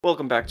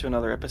Welcome back to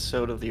another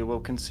episode of the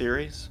Awoken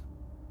series.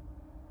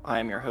 I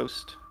am your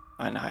host,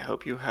 and I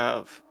hope you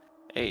have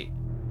a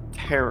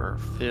terror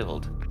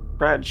filled,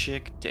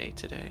 tragic day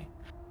today,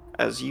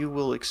 as you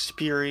will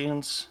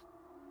experience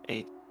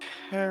a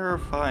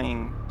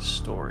terrifying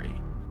story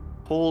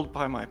told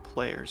by my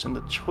players and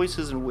the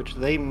choices in which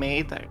they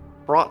made that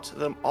brought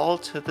them all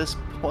to this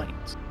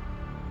point.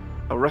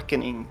 A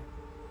reckoning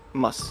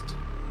must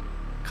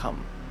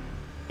come,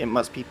 it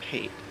must be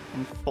paid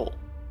in full.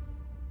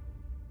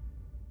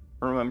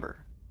 Remember,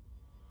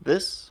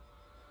 this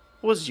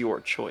was your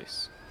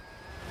choice.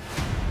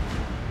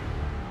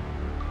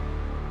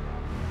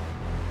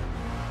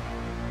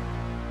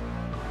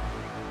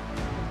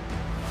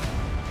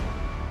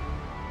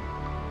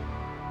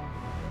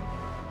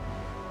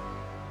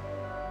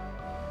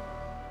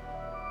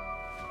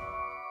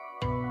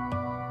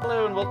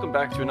 Hello and welcome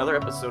back to another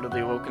episode of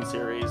the Awoken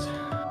series.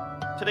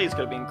 Today's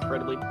going to be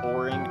incredibly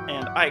boring,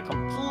 and I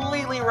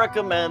completely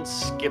recommend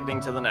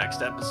skipping to the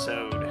next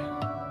episode.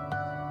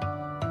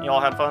 You all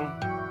had fun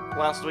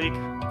last week?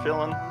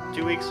 Chilling?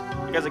 2 weeks?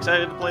 You guys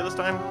excited to play this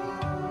time?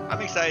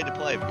 I'm excited to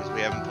play because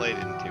we haven't played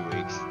it in 2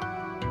 weeks.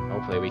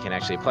 Hopefully we can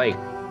actually play.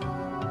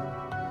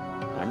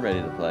 I'm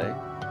ready to play.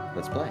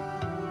 Let's play.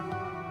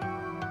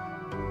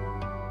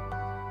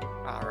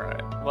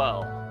 Alright,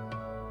 well,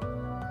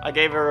 I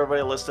gave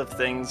everybody a list of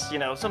things,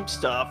 some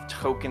stuff,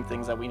 token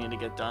things that we need to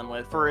get done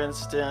with. For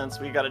instance,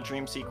 we got a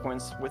dream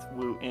sequence with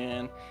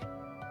Wooten.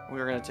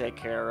 We're going to take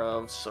care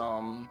of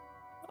some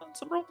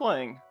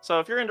role-playing.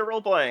 So if you're into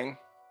role-playing,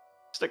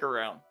 stick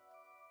around.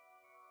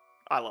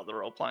 I love the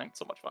role-playing. It's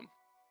so much fun.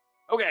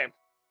 Okay.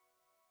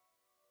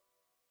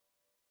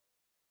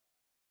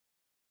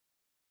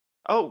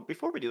 Oh,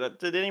 before we do that,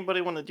 did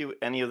anybody want to do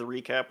any of the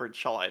recap, or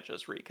shall I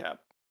just recap?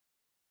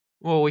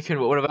 Well, we can.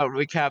 What about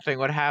recapping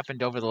what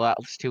happened over the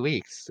last 2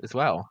 weeks as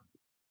well?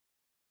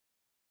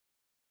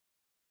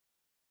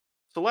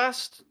 So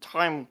last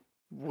time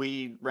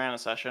we ran a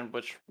session,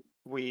 which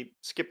we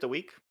skipped a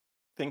week,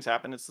 things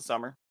happened, it's the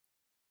summer.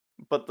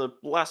 But the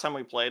last time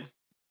we played,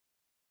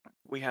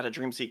 we had a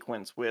dream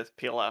sequence with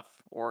PLF,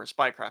 or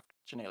Spycraft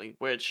Genali,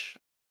 which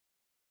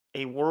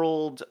a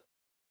world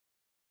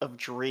of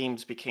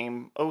dreams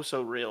became oh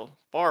so real,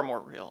 far more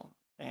real,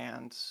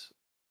 and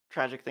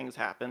tragic things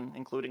happen,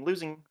 including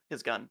losing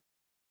his gun.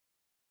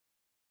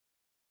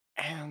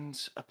 And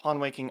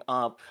upon waking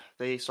up,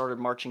 they started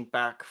marching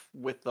back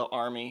with the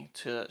army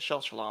to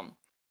Shel Shalom,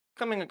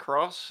 coming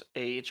across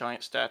a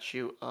giant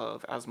statue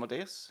of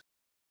Asmodeus.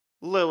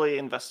 Lilly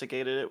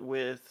investigated it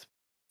with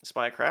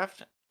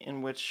spycraft,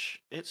 in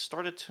which it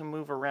started to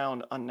move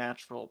around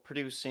unnatural,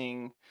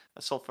 producing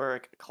a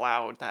sulfuric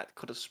cloud that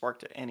could have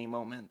sparked at any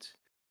moment.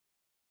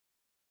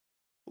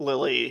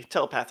 Lilly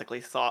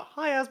telepathically thought,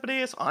 "Hi,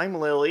 Asmodeus, I'm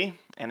Lilly,"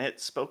 and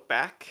it spoke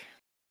back,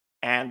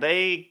 and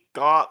they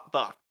got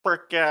the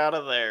frick out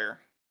of there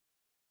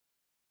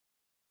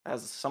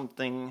as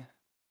something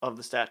of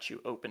the statue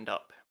opened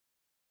up.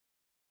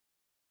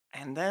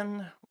 And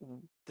then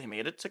they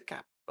made it to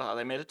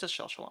they made it to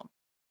Shel Shalom.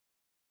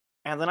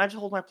 And then I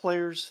told my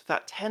players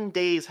that 10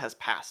 days has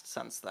passed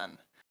since then.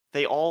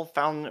 They all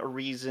found a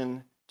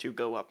reason to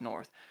go up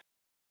north.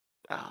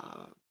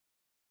 Uh,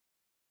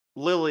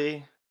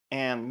 Lilly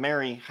and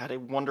Mary had a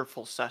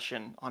wonderful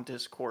session on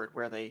Discord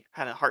where they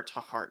had a heart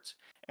to heart.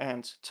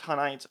 And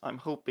tonight I'm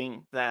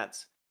hoping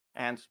that,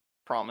 and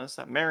promise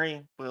that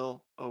Mary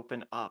will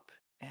open up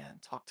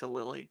and talk to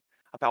Lilly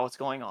about what's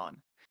going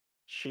on.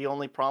 She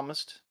only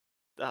promised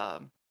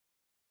to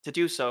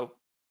do so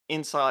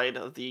inside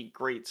of the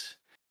great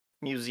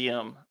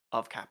museum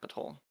of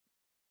Capital,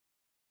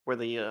 where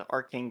the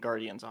arcane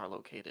guardians are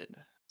located.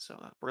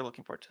 So we're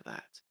looking forward to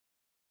that.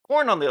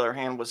 Quarran, on the other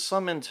hand, was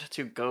summoned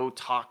to go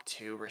talk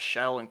to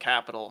Rashel in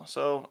Capital.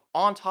 So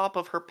on top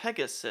of her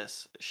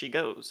Pegasus, she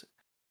goes,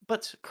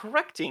 but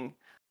correcting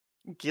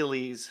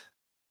Gilly's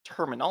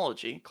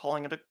terminology,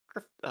 calling it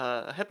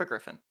a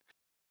hippogriffin.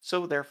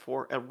 So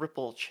therefore, a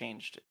ripple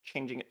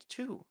changing it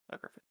to a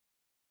griffin.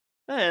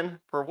 Then,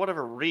 for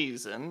whatever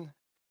reason,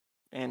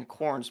 in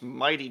Quarran's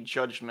mighty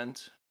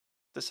judgment,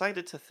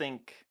 decided to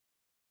think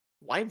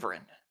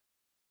wyvern,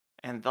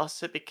 and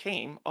thus it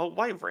became a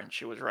wyvern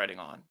she was riding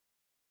on.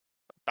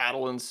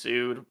 Battle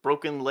ensued,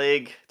 broken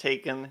leg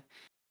taken,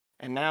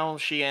 and now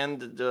she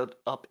ended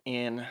up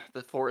in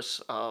the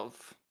forest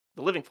of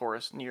the living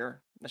forest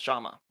near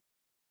Neshama.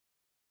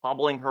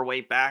 Hobbling her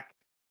way back,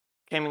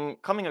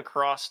 coming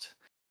across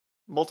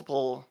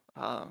multiple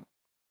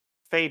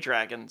fey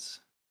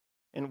dragons,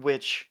 in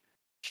which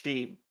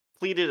she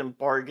pleaded and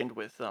bargained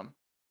with them.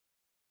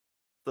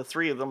 The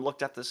three of them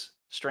looked at this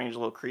strange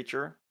little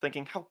creature,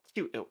 thinking how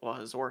cute it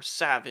was, or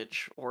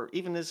savage, or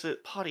even is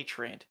it potty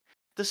trained.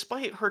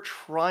 Despite her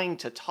trying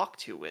to talk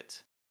to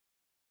it,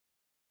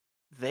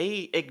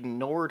 they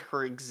ignored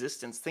her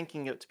existence,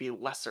 thinking it to be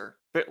lesser,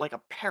 bit like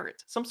a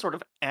parrot, some sort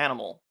of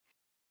animal.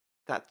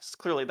 That's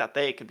clearly that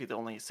they could be the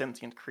only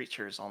sentient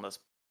creatures on this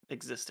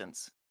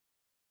existence.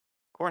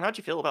 Corin, how'd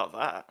you feel about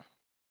that?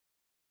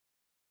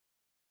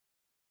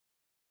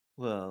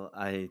 Well,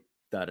 I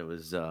thought it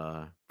was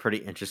pretty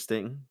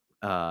interesting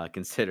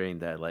considering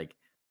that, like,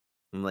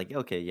 I'm like,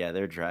 okay, yeah,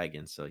 they're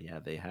dragons, so yeah,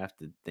 they have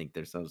to think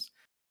themselves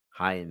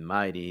high and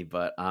mighty.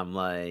 But I'm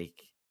like,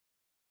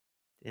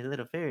 they're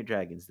little fairy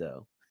dragons,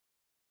 though.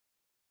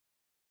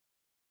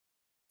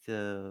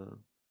 So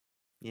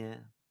yeah.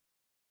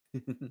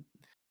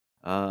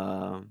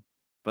 um,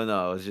 but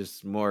no, I was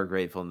just more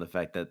grateful in the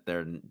fact that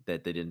they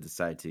didn't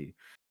decide to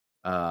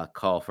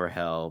call for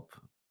help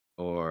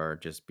or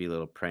just be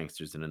little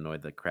pranksters and annoy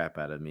the crap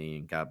out of me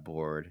and got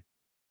bored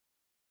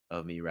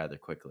of me rather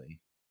quickly.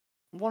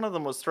 One of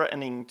them was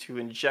threatening to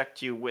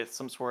inject you with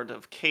some sort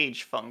of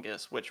cage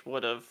fungus, which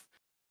would have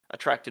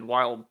attracted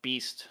wild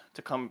beasts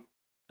to come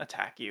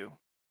attack you.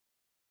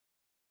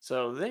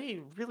 So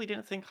they really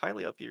didn't think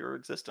highly of your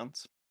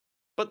existence.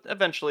 But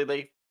eventually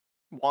they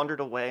wandered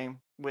away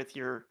with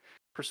your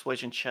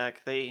persuasion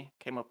check. They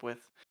came up with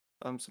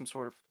some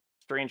sort of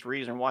strange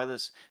reason why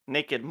this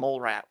naked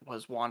mole rat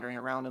was wandering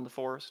around in the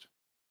forest.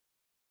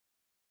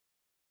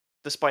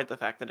 Despite the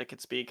fact that it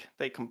could speak,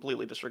 they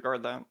completely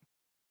disregard that.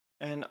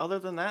 And other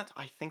than that,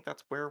 I think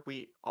that's where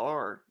we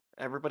are.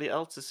 Everybody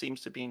else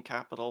seems to be in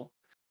capital.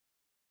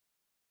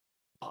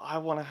 But I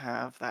want to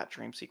have that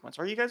dream sequence.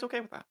 Are you guys okay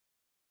with that?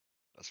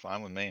 That's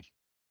fine with me.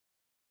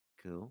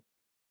 Cool.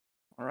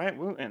 All right,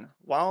 Wooten.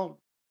 While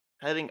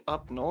heading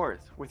up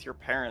north with your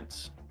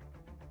parents,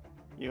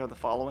 you have the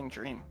following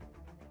dream.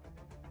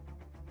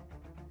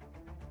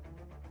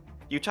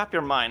 You tap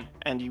your mind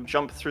and you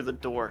jump through the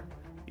door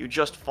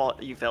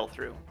you fell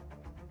through.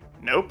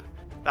 Nope,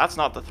 that's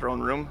not the throne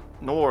room,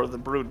 nor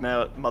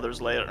the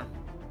mother's lair.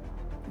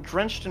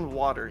 Drenched in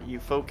water, you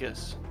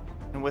focus,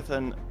 and with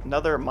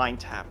another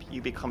mind tap,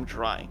 you become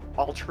dry,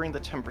 altering the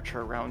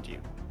temperature around you,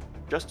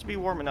 just to be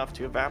warm enough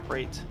to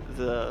evaporate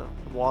the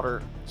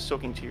water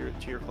soaking to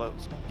your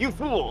clothes. You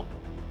fool!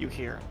 You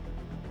hear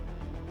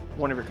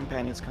one of your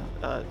companions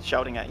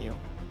shouting at you.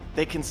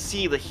 They can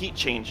see the heat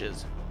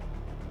changes.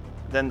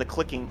 Then the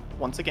clicking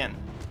once again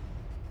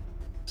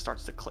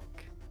starts to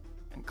click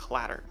and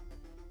clatter,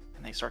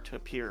 and they start to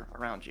appear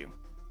around you.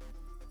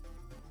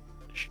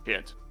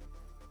 Shit.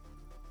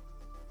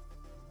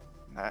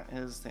 That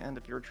is the end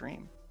of your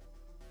dream.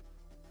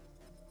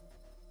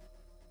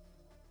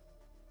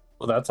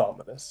 Well, that's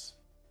ominous.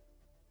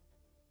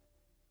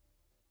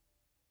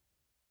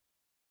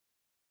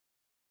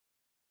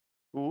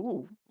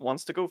 Who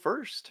wants to go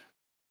first?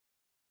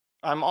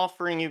 I'm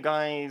offering you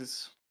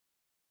guys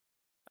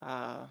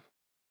uh,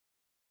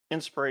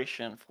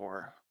 inspiration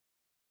for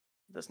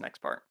this next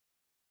part.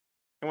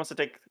 Who wants to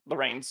take the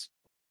reins?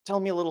 Tell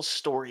me a little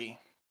story.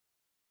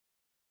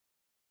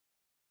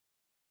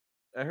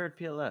 I heard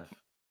PLF.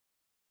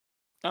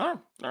 Oh,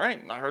 all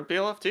right. I heard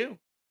PLF too.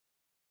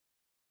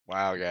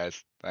 Wow,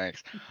 guys,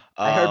 thanks.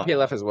 I heard Um,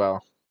 PLF as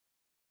well.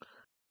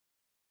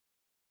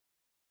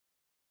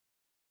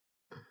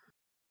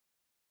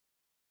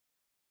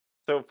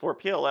 So for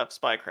PLF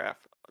Spycraft,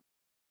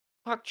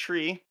 Hawk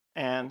Tree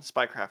and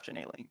Spycraft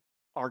Janelle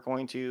are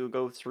going to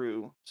go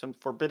through some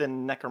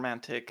forbidden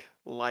necromantic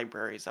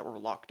libraries that were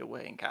locked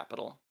away in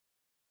Capital.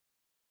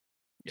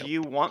 Do Yep.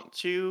 you want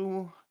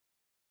to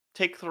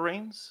take the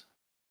reins?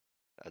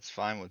 That's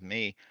fine with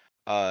me.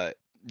 Uh,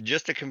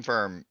 just to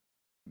confirm,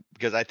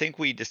 because I think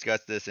we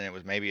discussed this and it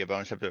was maybe a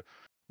bonus episode.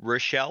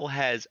 Rashel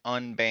has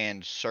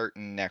unbanned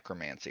certain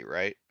necromancy,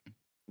 right?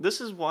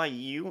 This is why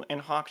you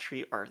and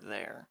Hawktree are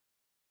there.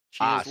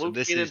 She has So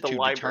this is located the to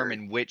library.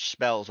 determine which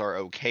spells are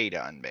okay to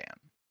unban.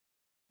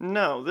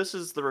 No, this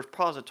is the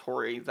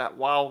repository that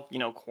while,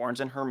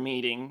 Quarran's in her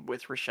meeting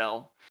with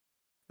Rashel,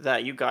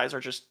 that you guys are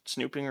just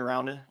snooping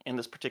around in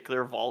this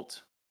particular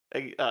vault.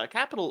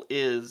 Capital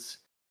is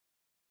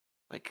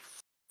like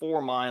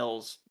 4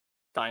 miles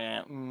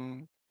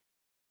diameter.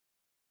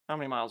 How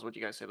many miles would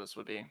you guys say this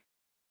would be?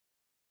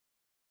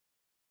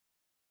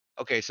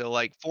 Okay, so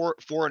like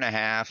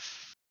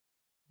 4.5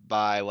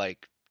 by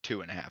like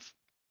 2.5.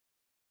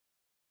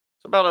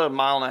 So about a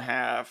mile and a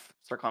half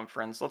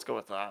circumference. Let's go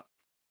with that.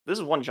 This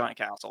is one giant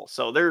castle,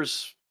 so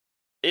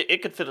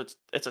it could fit.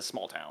 It's a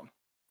small town,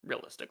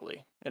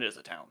 realistically. It is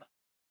a town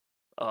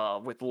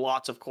with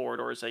lots of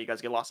corridors that you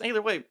guys get lost.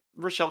 Either way,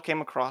 Rochelle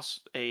came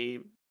across a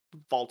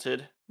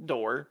vaulted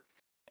door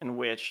in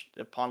which,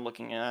 upon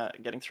looking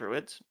at getting through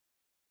it,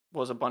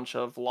 was a bunch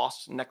of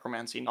lost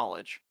necromancy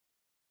knowledge.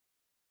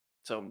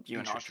 So you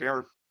and Audrey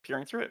are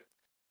peering through it.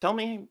 Tell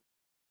me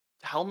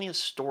a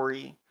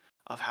story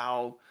of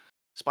how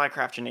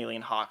Spycraft and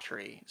Alien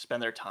Hawktree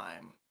spend their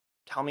time.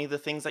 Tell me the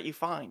things that you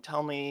find.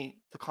 Tell me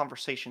the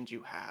conversations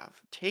you have.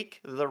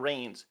 Take the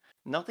reins.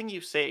 Nothing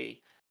you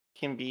say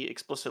can be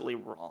explicitly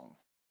wrong.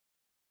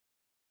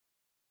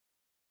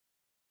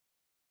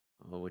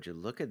 Oh, would you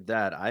look at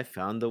that? I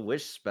found the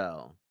wish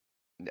spell.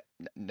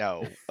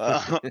 No.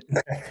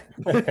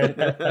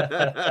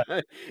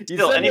 He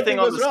Still, said anything nothing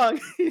on was this, wrong.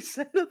 He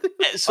said nothing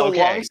was so long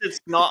Okay. as it's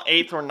not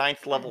 8th or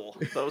 9th level,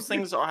 those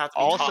things all have to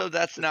be taught Also,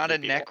 that's not a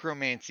to people.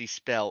 necromancy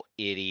spell,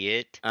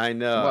 idiot. I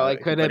know. Well,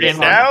 it could have but been It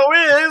like now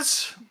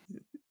is.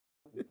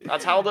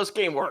 That's how this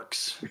game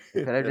works.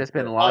 could have just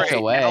been All locked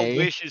right, now away.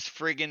 wish is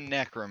friggin'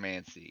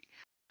 necromancy.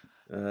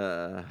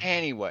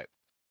 Anyway,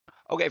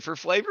 Okay, for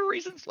flavor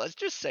reasons, let's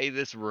just say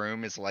this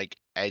room is like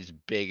as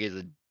big as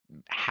a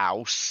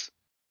house,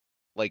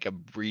 like a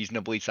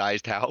reasonably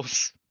sized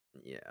house.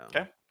 Yeah.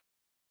 Okay.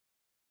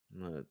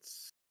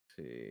 Let's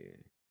see.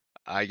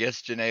 I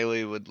guess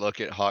Janelle would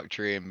look at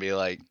Hawktree and be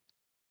like,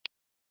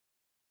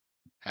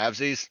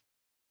 "Halvesies."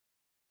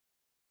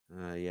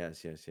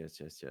 Yes.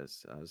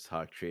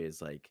 Hawktree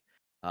is like,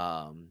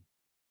 um,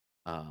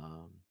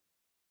 um,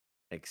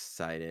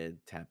 excited,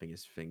 tapping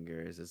his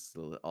fingers. It's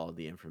all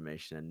the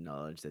information and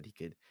knowledge that he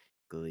could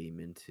gleam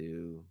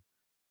into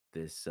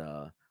this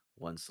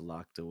once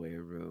locked away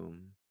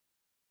room.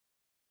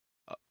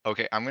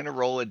 Okay, I'm gonna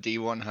roll a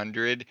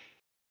D100,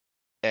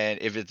 and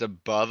if it's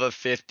above a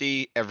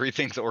 50,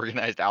 everything's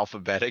organized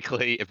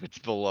alphabetically. If it's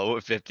below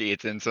a 50,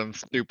 it's in some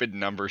stupid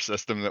number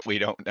system that we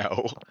don't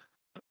know.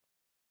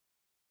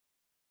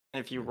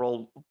 And if you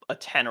roll a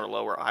 10 or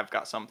lower, I've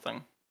got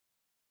something.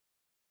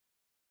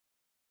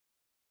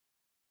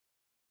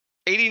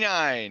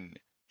 89.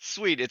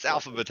 Sweet, it's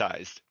Lovely.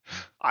 alphabetized.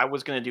 I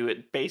was going to do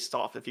it based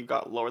off, if you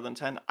got lower than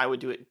 10, I would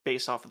do it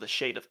based off of the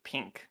shade of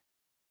pink.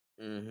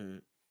 Mm-hmm.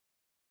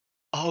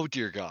 Oh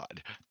dear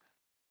God.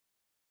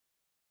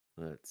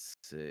 Let's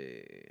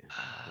see.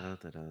 Da,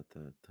 da, da,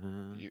 da,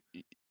 da.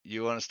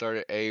 You want to start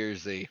at A or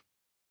Z?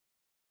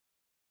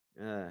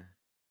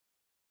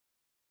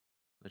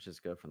 Let's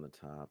just go from the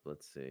top.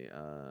 Let's see.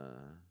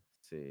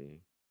 See.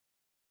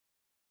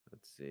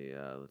 Let's see.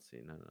 Let's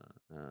see.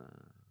 No.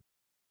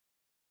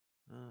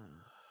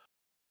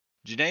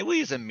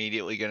 Janelle is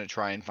immediately going to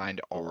try and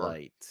find R.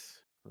 Light.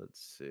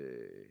 Let's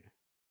see.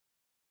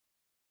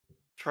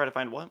 Try to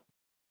find what?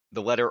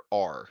 The letter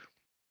R.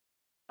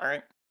 All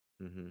right.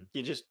 Mm-hmm.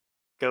 You just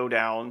go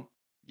down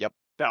Yep.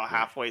 about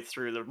halfway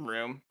through the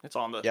room. It's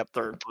on the Yep.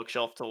 third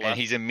bookshelf to the And left.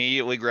 he's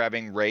immediately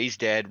grabbing Raise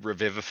Dead,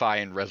 Revivify,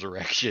 and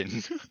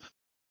Resurrection.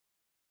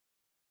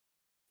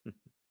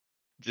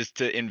 Just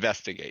to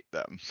investigate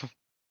them.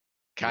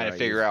 Kind of Right,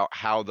 figure he's- out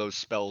how those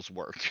spells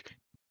work.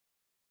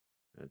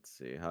 Let's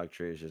see.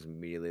 Hawktree is just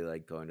immediately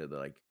like going to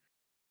the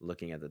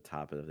looking at the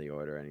top of the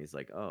order, and he's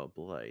like, "Oh,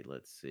 blight.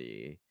 Let's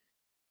see.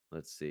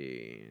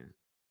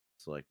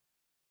 So like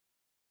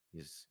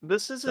he's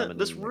This summoning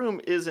the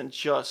room isn't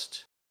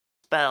just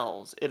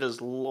spells. It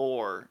is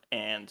lore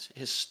and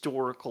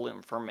historical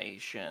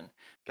information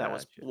that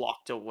was Gotcha.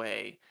 locked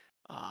away.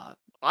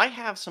 I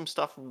have some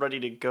stuff ready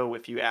to go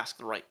if you ask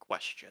the right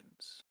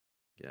questions.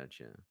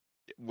 Gotcha.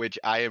 Which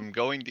I am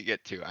going to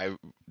get to. I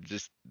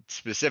just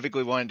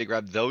specifically wanted to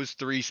grab those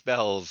 3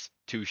 spells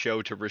to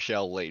show to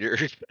Rashel later.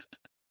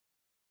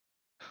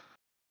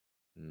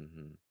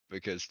 Mm-hmm.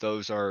 Because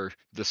those are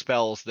the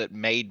spells that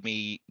made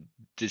me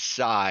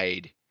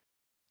decide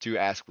to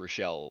ask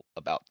Rashel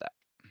about that.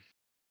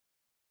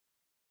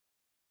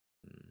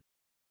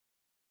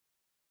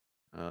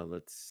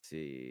 Let's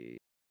see.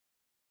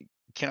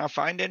 Can I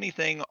find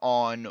anything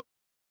on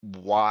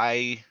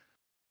why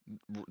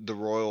the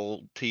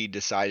royalty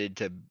decided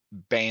to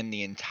ban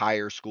the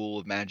entire school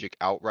of magic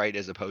outright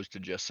as opposed to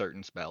just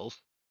certain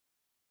spells?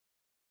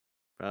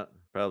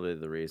 Probably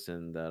the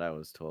reason that I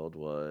was told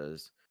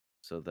was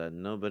so that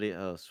nobody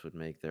else would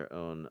make their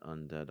own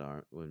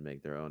would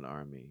make their own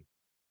army.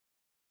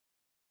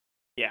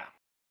 Yeah,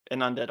 an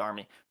undead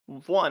army.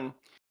 One,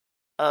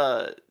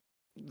 uh,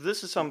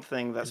 this is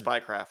something that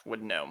Spycraft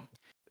would know.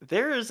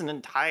 There is an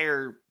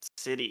entire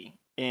city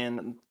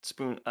in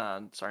sorry,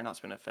 not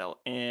Spoonfell,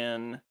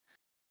 in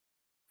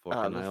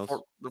Forkin Isles.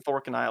 the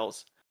Forkin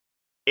Isles.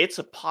 It's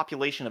a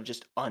population of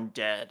just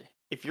undead.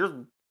 If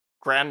your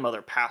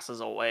grandmother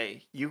passes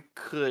away, you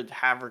could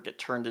have her get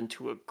turned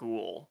into a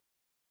ghoul,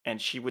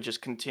 and she would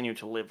just continue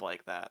to live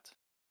like that.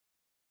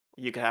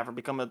 You could have her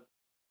become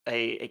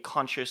a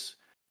conscious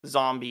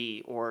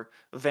zombie or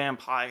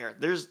vampire.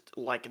 There's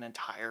like an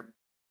entire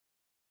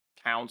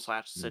town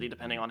slash city,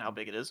 depending on how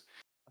big it is,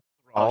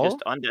 of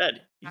just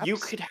undead. You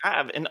could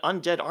have an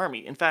undead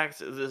army. In fact,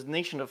 the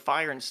Nation of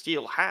Fire and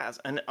Steel has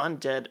an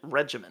undead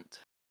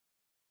regiment.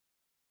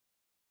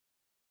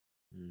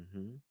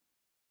 Mm-hmm.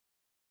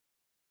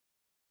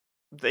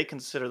 They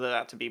consider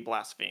that to be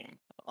blaspheme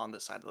on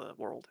this side of the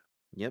world.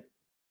 Yep.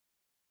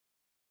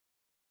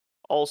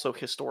 Also,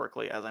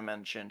 historically, as I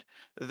mentioned,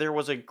 there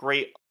was a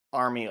great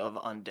army of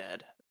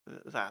undead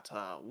that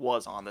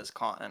was on this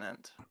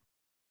continent.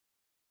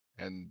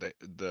 And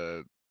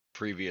the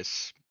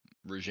previous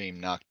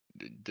regime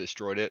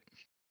destroyed it.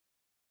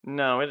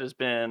 No, it has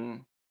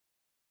been,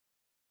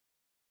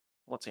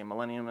 let's see,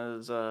 millennium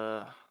is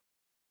the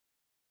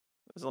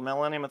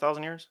millennium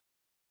 1,000 years?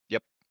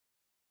 Yep.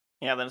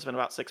 Yeah, then it's been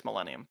about 6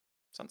 millennium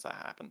since that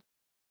happened.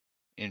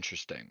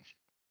 Interesting.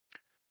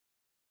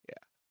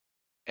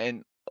 Yeah.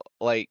 And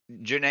like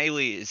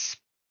Janelle is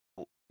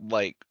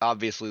like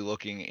obviously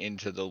looking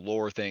into the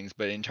lore things,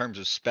 but in terms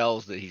of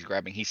spells that he's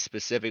grabbing, he's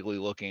specifically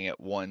looking at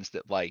ones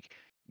that like,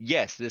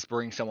 yes, this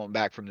brings someone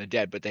back from the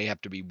dead, but they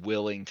have to be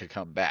willing to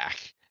come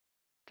back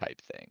type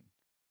thing.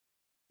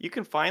 You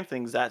can find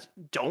things that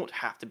don't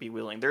have to be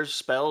willing. There's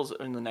spells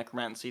in the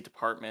necromancy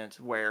department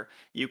where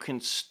you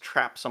can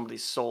trap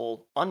somebody's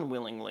soul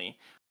unwillingly.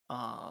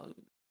 Uh,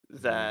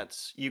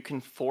 that you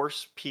can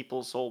force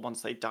people's soul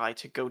once they die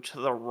to go to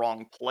the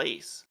wrong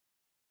place.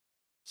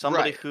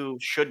 Somebody Right. who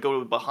should go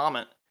to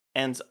Bahamut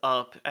ends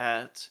up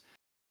at,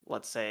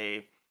 let's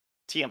say,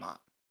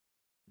 Tiamat.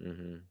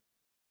 Mm-hmm.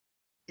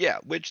 Yeah,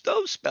 which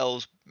those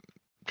spells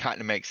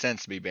kind of make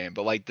sense to be banned,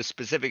 but like the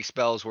specific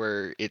spells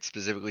where it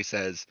specifically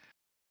says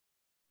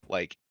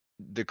like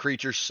the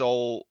creature's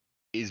soul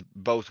is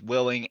both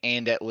willing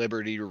and at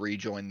liberty to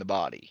rejoin the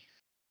body.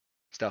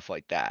 Stuff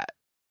like that.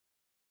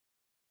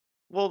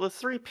 Well, the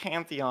three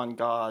pantheon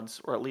gods,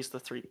 or at least the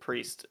three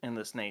priests in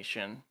this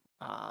nation,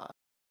 uh,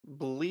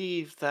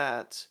 believe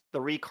that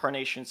the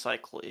reincarnation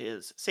cycle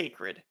is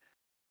sacred.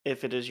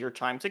 If it is your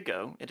time to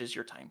go, it is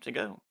your time to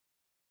go.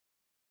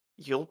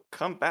 You'll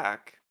come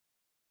back.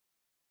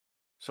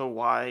 So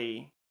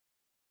why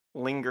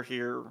linger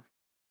here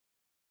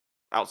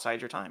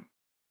outside your time?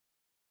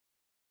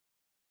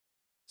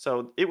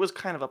 So it was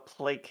kind of a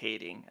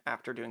placating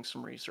after doing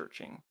some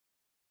researching.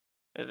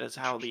 It is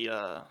how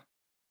the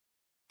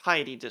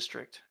piety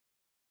district.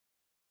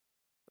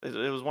 It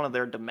was one of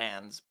their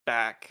demands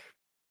back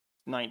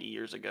 90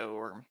 years ago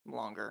or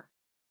longer.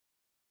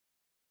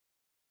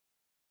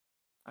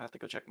 I have to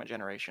go check my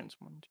generations.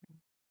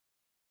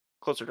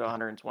 Closer to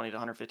 120 to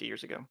 150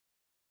 years ago.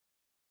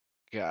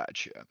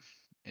 Gotcha.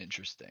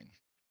 Interesting.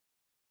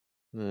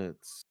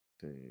 Let's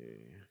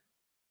see.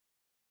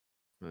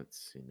 Let's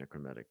see.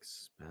 Necromantic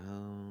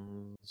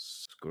spells,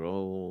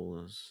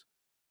 scrolls,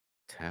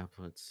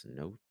 tablets,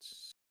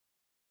 notes.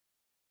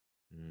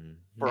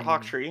 For Mm-hmm.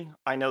 Hawktree,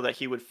 I know that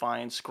he would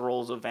find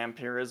scrolls of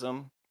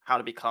vampirism, how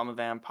to become a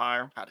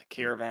vampire, how to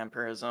cure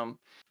vampirism,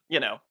 you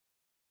know,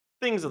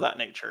 things of that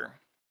nature.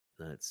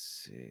 Let's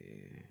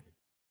see.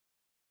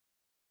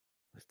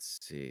 Let's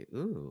see.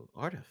 Ooh,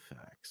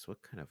 artifacts.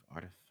 What kind of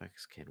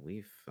artifacts can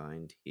we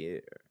find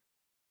here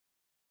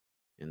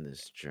in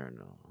this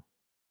journal?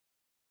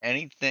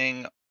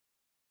 Anything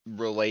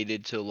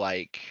related to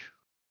like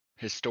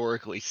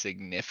historically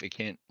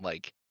significant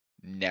like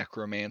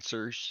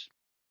necromancers,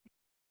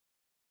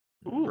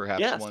 Ooh, perhaps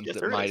yes, ones yes, that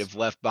there might is. have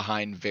left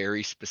behind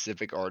very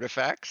specific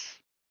artifacts.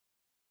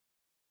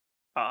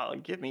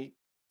 Give me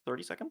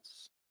 30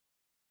 seconds.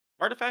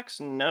 Artifacts,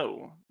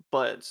 no,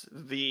 but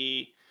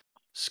the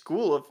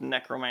school of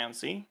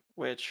necromancy,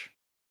 which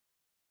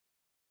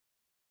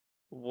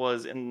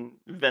was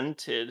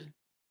invented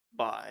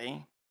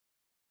by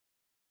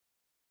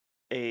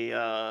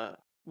a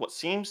what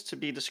seems to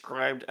be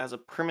described as a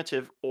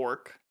primitive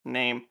orc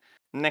named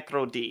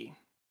Necrodi.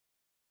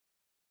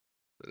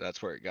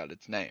 That's where it got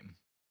its name.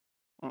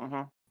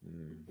 hmm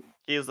Hmm.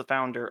 He is the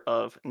founder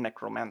of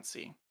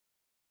necromancy,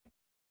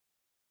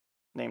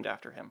 named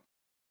after him.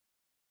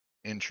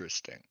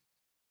 Interesting.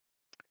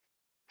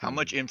 How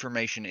much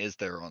information is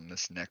there on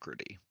this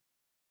necrody?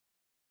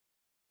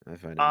 I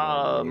find it more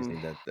Um,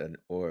 amazing that an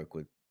orc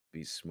would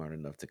be smart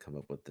enough to come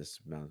up with this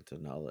amount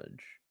of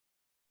knowledge.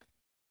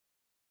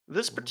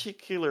 this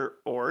particular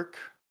orc,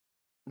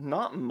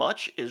 not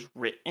much is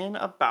written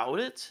about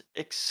it,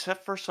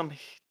 except for some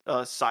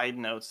side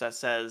notes that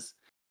says,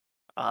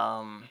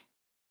 um,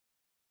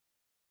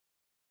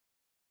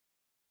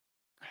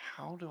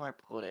 how do I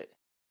put it?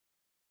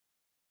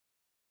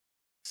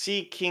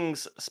 Sea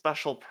King's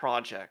special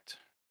project.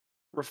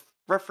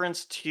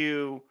 Reference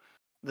to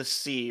the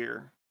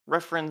seer,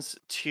 reference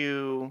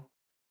to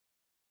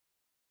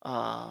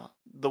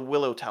the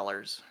Willow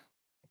Tellers.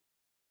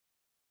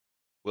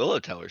 Willow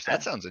Tellers. That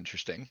Eh, sounds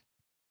interesting.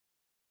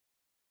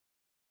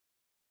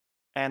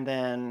 And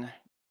then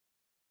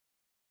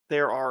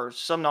there are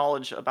some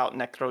knowledge about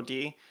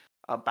Necrodi,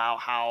 about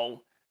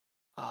how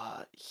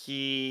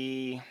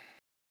he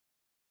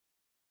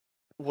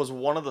was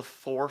one of the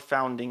four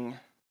founding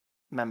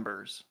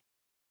members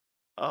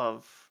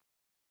of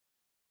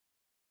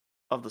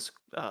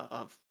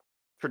of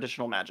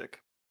traditional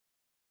magic.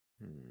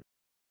 Hmm.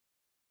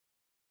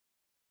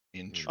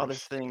 Other Interesting.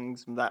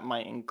 things that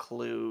might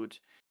include,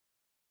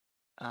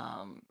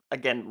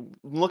 again,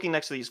 looking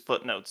next to these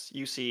footnotes,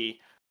 you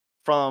see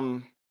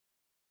from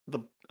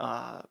the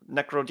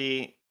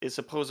Necrodi is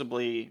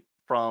supposedly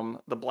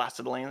from the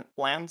Blasted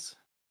Lands,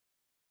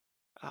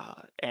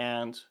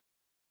 and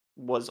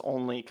was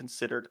only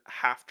considered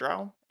half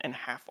Drow and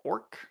half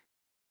Orc.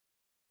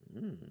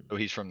 So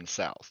he's from the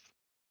south.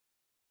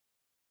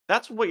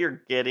 That's what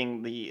you're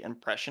getting the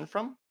impression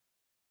from.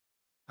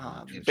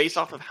 Based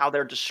off Interesting. of how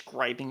they're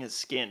describing his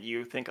skin,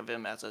 you think of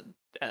him as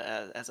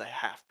a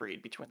half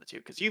breed between the two,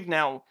 because you've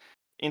now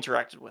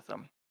interacted with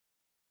him.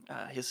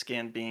 His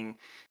skin being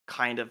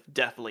kind of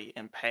deathly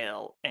and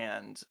pale,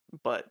 and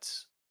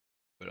but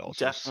But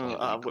also definitely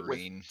slightly with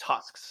green.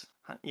 tusks.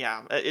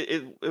 Yeah,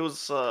 it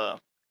was.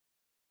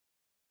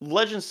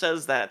 Legend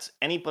says that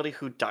anybody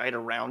who died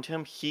around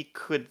him, he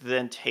could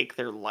then take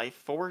their life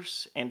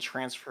force and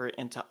transfer it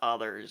into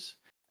others.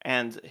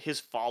 And his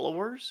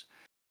followers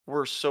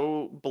were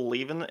so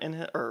believing in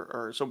him,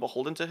 or so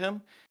beholden to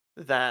him,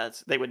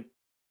 that they would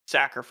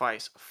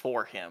sacrifice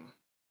for him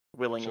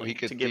So he willingly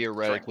to could give strength.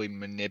 theoretically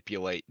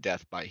manipulate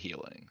death by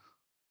healing.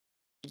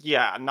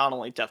 Yeah, not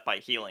only death by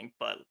healing,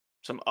 but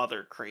some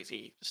other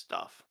crazy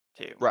stuff.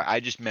 too. Right. I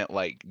just meant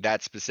like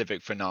that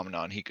specific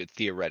phenomenon he could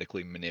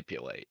theoretically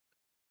manipulate.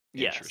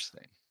 Yes.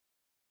 Interesting.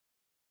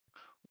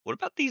 What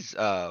about these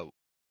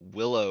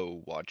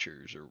Willow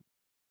Watchers, or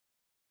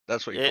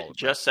that's what you call It them,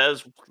 right? just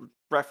says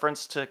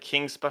reference to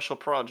King's special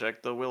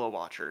project, the Willow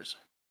Watchers.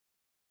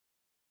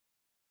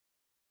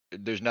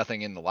 There's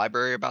nothing in the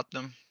library about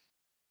them?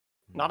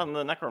 Not in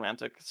the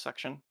necromantic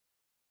section.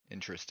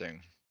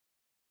 Interesting.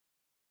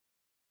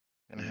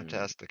 Gonna have to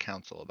Hmm. ask the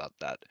council about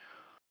that.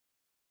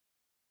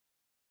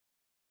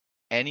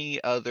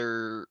 Any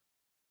other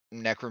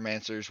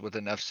necromancers with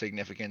enough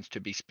significance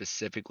to be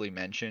specifically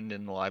mentioned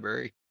in the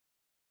library?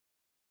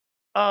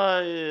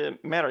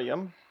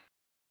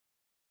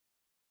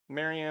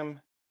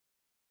 Miriam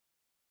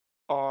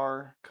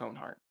R.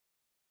 Coneheart.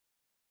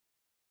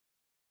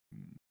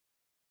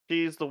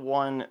 She's the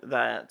one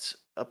that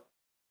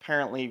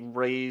apparently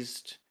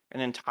raised an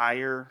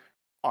entire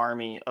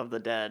army of the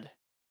dead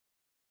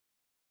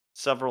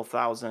several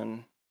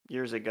thousand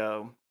years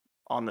ago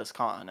on this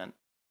continent.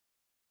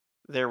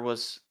 There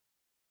was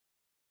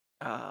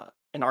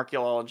an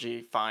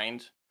archaeology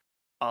find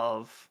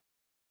of,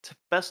 to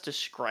best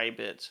describe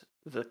it,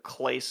 the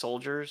clay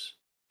soldiers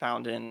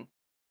found in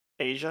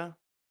Asia.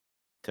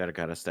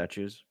 Terracotta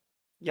statues.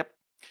 Yep.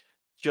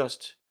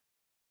 Just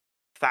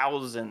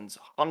thousands,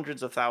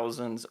 hundreds of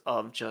thousands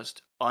of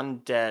just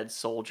undead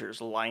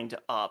soldiers lined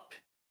up.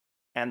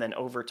 And then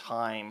over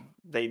time,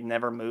 they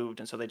never moved.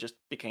 And so they just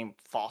became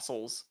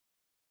fossils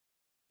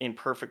in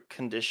perfect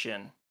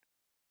condition.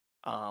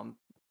 Um,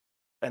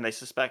 and they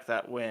suspect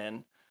that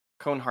when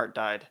Coneheart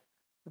died,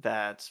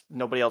 that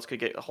nobody else could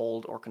get a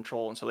hold or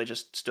control. And so they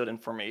just stood in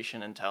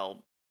formation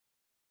until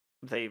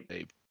they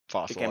They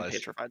became fossilized.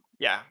 petrified.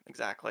 Yeah,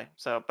 exactly.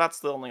 So that's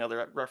the only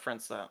other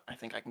reference that I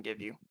think I can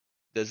give you.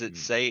 Does it Hmm.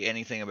 say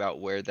anything about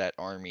where that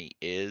army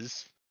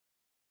is?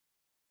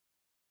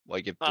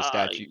 Like if the Uh,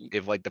 statue,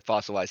 if like the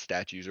fossilized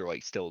statues are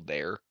like still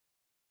there?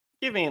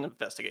 Give me an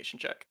investigation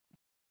check.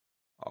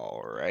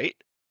 All right.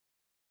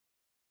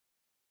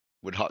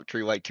 Would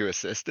Hawktree like to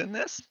assist in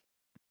this?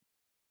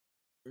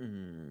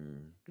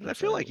 Because I Let's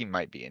feel have a like he look.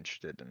 might be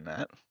interested in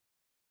that.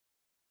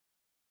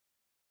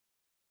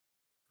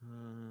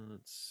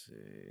 Let's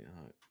see.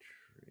 Hot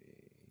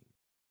tree.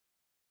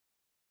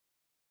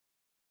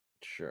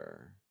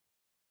 Sure.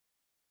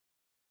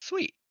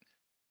 Sweet.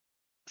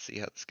 Let's see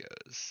how this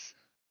goes.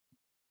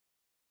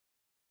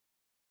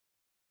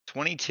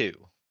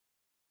 22.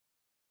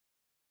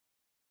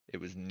 It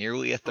was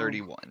nearly a Oh.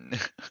 31.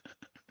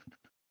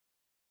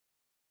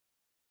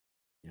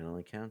 It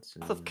only counts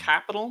South of in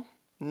Capital,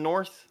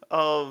 north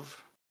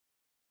of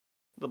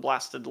the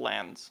Blasted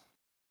Lands.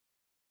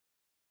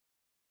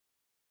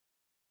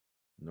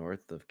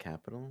 north of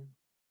capital.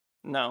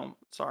 No,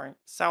 sorry,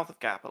 south of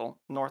Capital,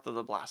 north of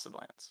the Blasted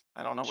Lands.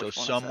 I don't know So which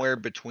one I said. somewhere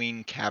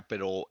between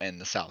capital and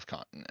the South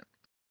Continent.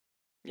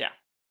 Yeah,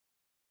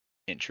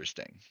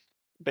 Interesting.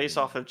 based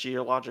off of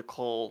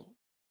geological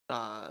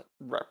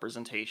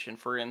representation.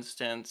 For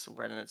instance,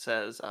 when it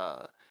says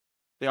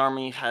the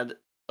army had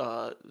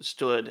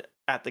stood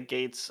at the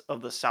gates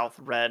of the South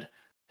Red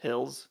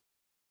Hills,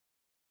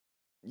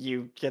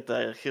 you get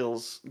the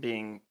hills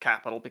being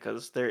capital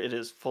because there it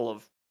is full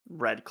of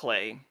red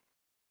clay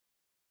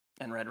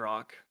and red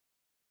rock.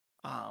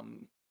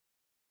 Um,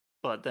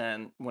 but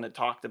then when it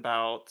talked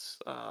about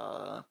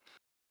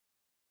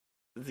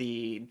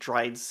the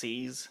dried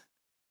seas,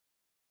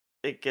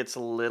 it gets a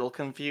little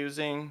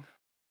confusing,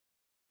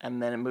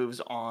 and then it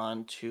moves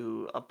on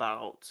to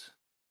about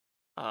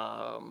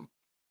um,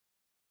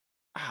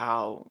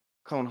 how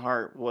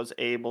Coneheart was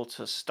able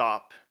to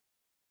stop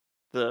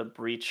the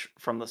breach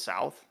from the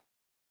south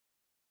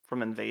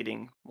from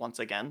invading once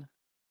again.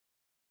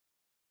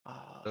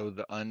 So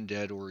the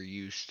undead were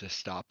used to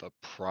stop a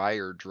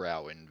prior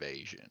drow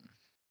invasion,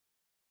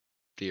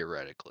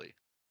 theoretically.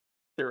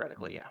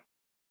 Theoretically, yeah.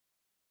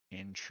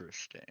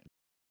 Interesting.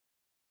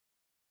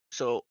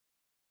 So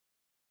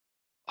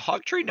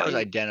Hawktree knows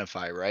I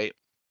identify, right?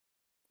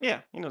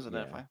 Yeah, he knows Yeah.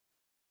 identify.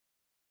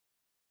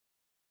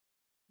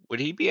 Would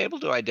he be able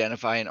to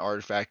identify an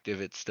artifact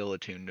if it's still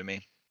attuned to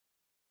me?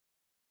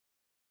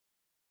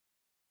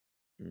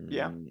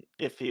 Yeah, Mm,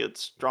 if he is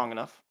strong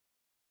enough.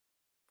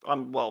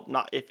 Well,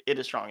 not if it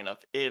is strong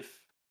enough.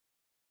 If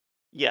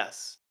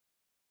yes,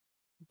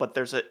 but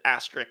there's an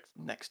asterisk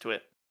next to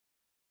it.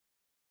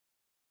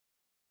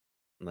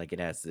 like it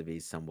has to be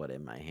somewhat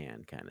in my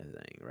hand, kind of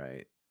thing,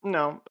 right?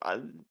 No,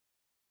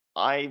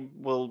 I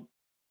will.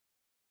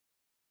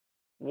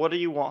 What do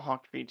you want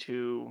Hawktree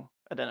to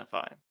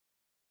identify?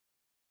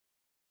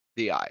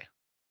 The eye.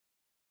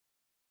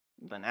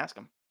 Then ask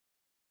him.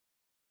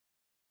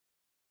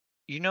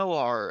 You know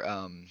our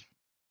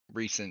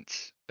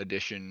recent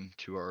addition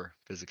to our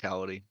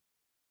physicality?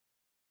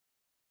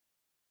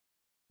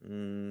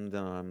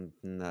 No, I'm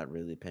not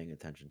really paying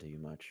attention to you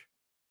much.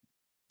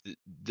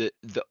 The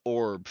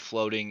orb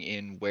floating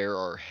in where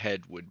our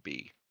head would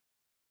be.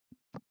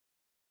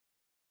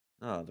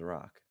 Oh, the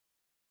rock.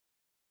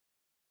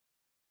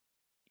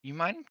 You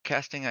mind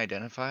casting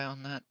identify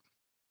on that?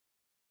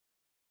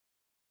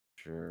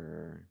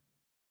 Sure.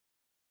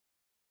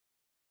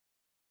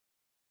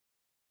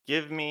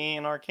 give me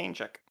an arcane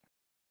check.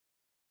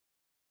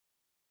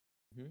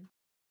 Mhm.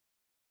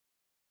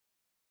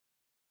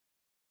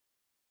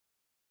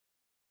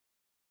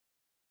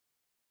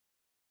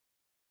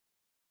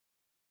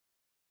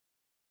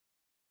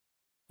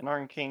 An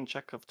arcane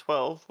check of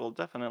 12 will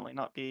definitely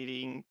not be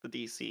beating the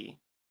DC.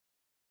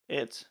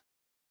 It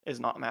is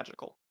not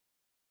magical.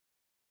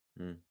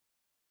 Hmm.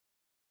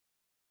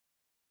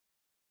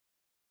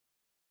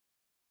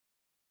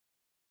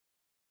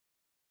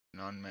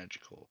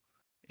 Non-magical.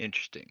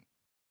 Interesting.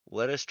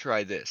 Let us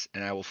try this,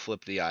 and I will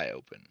flip the eye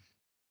open.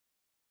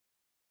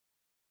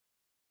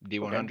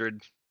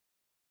 D100.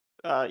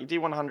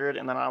 D100,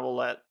 and then I will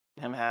let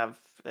him have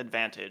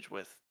advantage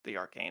with the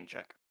arcane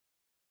check.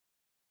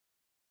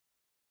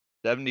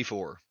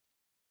 74.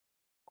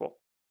 Cool.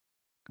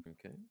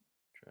 Okay.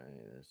 Try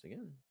this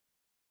again.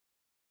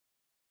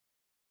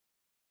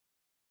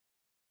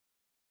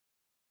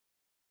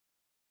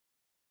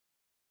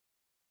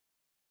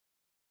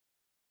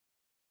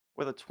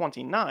 With a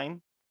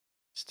 29,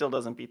 still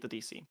doesn't beat the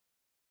DC.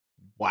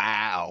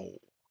 Wow.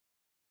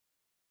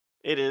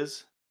 It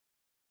is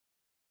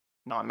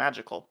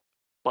non-magical,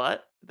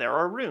 but there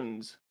are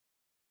runes,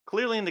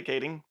 clearly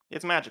indicating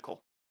it's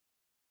magical.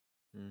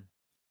 Hmm.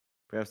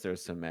 Perhaps there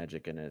was some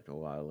magic in it a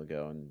while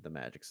ago, and the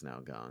magic's now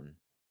gone.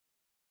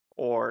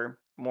 Or,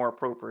 more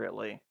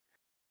appropriately,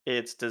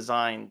 it's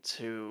designed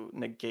to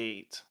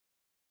negate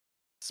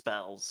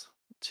spells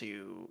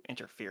to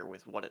interfere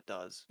with what it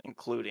does,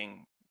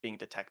 including being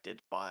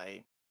detected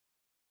by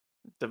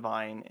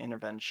divine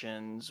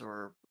interventions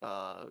or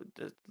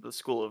the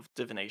school of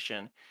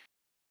divination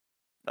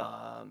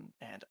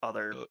and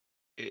other. So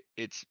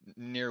it's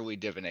nearly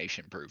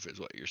divination proof, is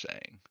what you're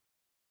saying.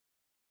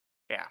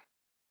 Yeah,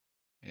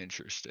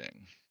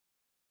 Interesting.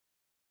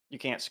 you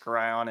can't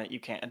scry on it, you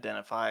can't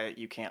identify it,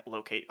 you can't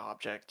locate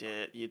object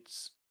it.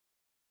 It's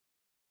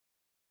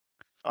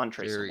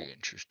untraceable. Very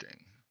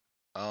interesting.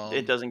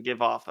 It doesn't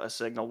give off a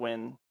signal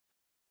when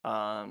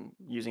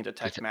using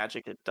detect Det-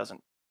 magic. It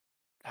doesn't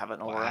have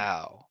an aura.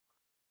 Wow.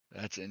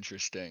 That's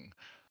interesting.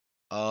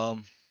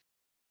 Um,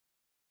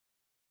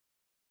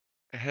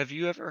 have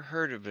you ever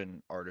heard of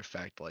an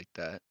artifact like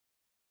that,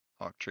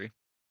 Hawktree?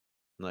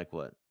 Like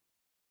what?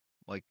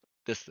 Like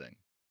this thing?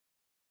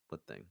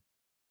 What thing?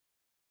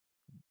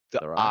 The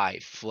The rock? eye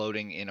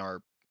floating in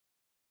our.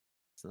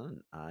 It's not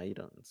an eye. You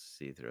don't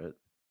see through it.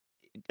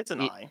 It's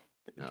an It, eye.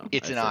 No,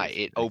 it's I an see eye. what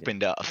It okay.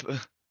 opened up.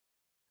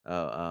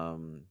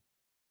 Oh,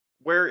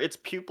 Where its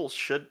pupils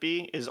should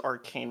be is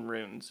arcane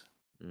runes,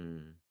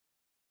 mm,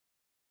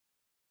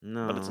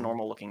 but it's a no.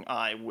 normal looking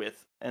eye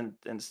with, and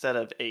instead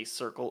of a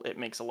circle, it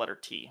makes a letter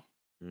T.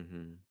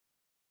 Mm-hmm.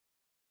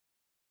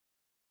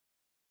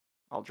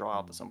 I'll draw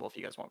out the symbol if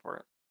you guys want for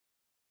it.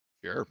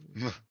 Sure.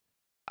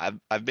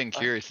 I've been Uh,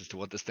 curious as to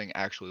what this thing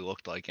actually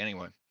looked like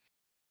anyway.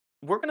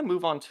 We're gonna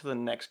move on to the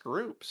next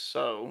group.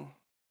 So,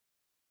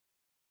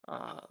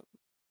 uh,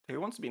 who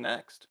wants to be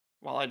next?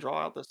 While I draw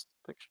out this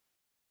picture.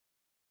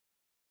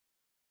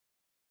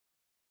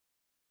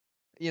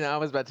 I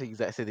was about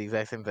to say the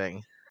exact same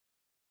thing.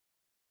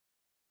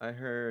 I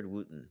heard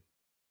Wooten.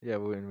 Yeah,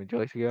 would you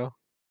like to go?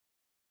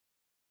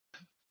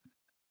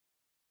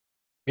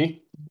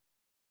 Me?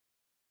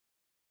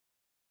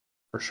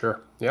 For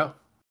sure. Yeah.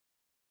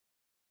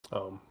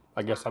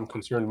 I guess I'm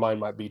concerned mine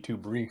might be too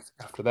brief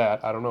after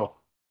that. I don't know.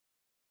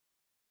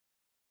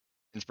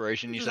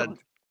 Inspiration, you Just said?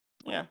 having-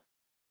 Yeah,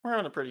 we're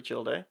having a pretty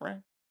chill day,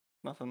 right?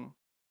 Nothing.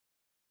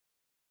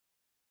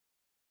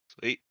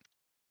 Sweet.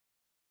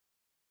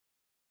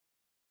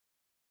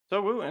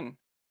 So wooing.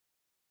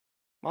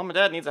 Mom and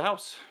Dad needs a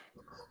house.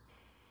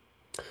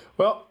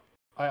 Well,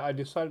 I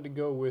decided to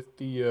go with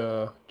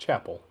the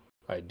chapel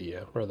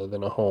idea rather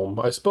than a home.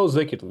 I suppose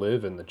they could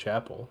live in the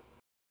chapel.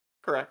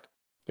 Correct.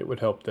 It would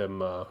help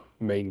them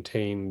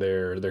maintain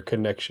their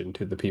connection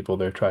to the people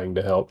they're trying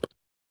to help.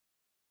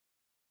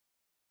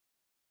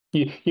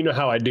 You know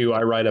how I do.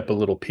 I write up a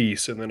little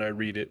piece and then I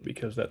read it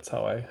because that's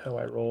how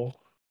I roll.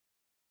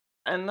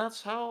 And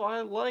that's how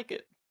I like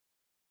it.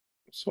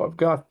 So I've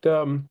got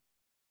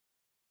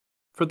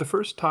for the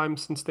first time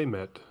since they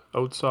met,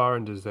 Otsar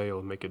and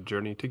Azael make a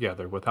journey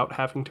together without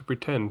having to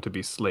pretend to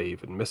be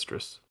slave and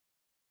mistress,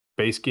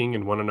 basking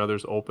in one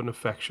another's open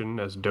affection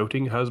as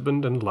doting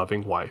husband and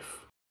loving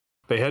wife.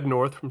 They head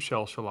north from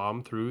Shel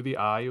Shalom through the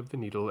Eye of the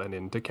Needle and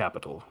into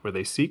Capital, where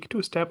they seek to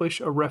establish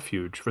a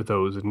refuge for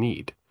those in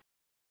need,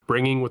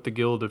 bringing what the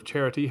Guild of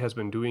Charity has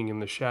been doing in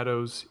the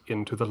shadows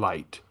into the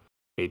light,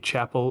 a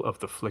chapel of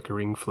the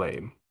flickering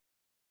flame.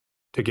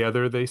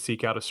 Together they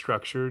seek out a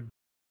structure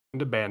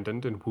and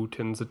abandoned in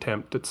Wooten's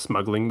attempt at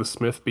smuggling the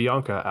smith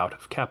Bianca out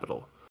of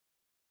Capital.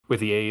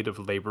 With the aid of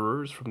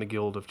laborers from the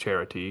Guild of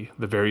Charity,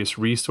 the various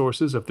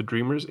resources of the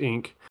Dreamers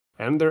Inc.,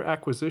 and their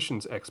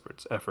acquisitions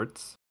experts'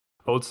 efforts,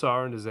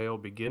 Otsar and Azael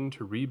begin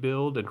to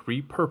rebuild and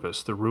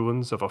repurpose the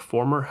ruins of a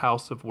former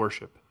house of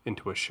worship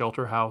into a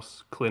shelter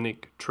house,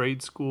 clinic,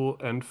 trade school,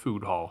 and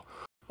food hall,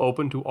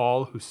 open to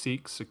all who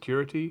seek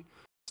security,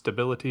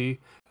 stability,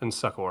 and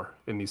succor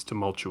in these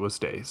tumultuous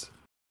days.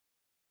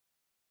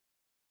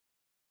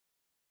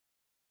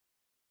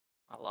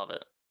 I love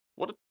it.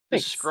 What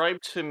Thanks.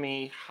 describe to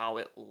me how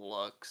it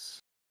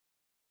looks.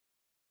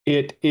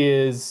 It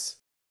is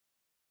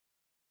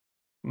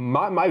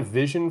my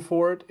vision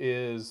for it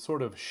is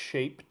sort of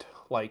shaped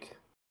like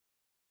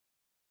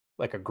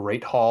a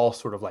great hall,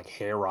 sort of like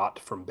Herot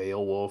from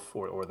Beowulf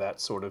or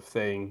that sort of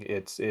thing.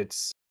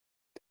 It's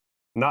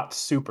not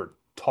super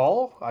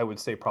tall. I would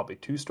say probably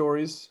 2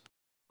 stories,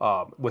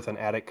 with an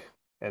attic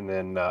and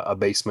then a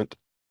basement.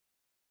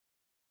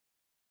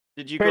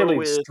 Did you go Fairly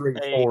with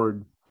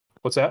straightforward.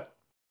 What's that?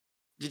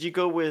 Did you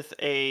go with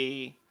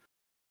a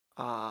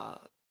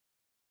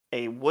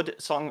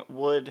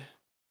wood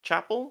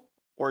chapel,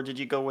 or did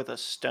you go with a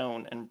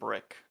stone and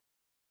brick?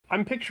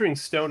 I'm picturing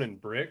stone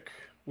and brick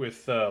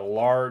with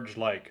large,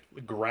 like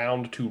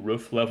ground to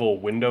roof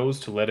level windows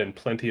to let in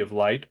plenty of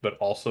light, but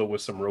also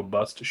with some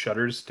robust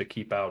shutters to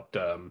keep out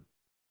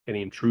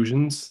any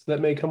intrusions that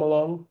may come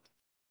along.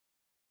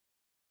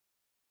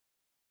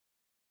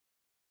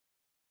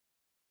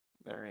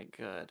 Very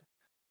good.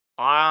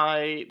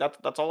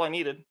 That's all I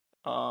needed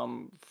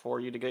for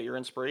you to get your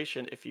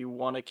inspiration. If you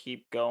want to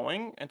keep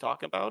going and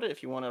talk about it,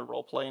 if you want to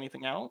role play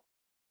anything out,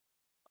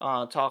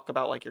 talk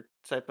about like your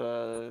type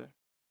of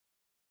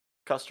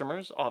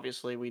customers.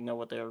 Obviously, we know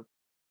what they're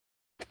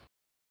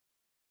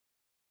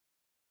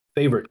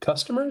Favorite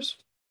customers?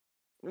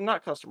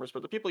 not customers,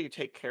 but the people you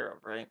take care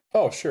of, right?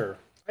 Oh, sure.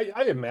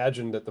 I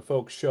imagine that the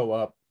folks show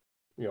up,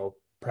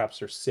 perhaps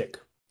they're sick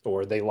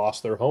or they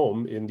lost their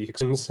home in the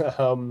actions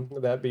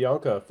that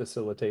Bianca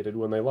facilitated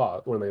when they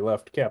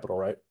left Capital,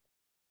 right?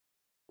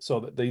 So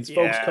that these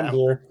folks come Yeah.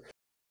 here,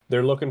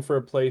 they're looking for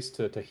a place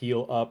to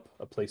heal up,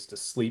 a place to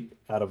sleep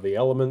out of the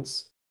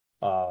elements,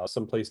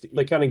 some place to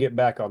they kind of get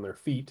back on their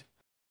feet.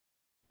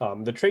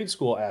 The trade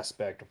school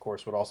aspect, of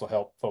course, would also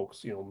help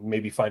folks,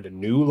 maybe find a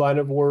new line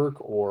of work,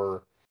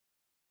 or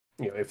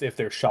if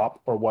their shop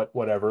or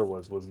whatever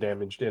was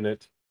damaged in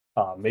it.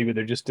 Maybe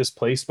they're just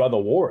displaced by the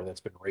war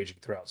that's been raging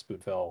throughout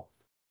Spoonfell,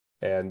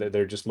 and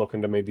they're just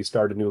looking to maybe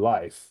start a new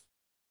life.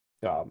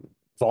 Um,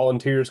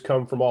 Volunteers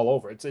come from all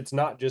over. It's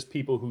not just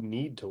people who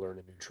need to learn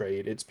a new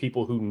trade. It's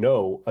people who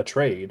know a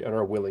trade and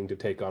are willing to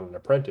take on an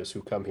apprentice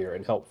who come here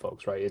and help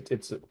folks. Right?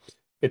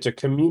 It's a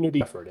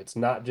community effort. It's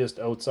not just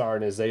Otsar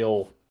and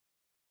Azael,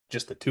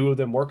 just the two of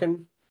them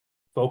working.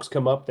 Folks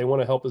come up, they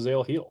want to help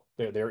Azael heal.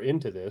 They're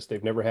into this.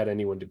 They've never had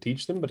anyone to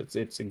teach them, but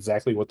it's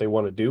exactly what they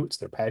want to do. It's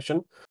their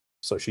passion.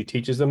 So she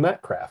teaches them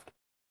that craft.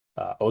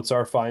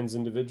 Otsar finds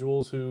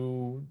individuals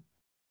who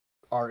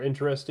are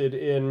interested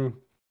in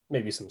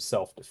maybe some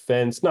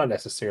self-defense, not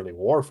necessarily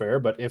warfare,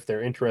 but if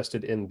they're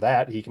interested in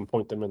that, he can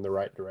point them in the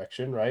right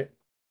direction, right?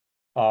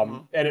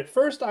 Mhm. And at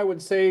first, I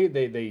would say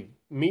they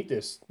meet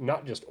this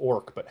not just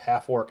orc, but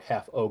half orc,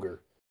 half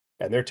ogre,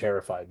 and they're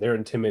terrified. They're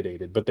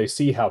intimidated, but they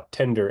see how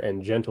tender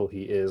and gentle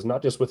he is,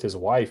 not just with his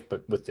wife,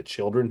 but with the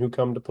children who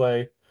come to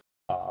play,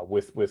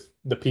 with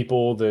the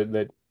people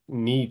that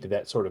need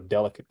that sort of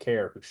delicate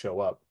care who show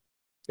up.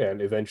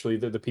 And eventually,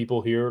 the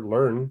people here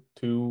learn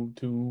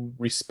to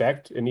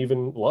respect and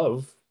even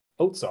love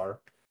Otsar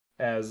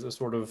as a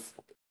sort of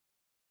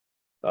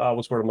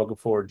what's what I'm looking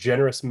for,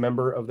 generous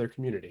member of their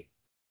community.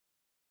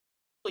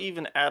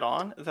 Even add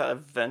on that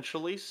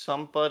eventually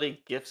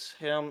somebody gifts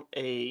him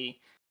a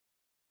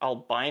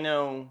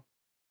albino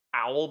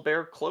owl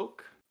bear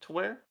cloak to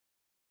wear.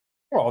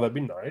 Oh, that'd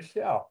be nice.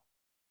 Yeah.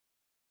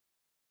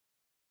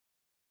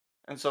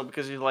 And so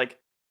because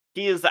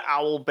he is the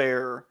owl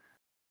bear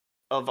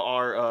of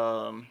our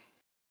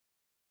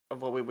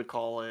of what we would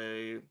call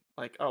a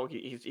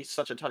he's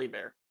such a teddy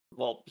bear.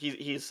 Well,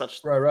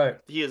 Right.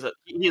 he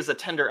is a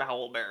tender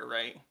owl bear,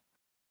 right?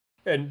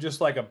 And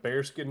just like a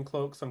bearskin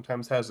cloak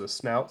sometimes has a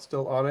snout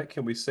still on it,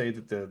 can we say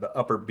that the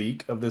upper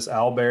beak of this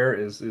owl bear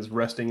is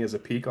resting as a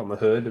peak on the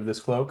hood of this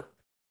cloak?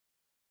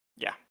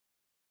 Yeah.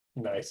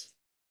 Nice.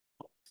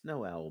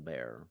 Snow owl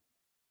bear.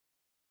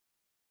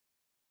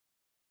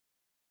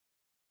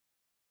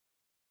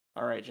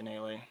 All right,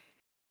 Janelle.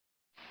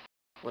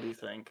 What do you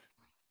think?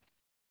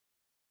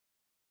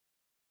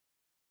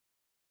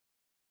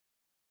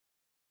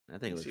 I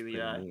think You it see looks the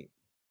pretty eye? neat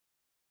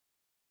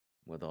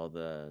with all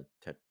the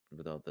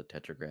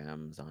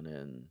tetragrams on it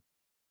and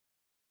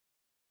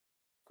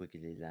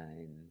quickly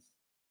lines.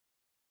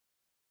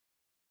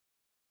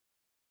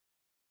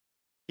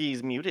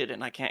 He's muted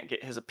and I can't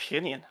get his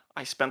opinion.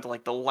 I spent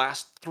like the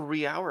last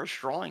 3 hours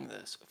drawing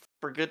this.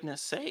 For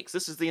goodness sakes,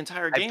 this is the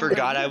entire I game right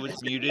forgot I here.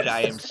 was muted.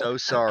 I am so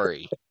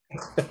sorry.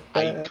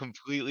 I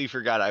completely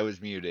forgot I was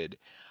muted.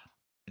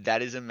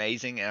 That is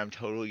amazing, and I'm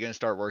totally going to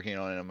start working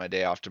on it on my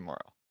day off tomorrow.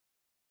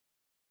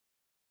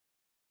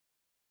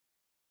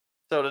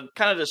 So to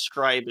kind of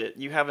describe it,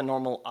 you have a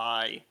normal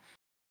eye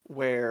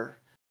where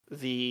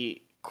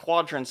the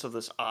quadrants of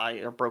this eye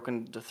are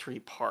broken into 3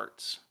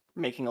 parts,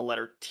 making a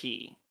letter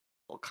T.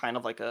 Well, kind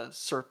of like a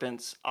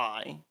serpent's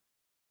eye,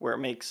 where it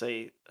makes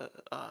a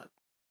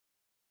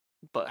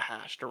but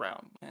hashed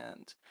around.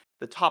 And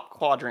the top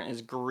quadrant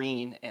is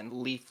green and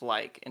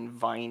leaf-like and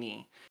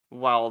viney,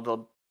 while the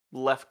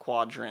left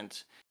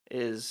quadrant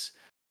is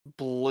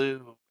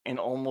blue and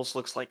almost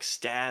looks like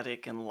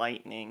static and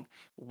lightning,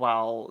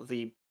 while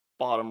the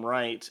bottom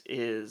right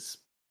is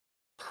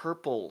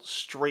purple,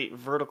 straight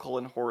vertical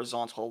and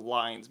horizontal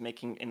lines,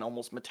 making an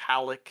almost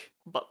metallic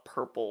but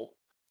purple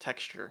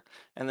texture.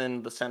 And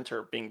then the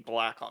center being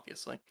black,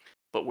 obviously,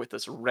 but with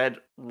this red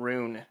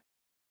rune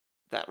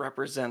that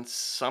represents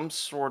some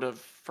sort of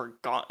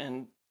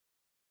forgotten,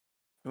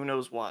 who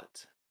knows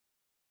what.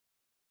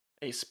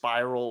 A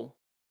spiral,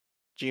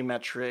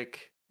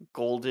 geometric,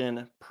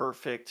 golden,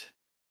 perfect,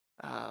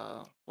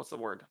 what's the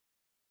word?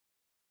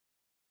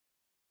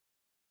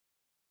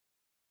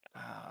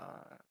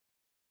 Uh,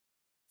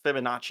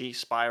 Fibonacci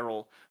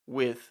spiral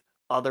with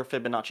other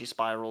Fibonacci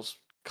spirals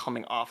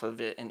coming off of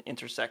it and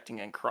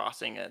intersecting and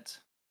crossing it.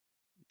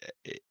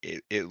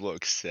 It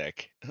looks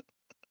sick.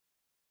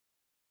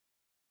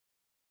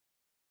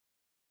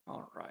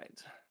 All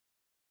right.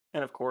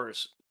 And of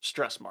course,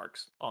 stress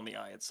marks on the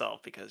eye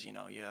itself because,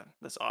 yeah,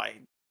 this eye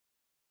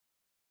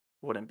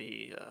wouldn't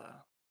be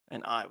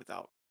an eye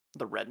without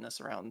the redness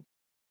around.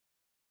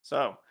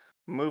 So,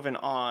 moving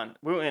on.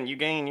 Wooten, you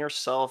gain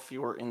yourself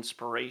your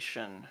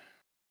inspiration.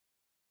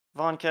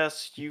 Von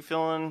Kess, you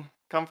feeling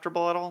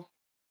comfortable at all?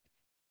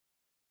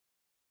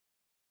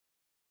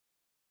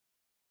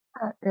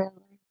 Not really.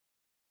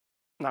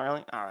 Not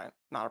really? Alright,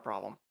 not a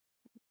problem.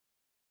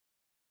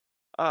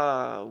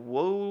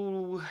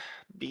 Woe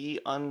be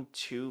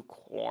unto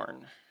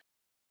Corn.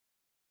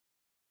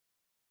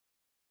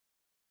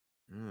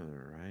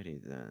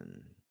 Alrighty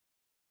then.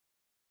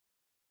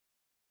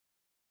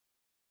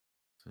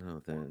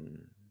 So then,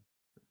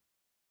 let's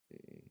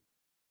see.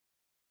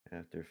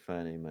 After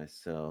finding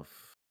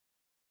myself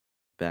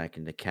back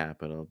in the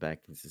capital, back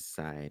in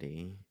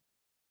society,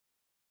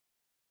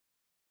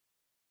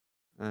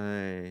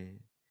 I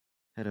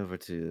head over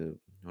to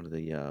one of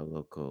the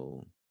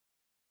local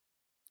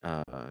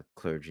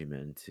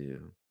clergymen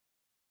to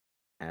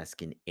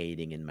ask an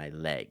aiding in my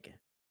leg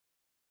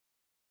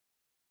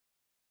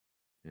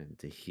and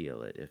to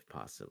heal it if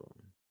possible.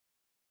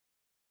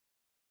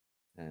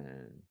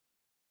 And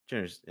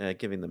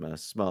giving them a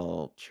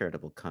small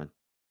charitable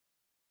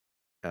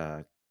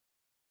uh,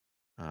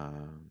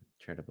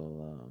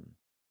 charitable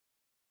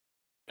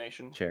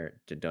Nation.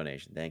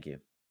 donation. Thank you.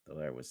 The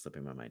letter was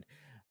slipping my mind.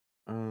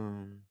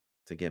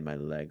 To get my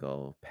leg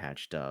all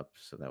patched up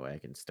so that way I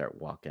can start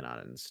walking on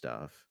it and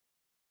stuff.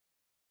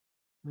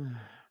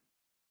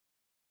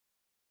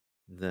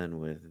 Then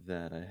with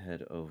that, I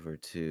head over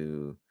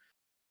to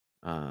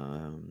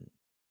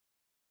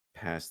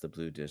past the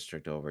blue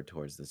district over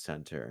towards the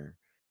center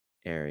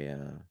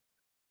area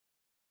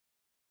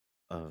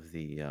of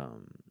the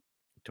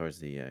towards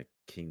the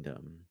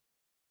kingdom,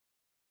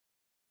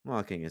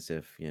 walking as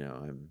if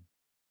I'm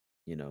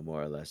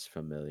more or less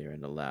familiar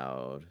and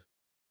allowed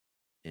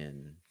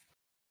in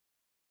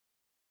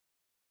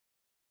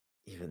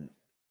even.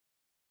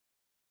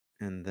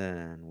 And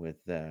then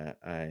with that,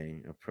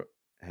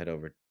 head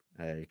over.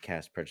 I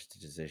cast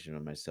prestidigitation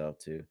on myself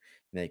to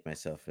make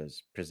myself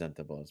as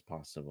presentable as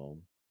possible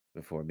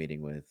before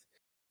meeting with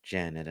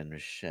Janet and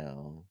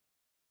Rashel.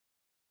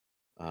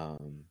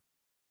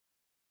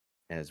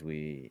 As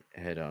we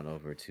head on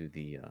over to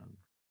the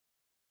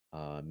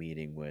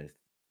meeting with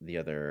the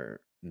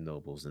other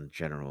nobles and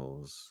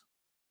generals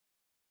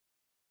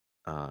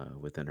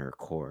within her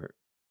court,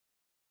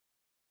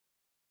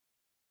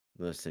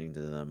 listening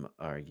to them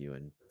argue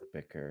and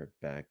bicker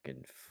back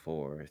and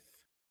forth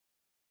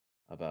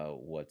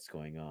about what's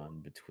going on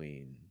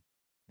between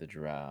the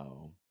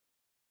Drow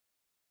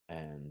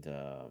and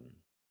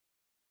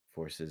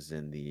forces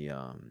in the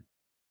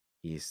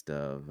east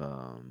of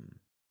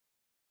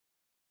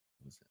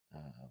was it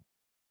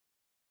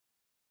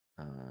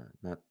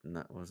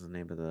not what was the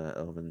name of the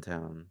elven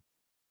town?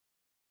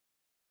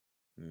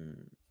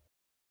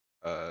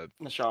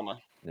 Neshama.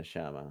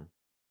 Neshama,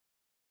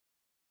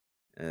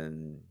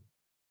 and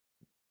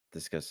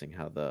discussing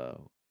how the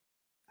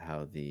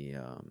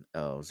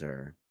elves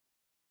are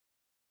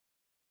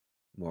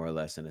more or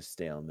less in a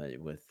stalemate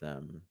with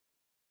them.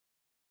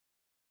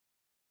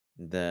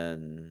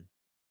 Then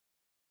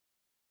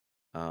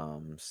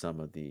some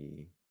of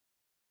the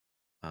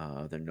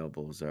other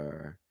nobles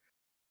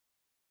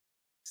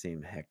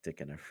seem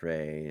hectic and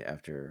afraid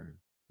after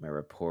my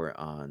report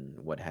on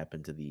what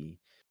happened to the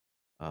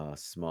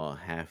small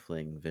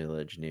halfling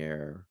village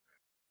near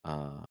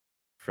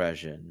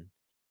Fresian,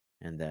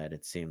 and that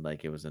it seemed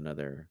like it was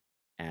another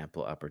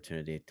ample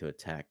opportunity to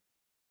attack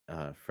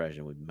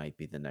Fresian might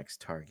be the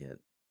next target.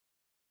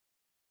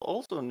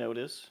 Also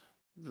notice,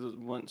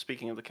 when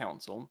speaking of the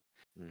council,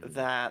 Mhm.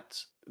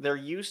 that there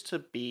used to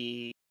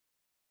be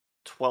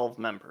 12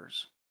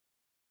 members.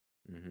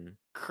 Mhm.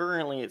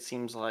 Currently, it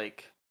seems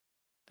like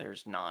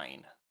there's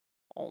 9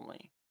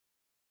 only.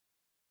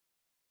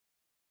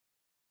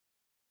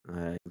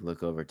 I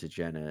look over to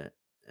Janet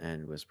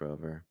and whisper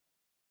over.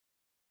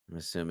 I'm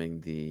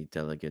assuming the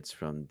delegates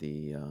from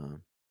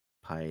the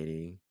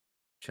piety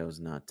chose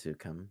not to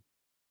come.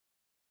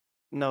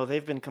 No,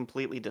 they've been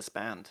completely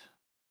disbanded.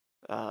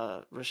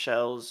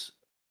 Rochelle's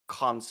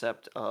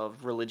concept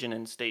of religion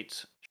and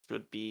states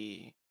should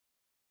be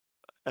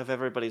of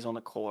everybody's own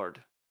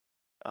accord,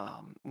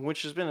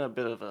 which has been a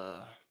bit of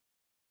a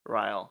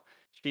rile.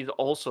 She's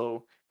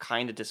also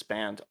kind of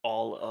disbanded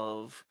all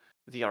of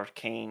the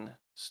arcane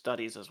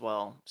studies as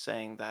well,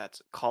 saying that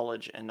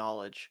college and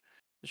knowledge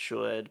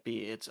should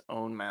be its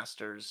own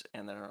masters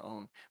and their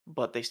own,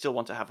 but they still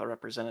want to have a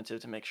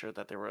representative to make sure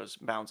that there was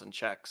bounds and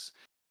checks,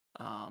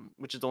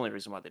 which is the only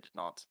reason why they did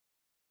not.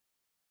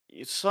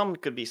 Some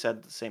could be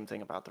said the same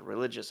thing about the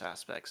religious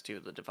aspects to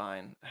the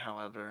divine.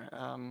 However,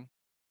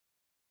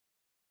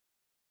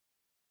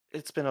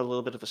 it's been a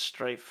little bit of a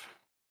strife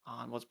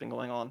on what's been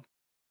going on.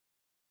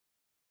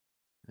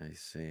 I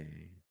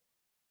see.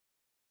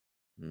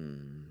 I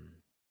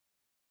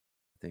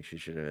think she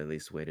should have at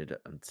least waited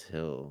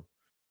until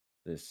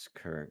this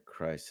current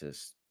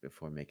crisis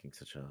before making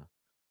such a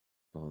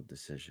bold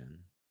decision.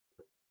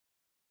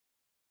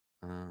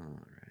 All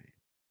right.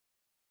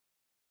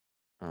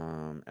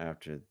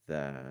 After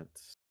that,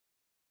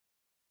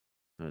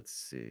 let's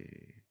see.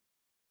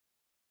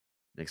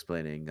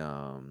 Explaining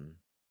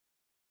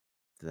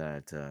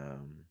that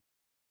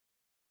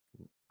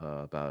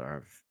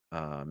about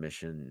our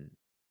mission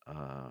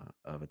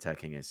of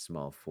attacking a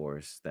small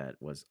force that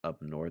was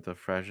up north of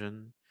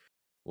Fresian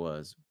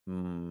was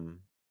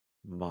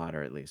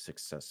moderately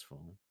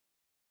successful.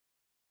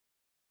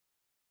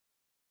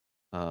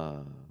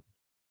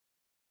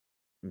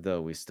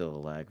 Though we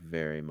still lack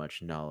very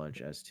much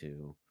knowledge as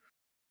to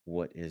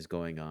what is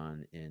going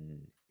on in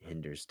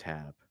Hinder's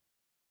Tap,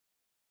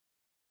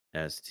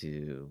 as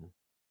to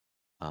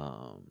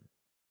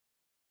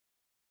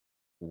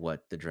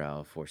what the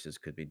Drow forces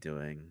could be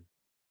doing.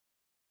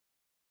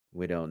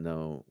 We don't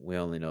know. We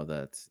only know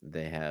that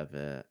they have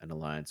an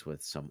alliance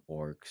with some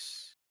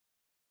orcs,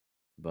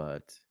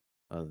 but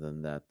other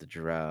than that, the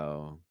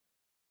Drow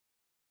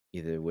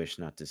either wish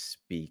not to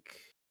speak,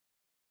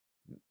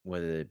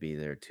 whether it be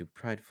they're too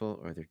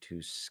prideful or they're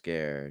too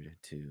scared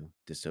to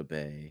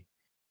disobey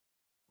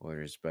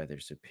orders by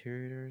their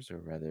superiors, or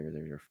rather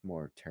they're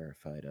more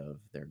terrified of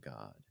their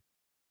god.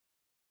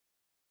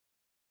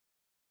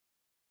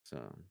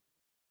 So,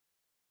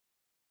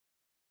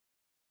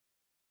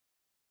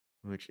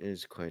 which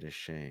is quite a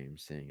shame,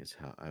 seeing as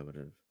how I would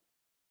have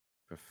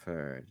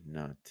preferred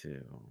not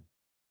to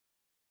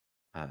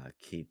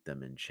keep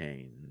them in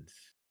chains.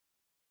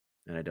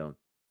 And I don't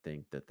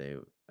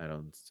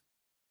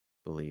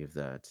believe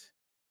that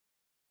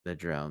the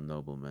drowned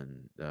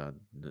nobleman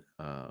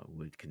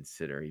would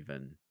consider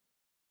even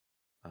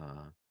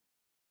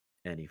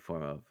any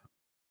form of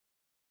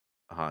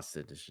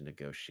hostage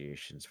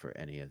negotiations for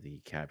any of the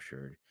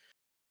captured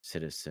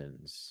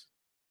citizens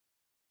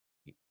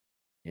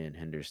in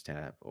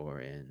Hinderstap or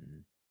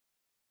in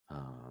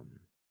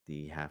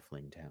the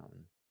Halfling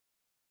town.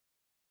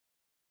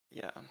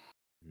 Yeah.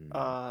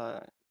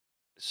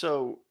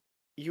 So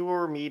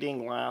your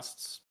meeting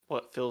lasts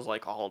what feels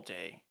like all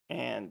day,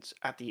 and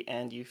at the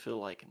end you feel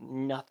like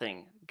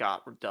nothing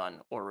got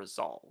done or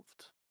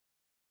resolved.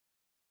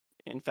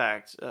 In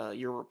fact,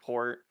 your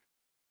report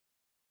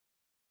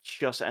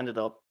just ended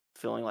up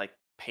feeling like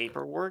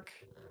paperwork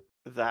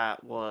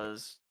that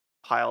was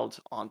piled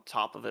on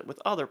top of it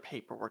with other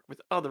paperwork, with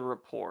other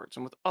reports,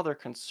 and with other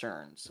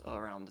concerns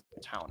around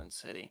the town and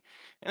city.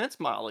 And it's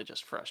mildly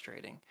just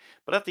frustrating.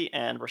 But at the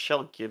end,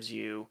 Rashel gives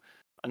you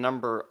a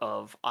number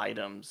of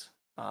items,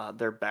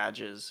 their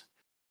badges.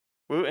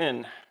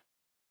 Wooten,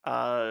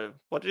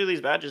 what do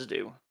these badges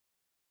do?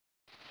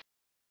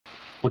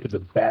 What do the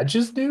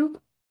badges do?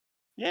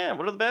 Yeah,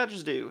 what do the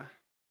badges do?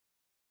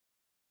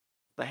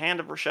 The Hand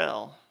of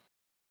Rashel.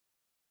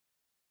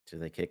 Do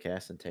they kick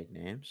ass and take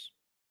names?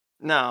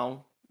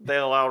 No, they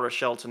allow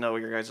Rashel to know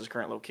your guys'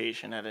 current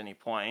location at any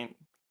point.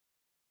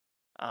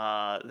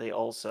 They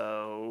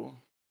also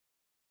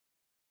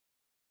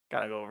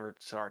gotta go over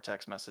to our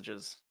text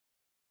messages.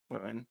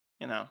 Women,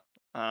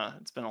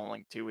 it's been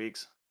only 2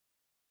 weeks.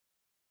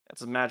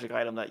 It's a magic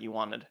item that you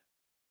wanted.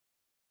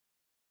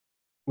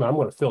 Well, I'm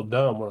going to feel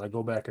dumb when I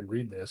go back and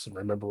read this and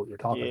remember what you're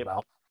talking Yep.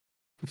 about.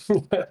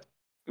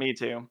 Me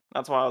too.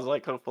 That's why I was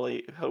like,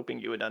 hoping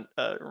you would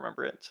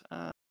remember it.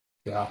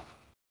 Yeah.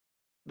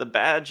 The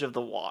badge of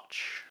the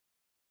watch.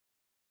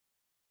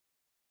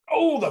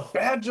 Oh, the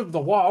badge of the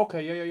wall.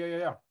 Okay,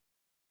 yeah.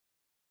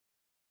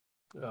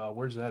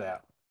 Where's that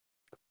at?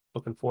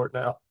 Looking for it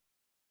now.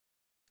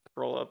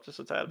 Scroll up just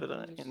a tad bit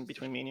in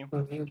between me and you.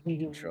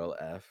 Control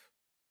F.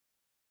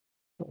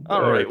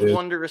 All There right, it is.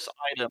 wondrous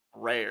item,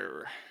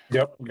 rare.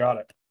 Yep, got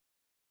it.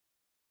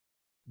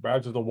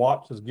 Badge of the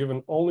Watch is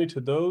given only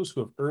to those who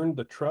have earned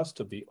the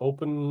trust of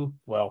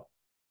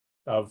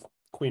of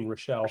Queen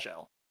Rashel.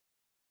 Rashel.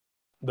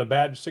 The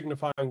badge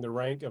signifying the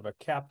rank of a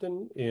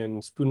captain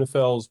in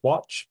Spoonefel's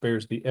watch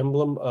bears the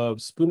emblem of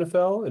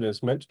Spoonefel and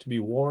is meant to be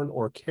worn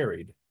or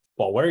carried.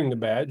 While wearing the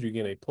badge, you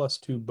gain a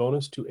 +2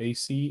 bonus to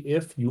AC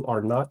if you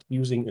are not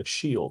using a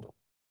shield.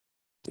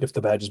 If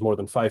the badge is more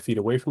than 5 feet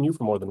away from you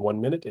for more than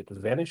 1 minute, it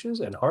vanishes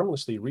and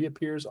harmlessly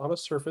reappears on a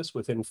surface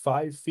within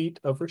 5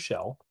 feet of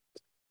Rashel.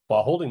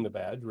 While holding the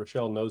badge,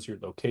 Rashel knows your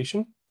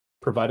location,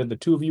 provided the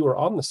two of you are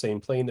on the same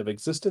plane of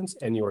existence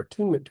and your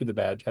attunement to the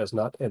badge has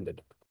not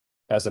ended.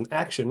 As an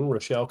action,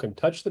 Rashel can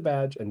touch the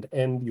badge and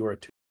end your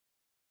attunement.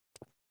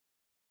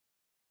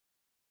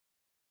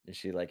 Is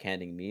she like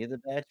handing me the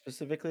badge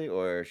specifically,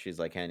 or she's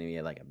like handing me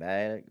like a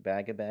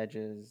bag of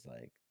badges?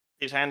 Like,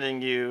 He's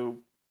handing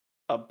you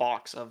a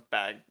box of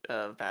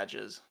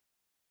badges.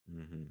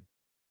 mm-hmm.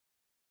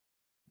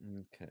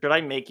 Okay. Should I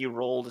make you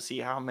roll to see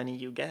how many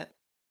you get?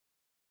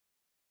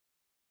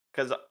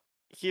 Because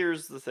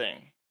here's the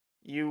thing: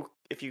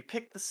 if you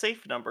pick the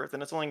safe number,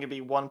 then it's only going to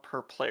be one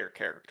per player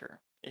character.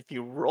 If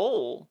you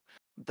roll,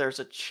 there's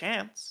a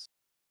chance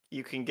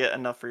you can get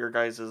enough for your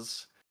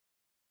guys'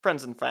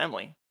 friends and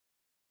family.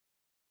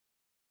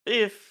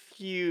 If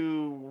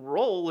you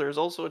roll, there's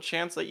also a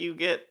chance that you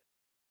get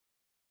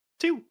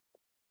 2.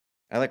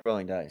 I like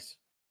rolling dice.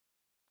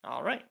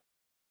 All right.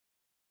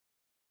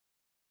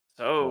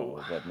 So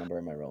So what number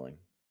am I rolling?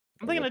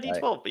 I'm Or thinking a what die?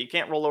 D12, but you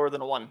can't roll lower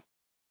than a 1.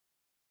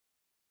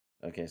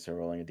 Okay, so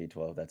rolling a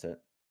d12. That's it.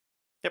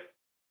 Yep,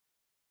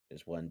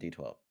 Just one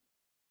d12.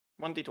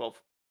 1 D12.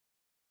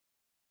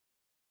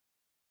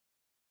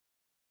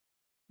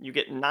 You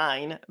get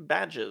 9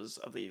 badges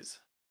of these.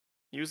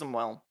 Use them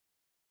well.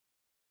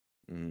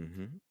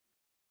 Mm-hmm.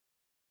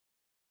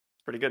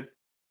 It's pretty good.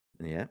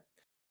 Yeah.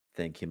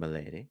 Thank you,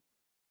 milady.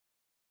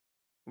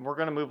 We're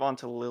gonna move on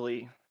to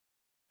Lilly,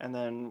 and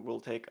then we'll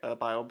take a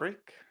bio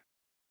break,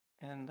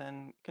 and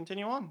then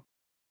continue on.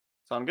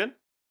 Sound good?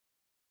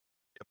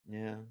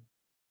 Yeah.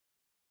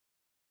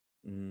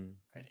 Mm.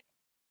 Ready.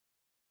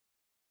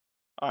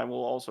 I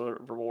will also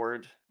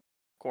reward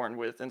Corn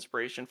with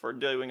inspiration for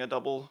doing a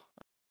double.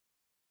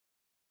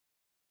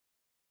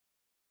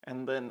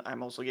 And then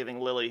I'm also giving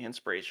Lilly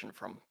inspiration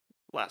from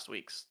last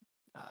week's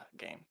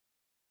game.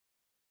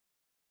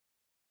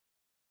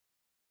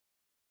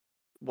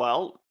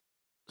 Well,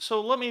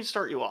 so let me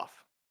start you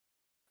off.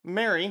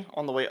 Mary,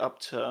 on the way up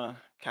to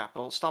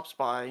Capital, stops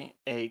by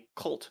a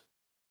cult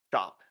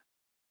shop.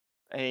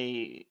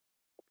 A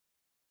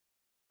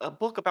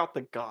book about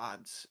the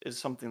gods is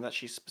something that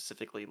she's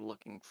specifically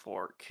looking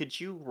for. Could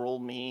you roll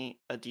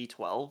me a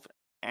d12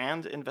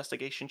 and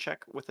investigation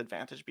check with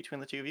advantage between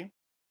the two of you?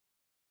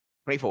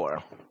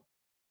 24.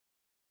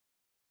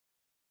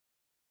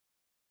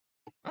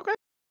 Okay.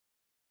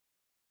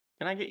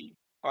 Can I get you?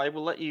 I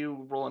will let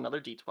you roll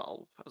another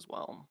d12 as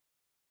well.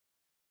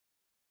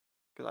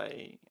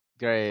 Because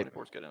Great.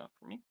 24 is good enough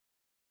for me.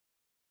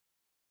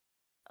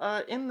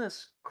 In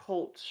this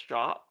cult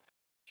shop,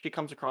 she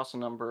comes across a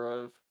number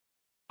of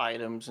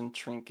items and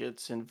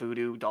trinkets and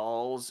voodoo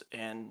dolls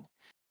and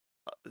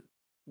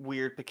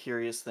weird,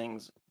 precarious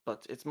things,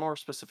 but it's more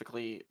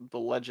specifically the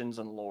legends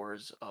and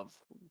lores of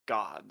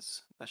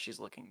gods that she's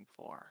looking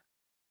for.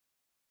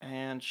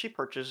 And she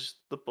purchased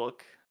the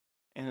book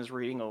and is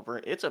reading over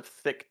it. It's a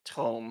thick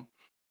tome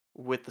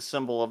with the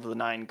symbol of the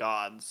 9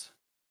 gods.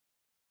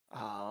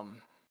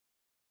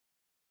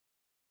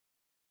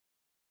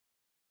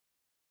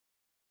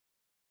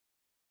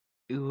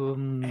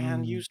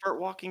 And you start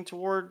walking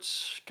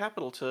towards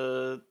Capital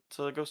to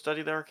go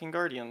study the Arcane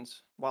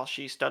Guardians while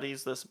she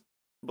studies this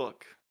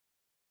book.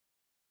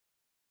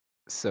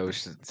 So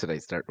should I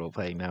start role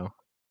playing now?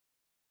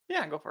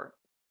 Yeah, go for it.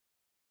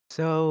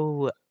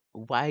 So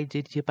why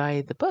did you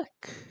buy the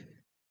book?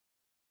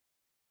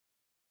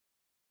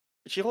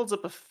 She holds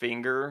up a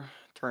finger,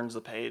 turns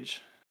the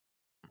page.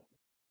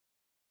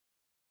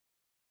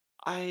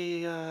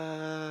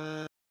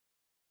 I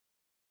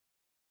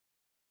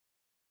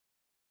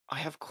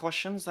have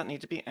questions that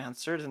need to be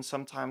answered, and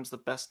sometimes the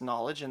best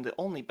knowledge, and the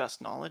only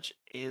best knowledge,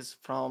 is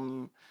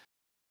from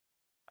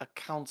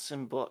accounts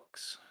in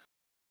books.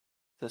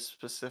 This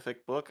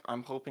specific book,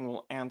 I'm hoping,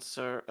 will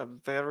answer a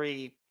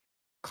very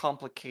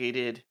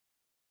complicated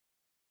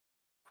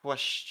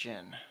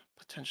question,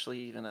 potentially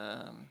even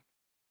a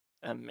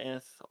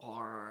myth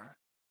or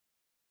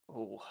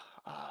oh,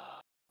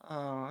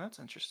 that's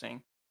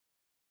interesting.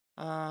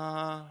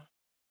 I'm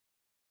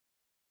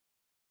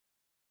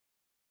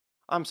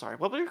sorry.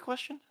 What was your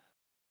question?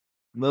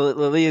 She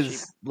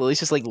Lily's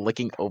just like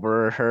looking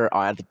over her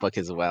on the book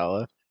as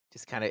well,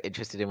 just kind of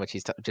interested in what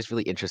just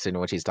really interested in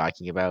what she's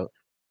talking about.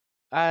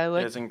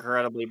 What is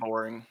incredibly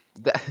boring.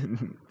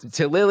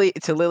 to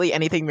Lily,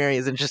 anything Mary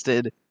is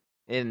interested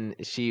in,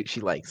 she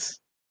likes.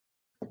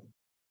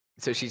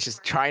 So she's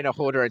just trying to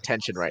hold her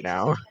attention right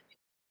now.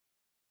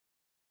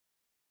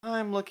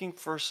 I'm looking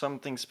for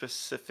something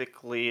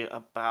specifically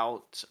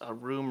about a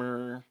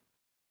rumor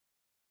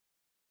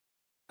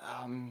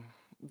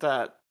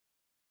that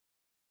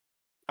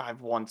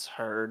I've once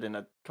heard in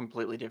a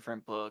completely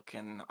different book,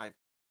 and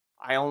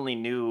I only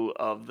knew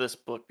of this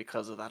book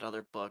because of that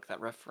other book that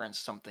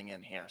referenced something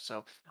in here.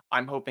 So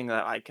I'm hoping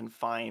that I can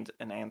find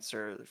an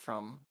answer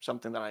from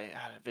something that I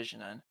had a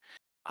vision in.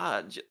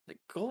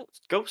 Go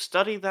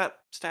study that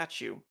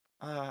statue.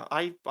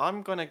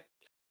 I'm gonna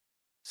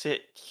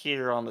sit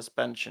here on this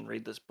bench and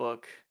read this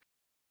book,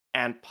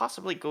 and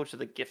possibly go to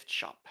the gift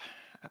shop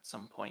at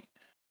some point.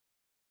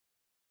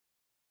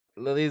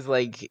 Lily's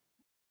like,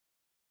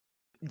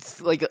 it's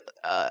like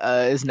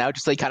is now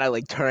just like kind of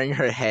like turning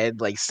her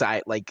head like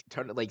side, like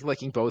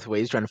looking both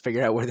ways, trying to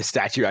figure out where the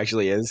statue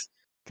actually is.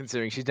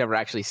 considering she's never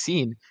actually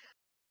seen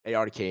a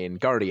arcane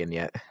guardian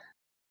yet.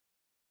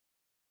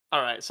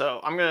 All right, so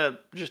I'm gonna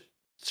just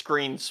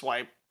screen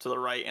swipe to the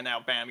right, and now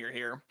bam, you're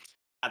here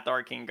at the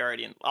Arcane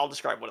Guardian. I'll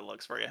describe what it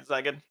looks for you. Is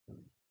that good?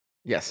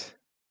 Yes.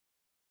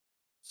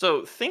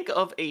 So think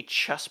of a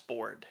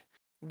chessboard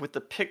with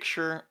the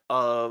picture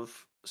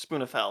of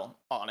Spoonafel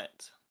on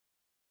it.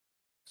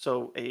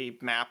 So a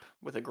map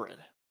with a grid.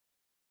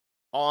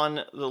 On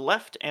the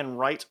left and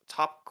right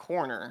top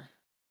corner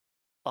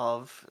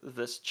of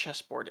this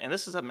chessboard, and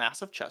this is a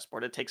massive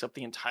chessboard, it takes up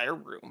the entire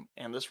room,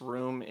 and this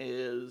room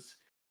is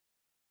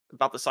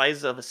about the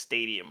size of a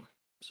stadium.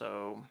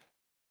 So,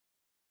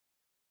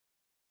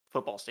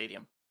 football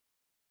stadium.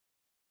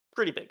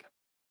 Pretty big.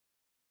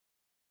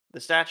 The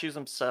statues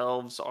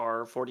themselves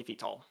are 40 feet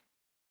tall.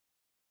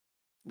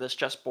 This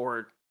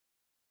chessboard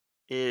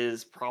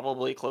is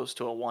probably close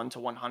to a 1 to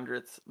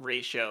 100th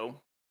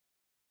ratio,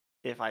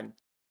 if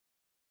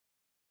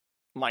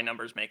my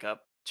numbers make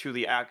up, to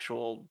the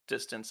actual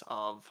distance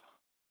of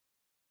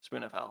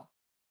Spoon of Hell.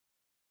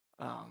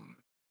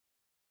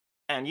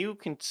 And you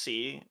can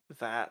see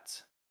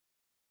that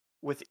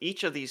with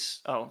each of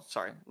these, oh,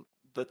 sorry,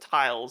 the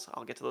tiles,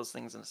 I'll get to those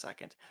things in a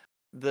second.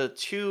 The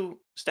two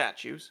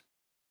statues,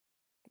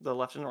 the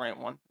left and right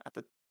one at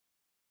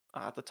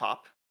the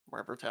top,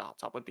 wherever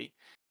top would be.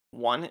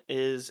 One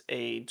is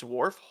a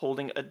dwarf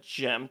holding a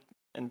gem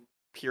and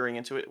peering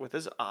into it with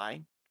his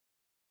eye.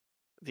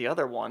 The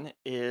other one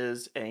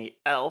is a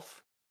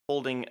elf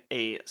holding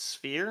a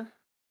sphere,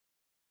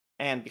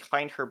 and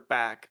behind her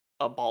back,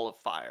 a ball of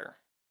fire.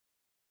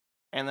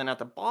 And then at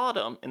the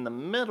bottom, in the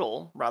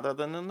middle, rather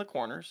than in the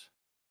corners,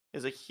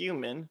 is a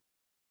human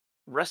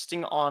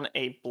resting on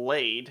a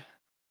blade,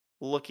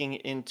 looking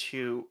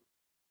into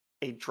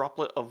a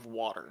droplet of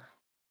water.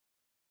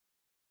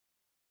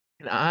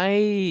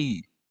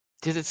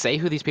 Does it say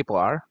who these people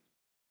are?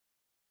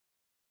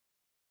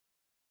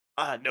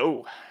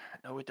 No,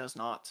 it does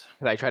not.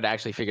 'Cause I tried to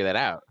actually figure that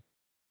out.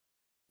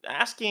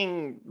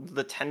 Asking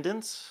the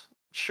attendants,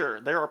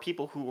 sure, there are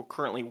people who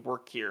currently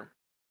work here.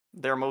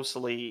 They're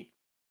mostly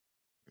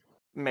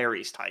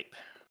Mary's type,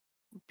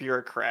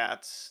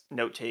 bureaucrats,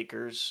 note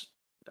takers,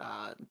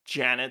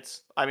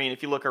 Janets. I mean,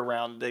 if you look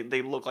around,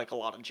 they look like a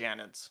lot of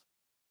Janets.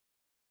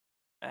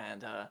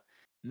 And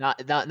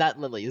Not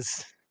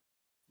Lily's.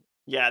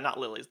 yeah, not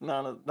Lilies.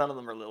 None of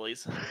them are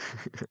Lilies.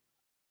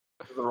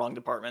 The wrong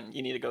department.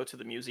 You need to go to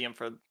the museum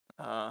for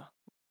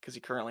because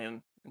you're currently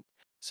in.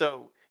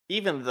 So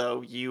even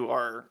though you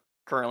are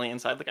currently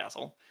inside the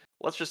castle,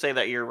 let's just say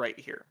that you're right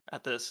here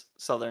at this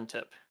southern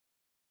tip.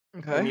 The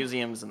Okay.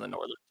 museum's in the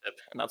northern tip,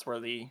 and that's where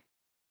the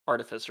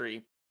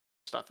artificery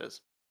stuff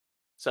is.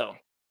 So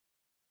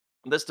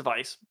this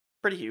device,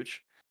 pretty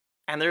huge,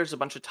 and there's a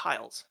bunch of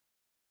tiles.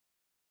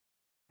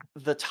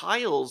 The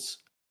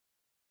tiles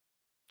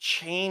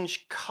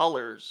change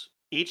colors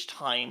each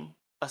time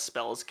a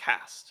spell is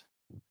cast.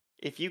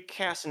 If you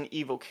cast an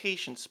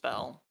evocation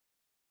spell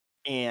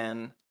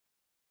in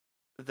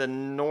the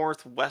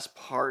northwest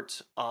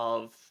part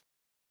of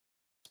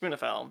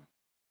Spoonafel,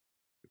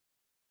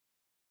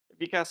 if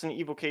you cast an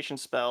evocation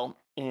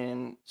spell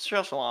in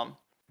Shelshalam,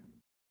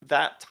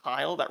 that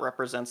tile that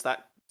represents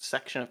that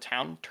section of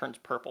town turns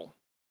purple.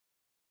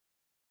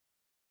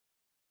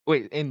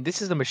 Wait, and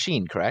this is the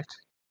machine, correct?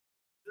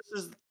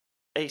 This is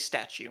a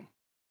statue,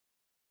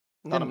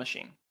 not a Then-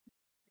 machine.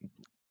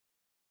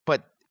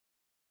 But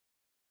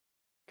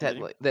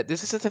Continue. that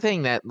this is the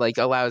thing that like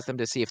allows them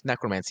to see if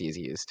necromancy is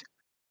used.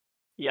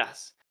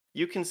 Yes,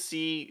 you can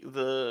see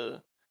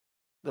the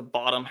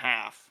bottom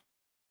half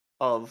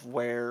of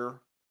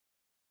where,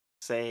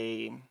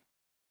 say,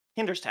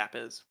 Hinder's Tap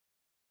is.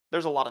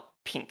 There's a lot of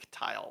pink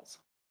tiles,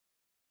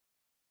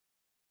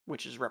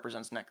 which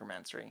represents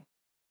necromancy.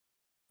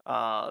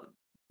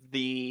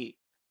 The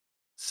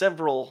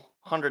several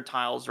hundred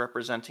tiles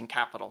representing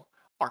capital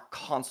are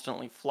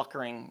constantly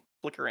flickering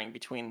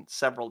between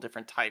several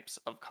different types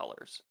of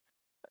colors.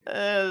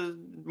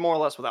 More or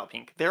less without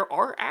pink. There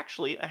are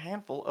actually a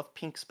handful of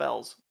pink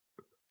spells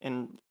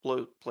in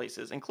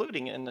places,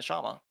 including in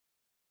Nishama.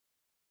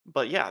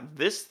 But yeah,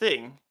 this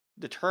thing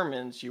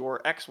determines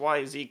your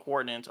XYZ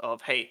coordinate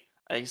of, hey,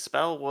 a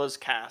spell was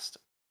cast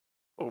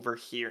over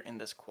here in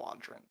this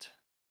quadrant.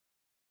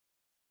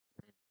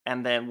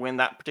 And then when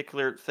that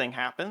particular thing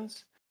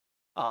happens,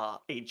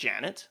 a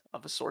Janet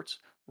of a sorts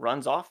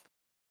runs off,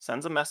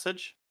 sends a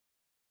message,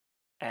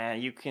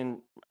 and you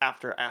can,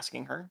 after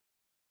asking her,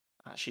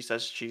 she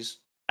says she's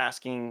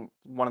asking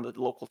one of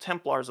the local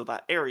Templars of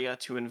that area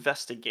to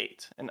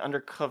investigate an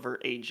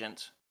undercover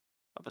agent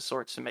of a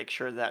sorts to make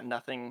sure that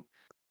nothing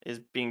is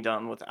being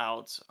done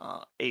without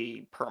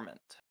a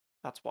permit.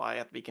 That's why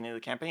at the beginning of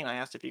the campaign I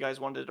asked if you guys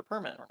wanted a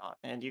permit or not,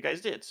 and you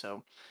guys did.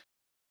 So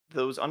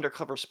those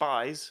undercover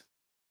spies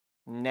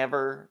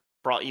never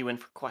brought you in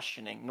for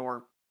questioning,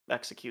 nor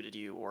executed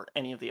you, or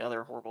any of the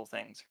other horrible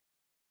things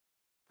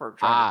for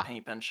trying to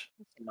penny pinch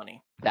some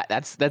money.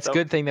 That's So-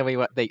 good thing that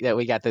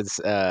we got this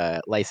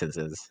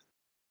licenses.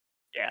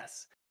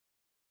 Yes.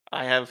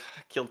 I have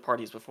killed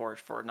parties before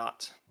for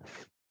not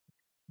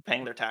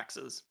paying their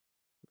taxes.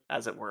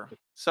 as it were.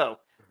 So,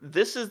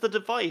 this is the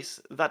device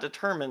that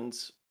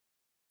determines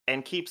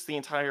and keeps the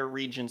entire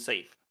region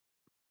safe.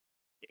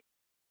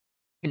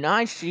 Can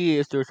I see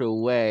if there's a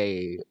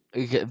way,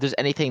 if there's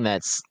anything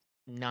that's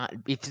not,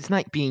 if it's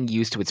not being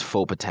used to its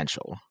full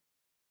potential?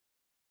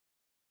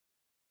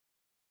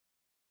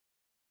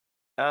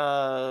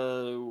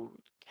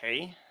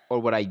 Okay. Or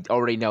would I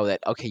already know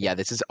that, okay, yeah,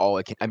 this is all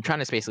it can, I'm trying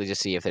to basically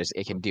just see if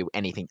it can do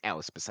anything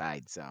else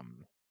besides,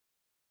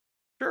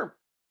 Sure.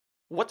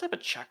 What type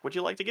of check would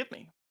you like to give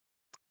me?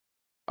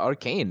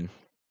 arcane.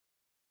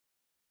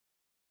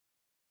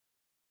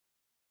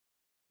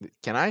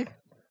 Can I?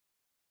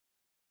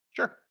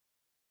 Sure.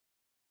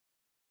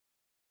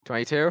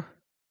 22?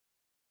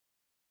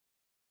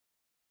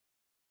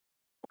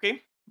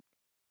 Okay.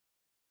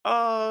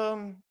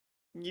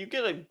 You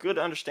get a good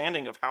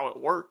understanding of how it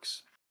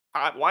works,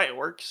 why it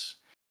works.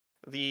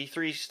 The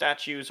three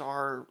statues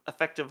are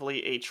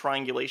effectively a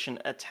triangulation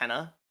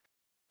antenna.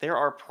 There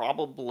are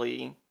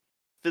probably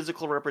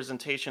physical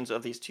representations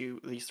of these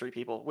three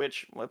people,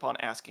 which, upon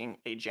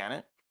asking a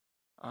Janet,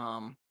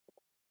 um,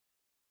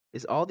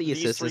 Is all the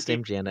these three assistants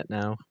named people. Janet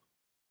now?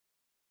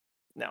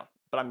 No,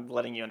 but I'm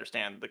letting you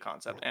understand the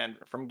concept. And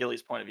from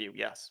Gilly's point of view,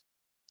 yes.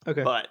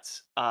 Okay.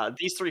 But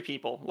these three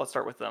people, let's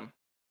start with them,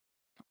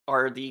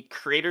 are the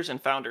creators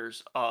and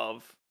founders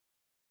of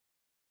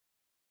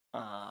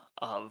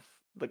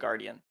the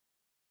Guardian.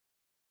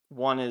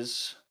 One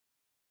is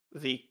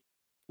the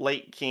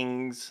late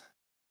king's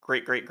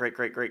great great great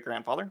great great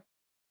grandfather,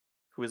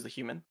 who is the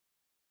human,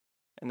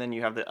 and then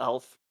you have the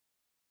elf,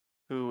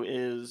 who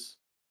is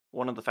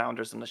one of the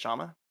founders of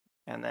Neshama,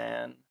 and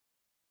then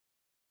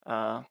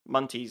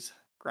Munty's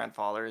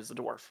grandfather is the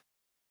dwarf.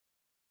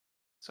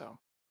 So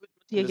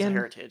Monty it is a again?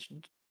 heritage,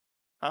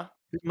 huh?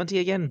 Who's Monty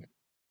again?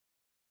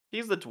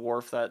 He's the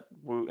dwarf that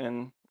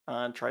Wooten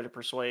tried to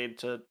persuade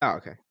to Oh,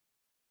 okay.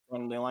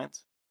 run the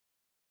alliance.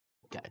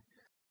 Okay.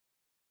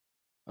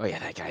 Oh yeah,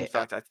 that In guy.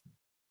 fact,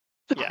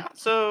 yeah.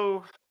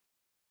 So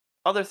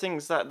other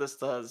things that this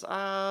does,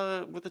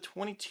 with the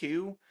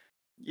 22,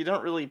 you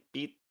don't really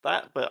beat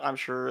that, but I'm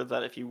sure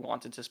that if you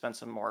wanted to spend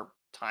some more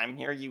time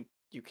here, you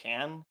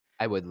can,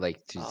 I would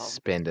like to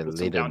spend a with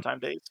some little. downtime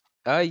days.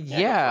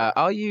 Yeah, go for Yeah, it.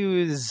 I'll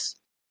use.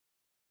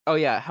 Oh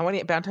yeah, how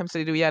many bound times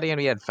did we add again?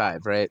 We had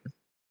 5, right?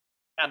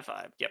 Add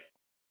 5, yep.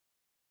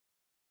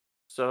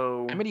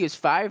 I'm So, gonna use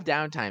 5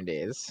 downtime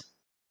days.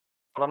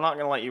 but I'm not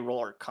gonna let you roll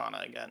Arcana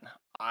again.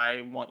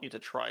 I want you to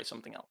try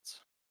something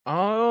else.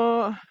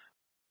 Oh,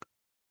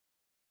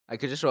 I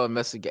could just roll a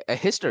investigate a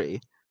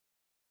history.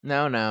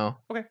 No, no.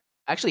 Okay.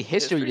 Actually,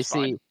 history to History's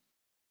see.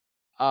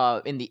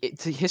 fine. In the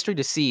it's a history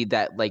to see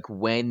that like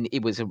when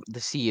it was to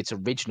see its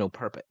original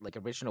purpose, like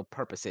original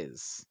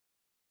purposes.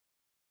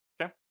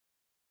 Okay.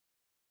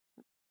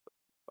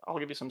 I'll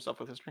give you some stuff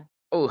with history.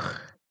 Oh,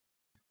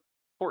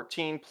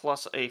 14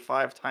 plus a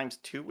 5 times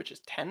 2, which is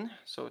 10,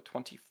 so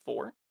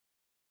 24.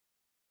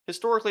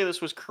 Historically,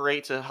 this was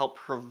created to help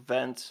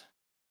prevent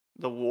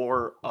the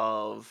War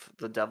of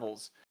the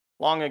Devils.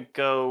 Long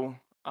ago,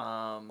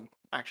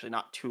 actually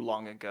not too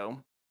long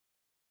ago,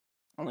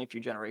 only a few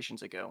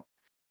generations ago,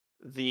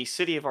 the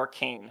city of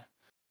Arcane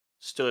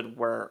stood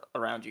where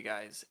around you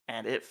guys,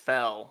 and it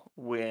fell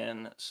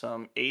when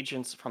some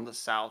agents from the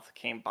south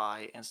came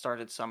by and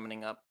started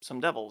summoning up some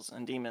devils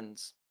and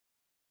demons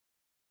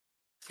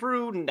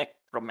through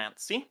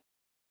necromancy.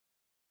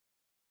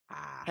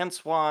 ah,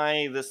 Hence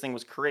why this thing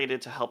was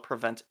created to help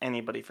prevent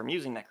anybody from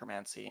using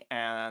necromancy.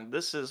 And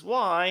this is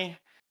why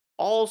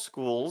all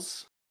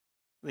schools,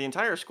 the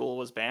entire school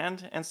was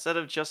banned instead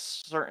of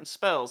just certain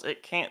spells.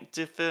 It can't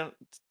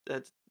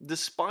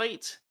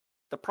despite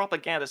the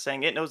propaganda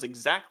saying it knows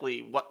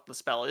exactly what the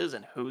spell is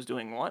and who's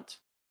doing what,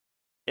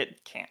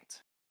 it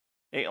can't.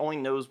 It only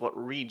knows what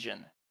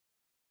region.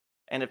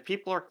 And if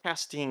people are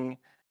casting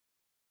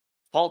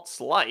false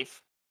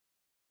life,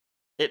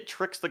 it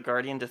tricks the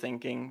guardian to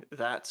thinking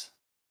that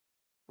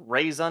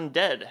Raise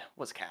Undead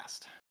was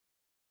cast.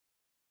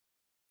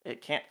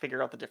 It can't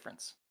figure out the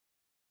difference.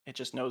 It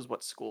just knows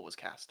what school was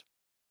cast.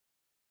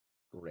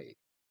 great.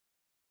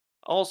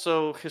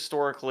 Also,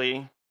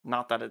 historically,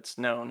 not that it's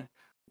known,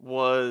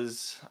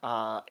 was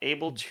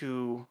able Hmm,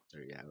 to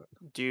there you have it.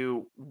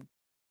 do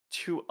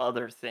two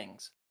other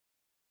things.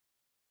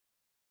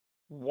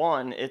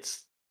 One,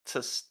 it's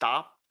to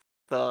stop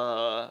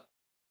the,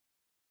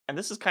 and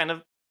this is kind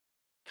of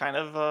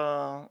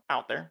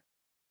out there.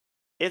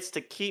 It's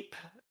to keep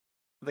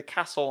the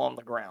castle on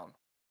the ground.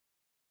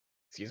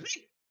 Excuse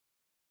me.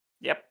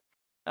 Yep,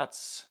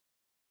 that's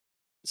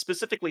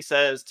specifically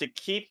says to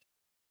keep.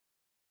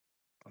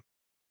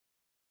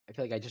 I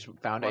feel like I just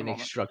found One an moment.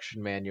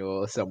 instruction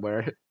manual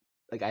somewhere.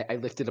 Like I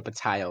lifted up a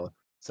tile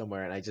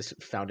somewhere and I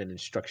just found an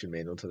instruction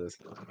manual to this.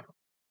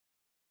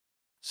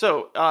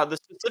 So the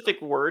specific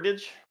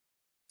wordage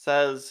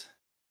says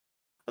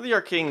the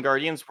Arcane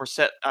Guardians were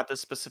set at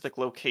this specific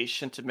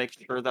location to make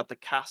sure that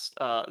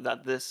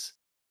that this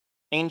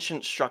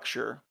ancient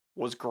structure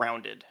was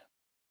grounded.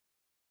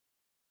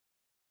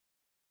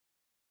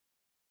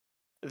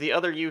 The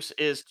other use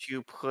is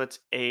to put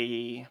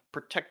a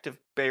protective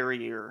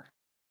barrier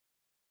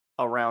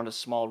around a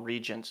small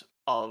region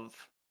of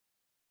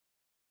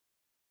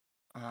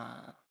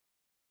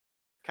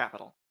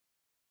capital.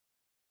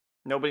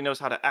 Nobody knows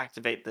how to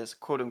activate this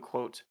quote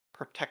unquote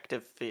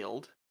protective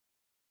field,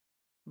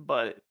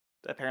 but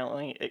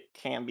apparently it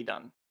can be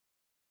done.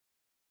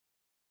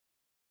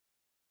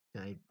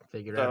 Can I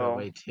figure out a So,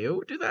 way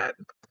to do that?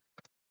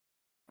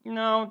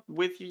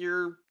 with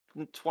your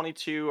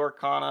 22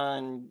 Arcana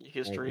and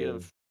history Okay.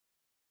 of,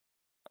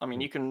 I mean,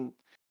 Hmm. you can.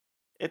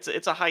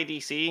 It's a high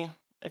DC.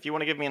 If you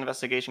want to give me an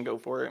investigation, go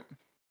for it.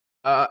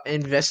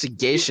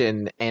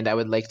 Investigation, and I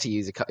would like to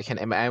use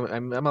a.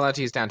 I'm allowed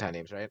to use downtown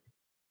names, right?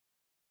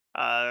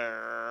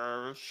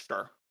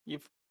 Sure. You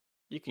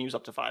can use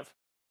up to 5.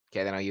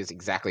 Okay, then I'll use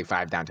exactly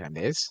 5 downtown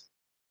days.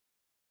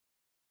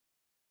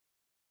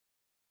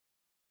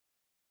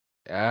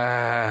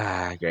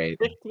 Great.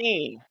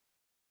 15.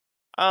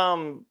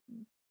 Um,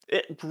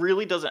 it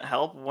really doesn't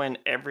help when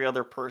every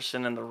other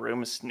person in the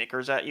room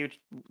snickers at you.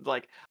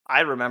 Like,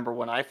 I remember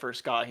when I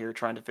first got here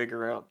trying to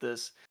figure out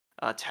this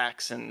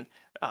tax and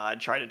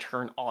try to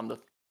turn on the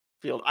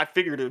field. I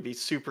figured it would be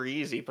super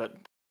easy, but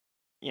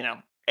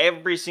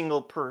every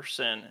single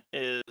person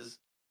is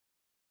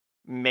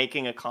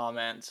making a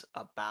comment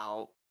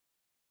about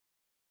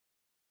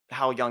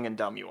how young and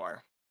dumb you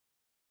are.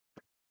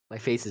 My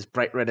face is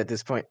bright red at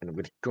this point, and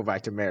would go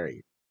back to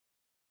Mary.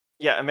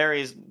 Yeah, and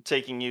Mary's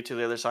taking you to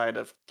the other side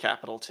of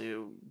Capitol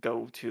to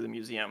go to the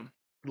museum.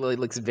 Lily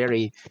looks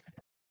very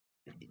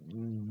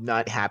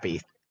not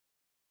happy.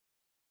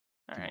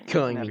 All right, you can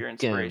Calling have me your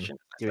dumb. inspiration,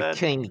 as You're I said.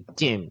 killing me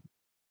dumb.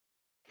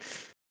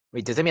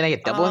 Wait, does that mean I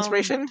get double Um,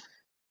 inspiration?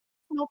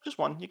 nope, just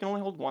one. You can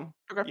only hold one.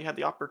 Okay. You had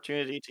the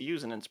opportunity to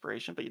use an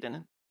inspiration, but you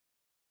didn't.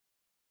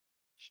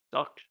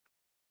 Sucked.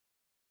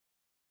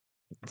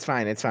 It's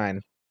fine, it's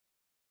fine.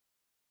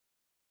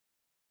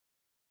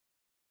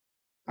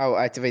 I'll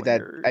activate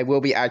that. Where I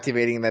will be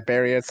activating that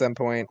barrier at some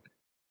point.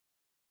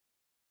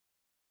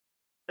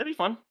 it'd be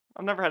fun.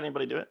 I've never had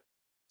anybody do it.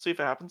 See if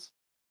it happens.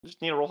 You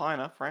just need to roll high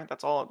enough, right?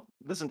 That's all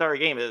this entire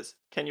game is.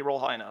 Can you roll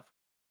high enough?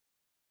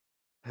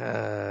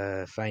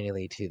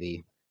 Finally to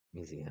the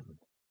museum.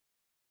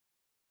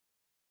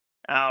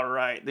 All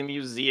right, the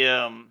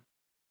museum.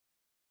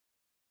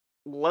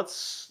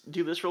 Let's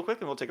do this real quick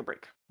and we'll take a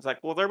break. Is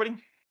that cool with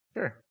everybody?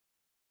 Sure.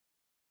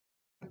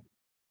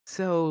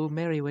 So,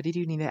 Mary, what did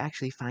you need to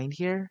actually find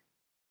here?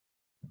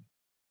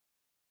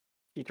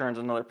 He turns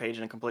another page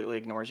and completely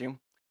ignores you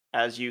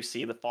as you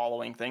see the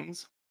following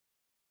things.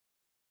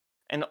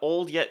 An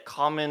old yet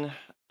common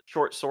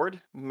short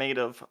sword made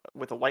of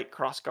with a white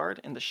crossguard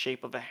in the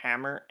shape of a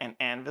hammer and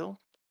anvil.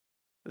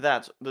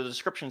 That the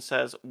description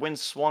says when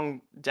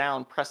swung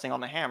down pressing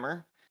on the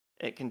hammer,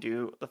 it can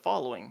do the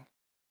following.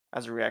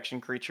 As a reaction,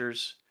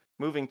 creatures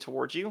moving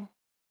towards you.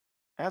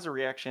 As a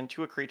reaction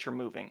to a creature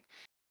moving,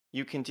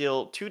 you can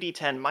deal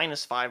 2d10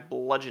 minus 5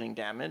 bludgeoning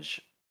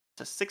damage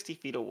to 60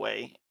 feet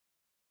away,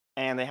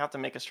 and they have to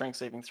make a strength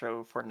saving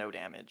throw for no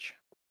damage.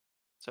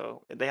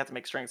 So they have to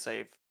make strength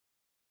save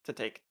to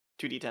take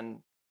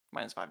 2d10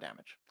 minus 5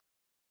 damage.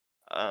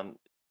 Um,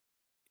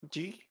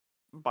 do you,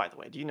 by the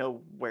way, do you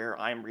know where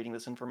I'm reading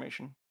this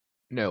information?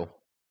 No.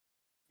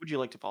 Would you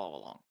like to follow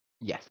along?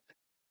 Yes.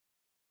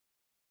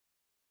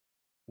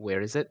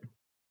 Where is it?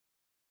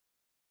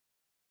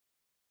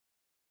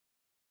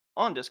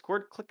 On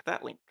Discord, click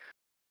that link.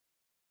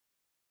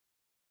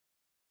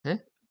 Huh?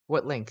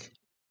 What link?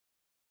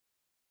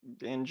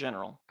 In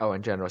general. Oh,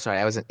 in general. Sorry,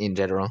 I wasn't in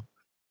general.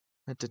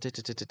 To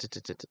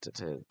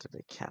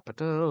the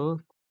capital.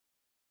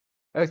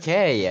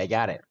 Okay, I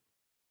got it.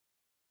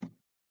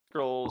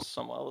 Scroll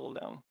somewhat a little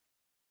down.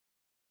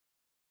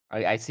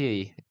 I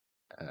see.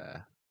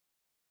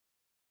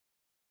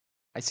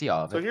 I see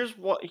all of So it. here's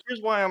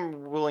why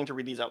I'm willing to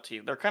read these out to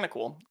you. They're kind of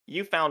cool.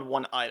 You found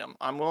one item.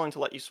 I'm willing to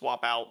let you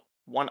swap out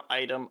one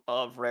item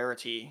of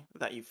rarity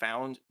that you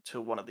found to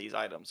one of these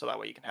items, so that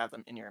way you can have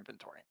them in your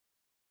inventory.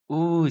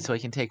 Ooh, so I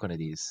can take one of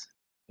these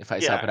if I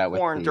swap Yeah, it out with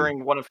the.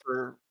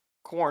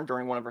 Corn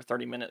during one of her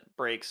 30-minute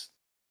breaks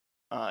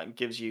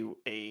gives you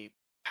a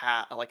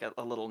like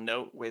a little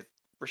note with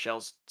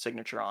Rachel's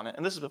signature on it,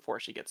 and this is before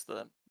she gets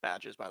the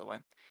badges, by the way.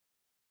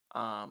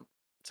 It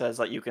says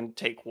that you can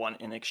take one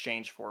in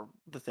exchange for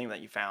the thing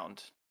that you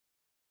found.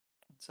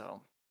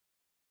 So,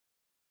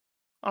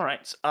 all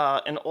right,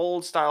 an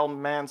old style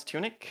man's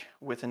tunic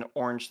with an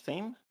orange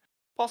theme,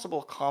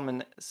 possible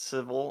common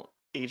civil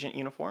agent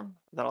uniform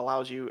that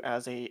allows you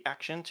as a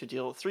action to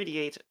deal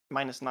 3d8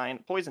 minus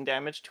 9 poison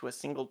damage to a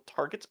single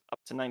target up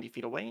to 90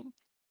 feet away.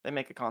 They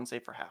make a con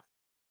save for half.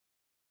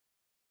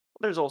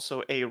 There's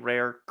also a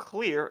rare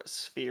clear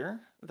sphere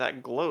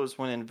that glows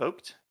when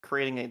invoked,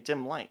 creating a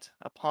dim light.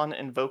 Upon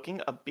invoking,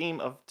 a beam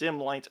of dim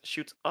light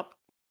shoots up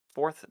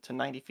forth to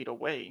 90 feet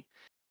away.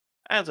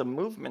 As a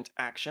movement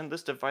action,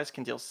 this device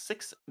can deal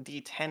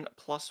 6d10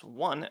 plus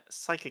 1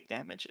 psychic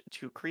damage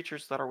to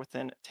creatures that are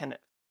within 10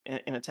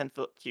 in a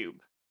 10-foot cube.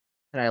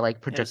 Can I like In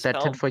a project that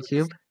spell, 10-foot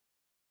cube?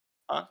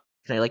 Huh?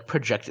 Can I like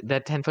project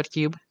that 10-foot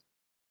cube?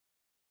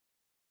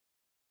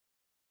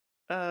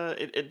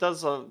 It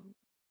does a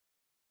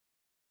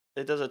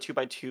it does a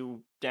 2x2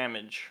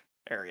 damage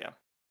area.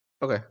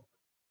 Okay.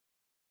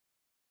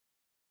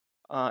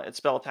 It's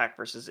spell attack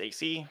versus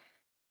AC.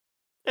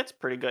 It's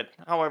pretty good.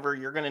 However,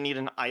 you're going to need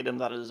an item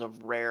that is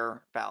of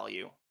rare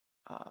value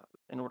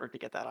in order to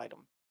get that item.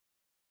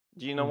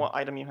 Do you know what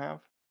item you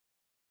have?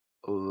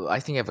 Ooh, I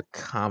think I have a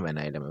common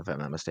item, if I'm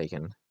not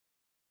mistaken.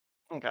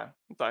 Okay,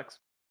 thanks.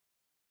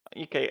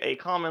 Okay, a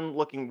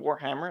common-looking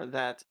warhammer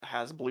that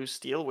has blue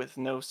steel with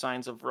no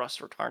signs of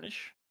rust or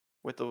tarnish,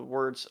 with the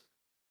words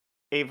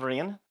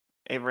Averiana,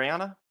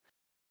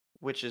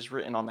 which is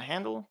written on the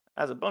handle.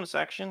 As a bonus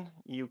action,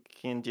 you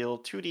can deal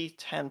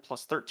 2d10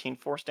 plus 13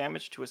 force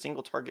damage to a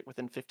single target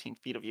within 15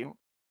 feet of you.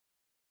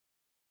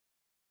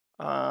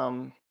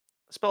 Um,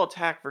 spell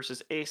attack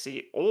versus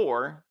AC,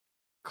 or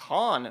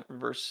con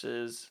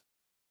versus,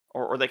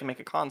 or they can make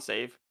a con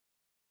save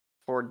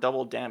for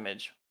double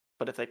damage,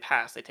 but if they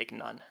pass, they take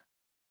none.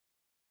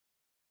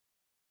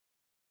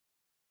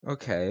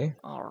 Okay.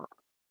 Alright.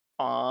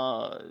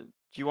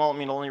 Do you want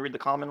me to only read the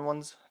common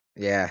ones?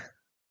 Yeah.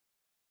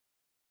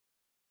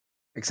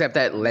 Except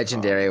that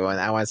legendary Okay. one.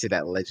 I want to see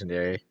that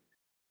legendary.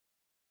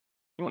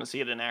 You want to see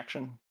it in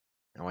action?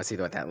 I want to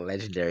see what that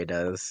legendary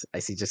does. I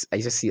just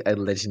see a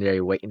legendary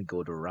white and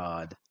gold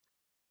rod.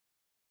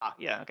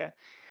 Yeah, okay.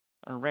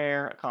 A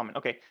rare, a common.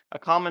 Okay, a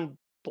common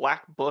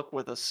black book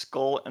with a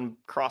skull and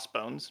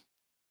crossbones.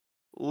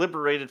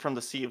 Liberated from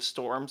the Sea of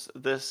Storms,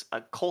 this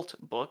occult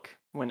book,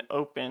 when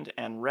opened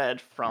and read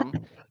from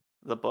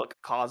the book,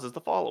 causes the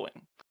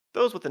following.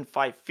 Those within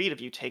 5 feet of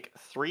you take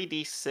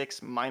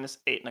 3d6 minus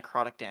 8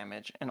 necrotic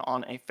damage, and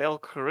on a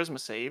failed charisma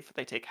save,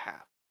 they take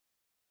half.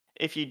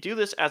 If you do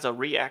this as a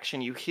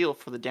reaction, you heal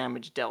for the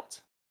damage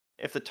dealt.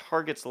 If the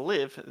targets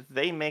live,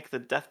 they make the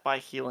death by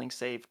healing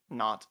save,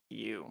 not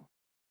you.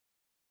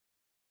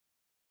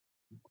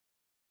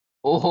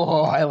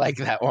 Oh, I like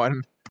that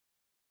one.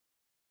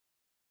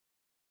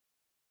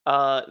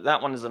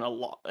 That one is in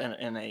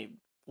a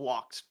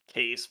locked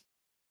case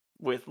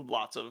with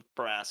lots of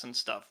brass and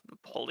stuff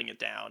holding it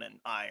down and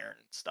iron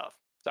and stuff.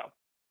 So,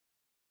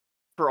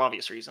 for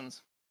obvious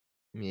reasons.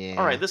 All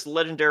right, Yeah. this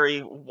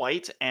legendary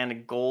white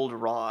and gold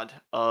rod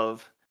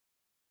of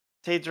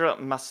Tedra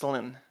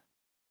Maslin.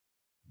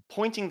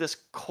 Pointing this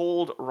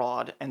cold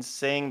rod and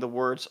saying the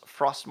words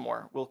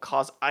Frostmore will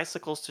cause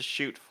icicles to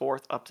shoot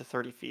forth up to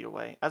 30 feet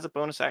away. As a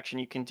bonus action,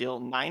 you can deal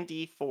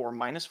 9d4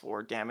 minus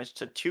 4 damage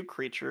to 2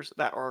 creatures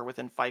that are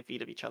within 5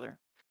 feet of each other.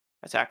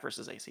 Attack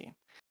versus AC.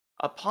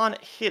 Upon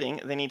hitting,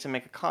 they need to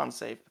make a con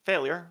save.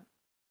 Failure,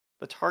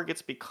 the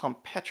targets become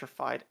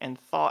petrified and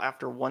thaw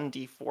after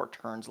 1d4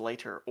 turns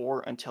later,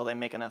 or until they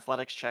make an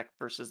athletics check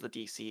versus the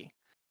DC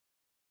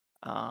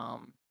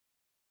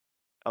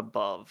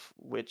above,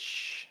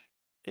 which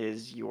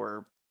is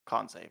your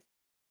con save.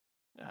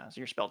 So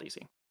your spell DC.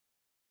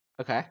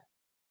 Okay.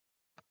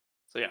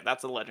 So yeah,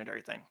 that's a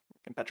legendary thing. You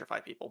can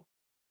petrify people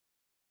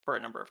for a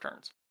number of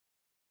turns.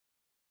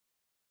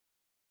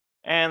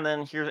 And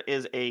then here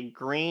is a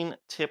green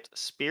tipped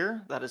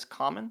spear that is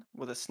common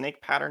with a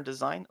snake pattern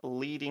design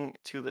leading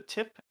to the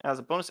tip. As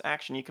a bonus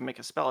action, you can make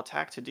a spell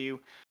attack to deal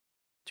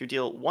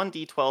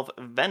 1d12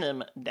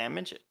 venom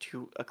damage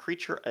to a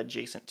creature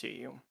adjacent to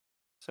you.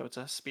 So it's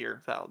a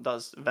spear that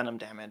does venom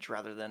damage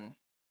rather than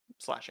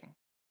slashing.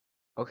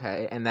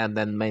 Okay. And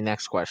then my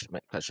next question.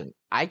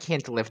 I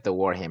can't lift the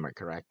warhammer,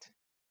 correct?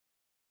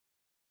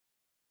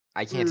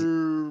 I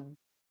can't.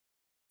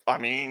 I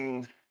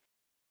mean,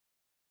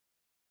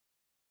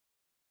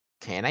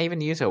 Can I even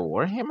use a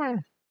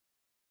warhammer?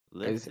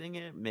 Lifting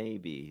it,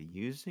 maybe.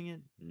 Using it,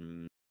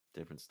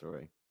 different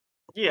story.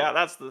 yeah,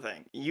 that's the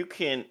thing. You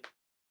can't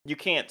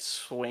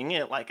swing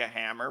it like a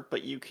hammer,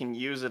 but you can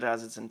use it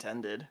as it's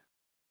intended.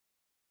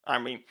 I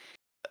mean,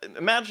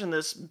 imagine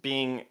this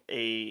being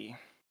a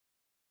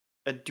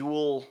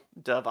dual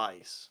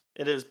device.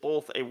 It is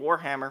both a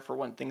warhammer for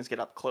when things get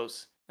up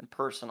close and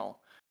personal,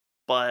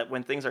 but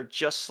when things are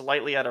just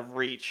slightly out of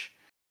reach,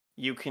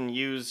 you can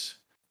use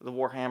the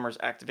warhammer's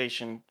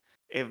activation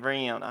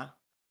Averiana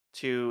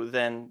to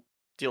then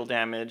deal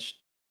damage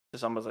to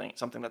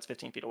something that's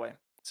 15 feet away.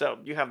 So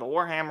you have the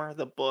warhammer,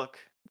 the book,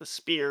 the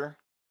spear,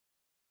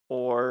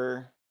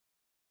 or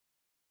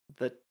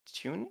the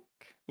tunic?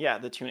 Yeah,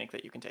 the tunic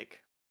that you can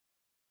take.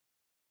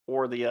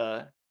 Or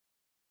the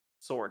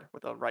sword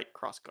with a right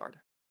cross guard.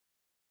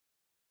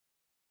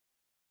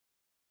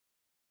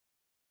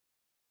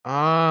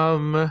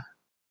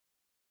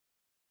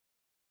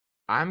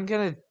 I'm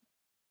gonna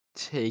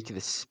take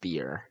the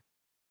spear.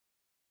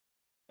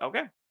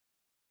 Okay.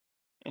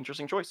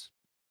 Interesting choice.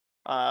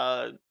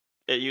 Uh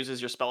it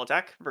uses your spell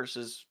attack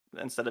versus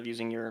instead of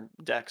using your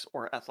dex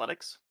or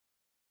athletics.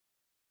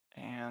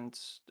 And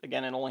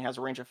again, it only has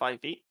a range of 5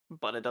 feet,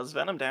 but it does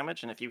venom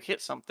damage, and if you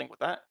hit something with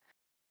that,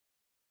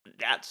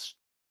 that's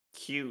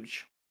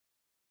huge.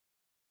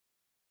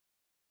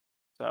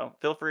 So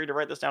feel free to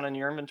write this down in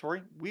your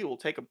inventory. We will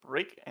take a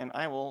break, and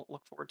I will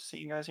look forward to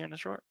seeing you guys here in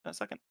a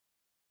second.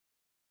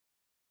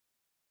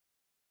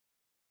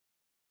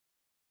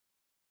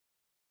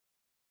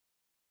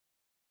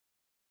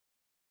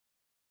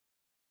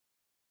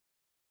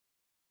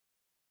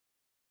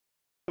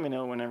 Let me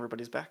know when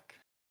everybody's back.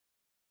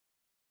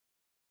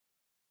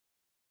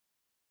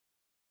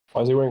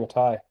 Why is he wearing a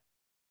tie?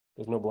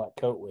 There's no black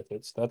coat with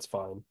it, so that's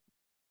fine.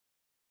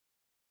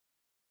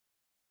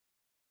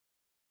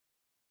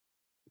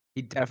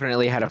 He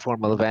definitely had a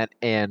formal event,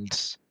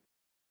 and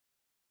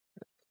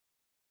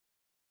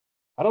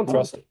I don't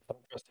trust it. I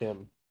don't trust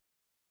him.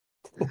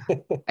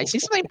 I see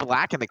something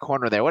black in the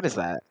corner there. What is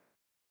that?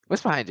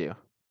 What's behind you?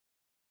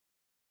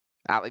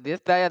 Out like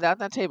this,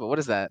 that table. What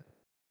is that?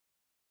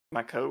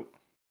 My coat.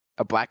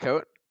 A black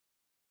coat?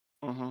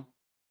 Mm-hmm.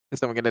 Is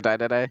someone gonna die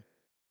today?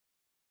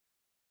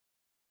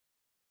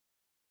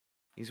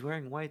 He's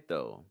wearing white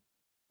though.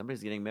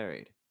 Somebody's getting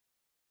married.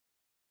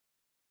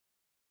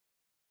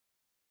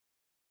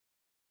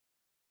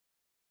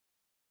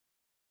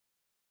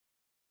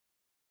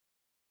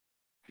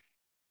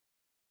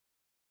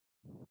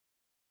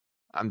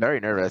 I'm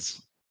very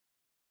nervous.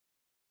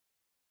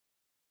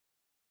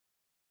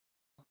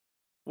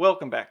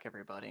 Welcome back,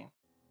 everybody.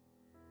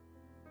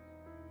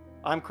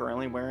 I'm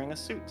currently wearing a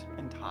suit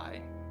and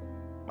tie.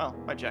 Well,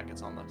 my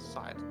jacket's on the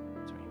side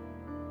to me.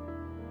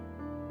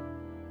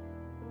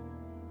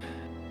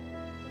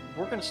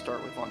 We're gonna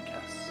start with Von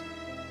Kess.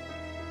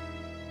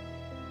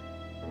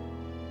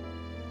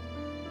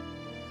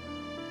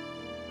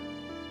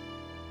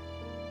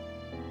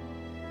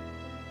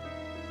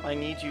 I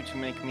need you to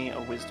make me a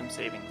wisdom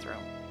saving throw.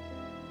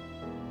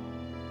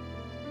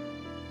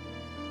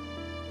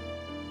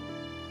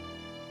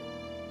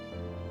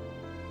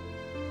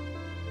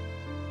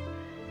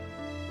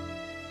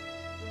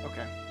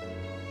 Okay.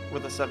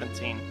 With a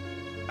 17.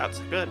 That's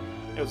good.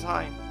 It was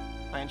high.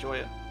 I enjoy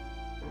it.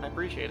 I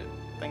appreciate it.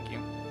 Thank you.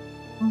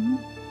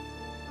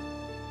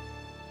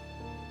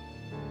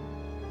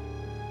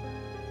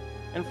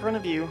 In front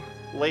of you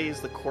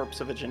lays the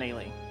corpse of a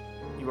Janelle.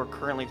 You are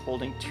currently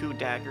holding 2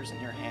 daggers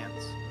in your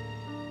hands.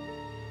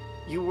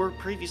 You were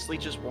previously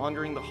just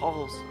wandering the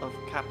halls of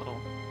Capital,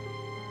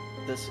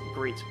 this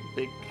great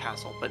big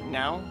castle, but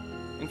now,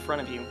 in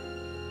front of you,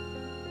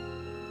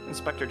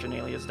 Inspector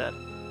Janelle is dead,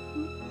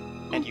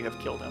 and you have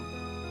killed him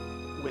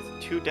with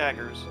 2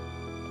 daggers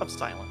of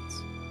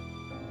silence.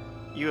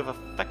 You have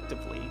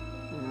effectively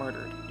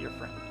murdered your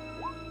friend.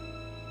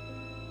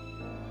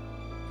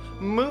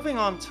 Moving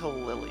on to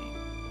Lilly.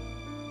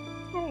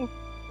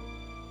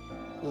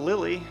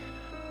 Lilly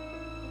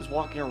is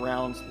walking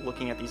around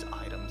looking at these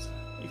items.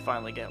 You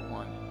finally get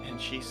one, and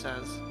she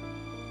says,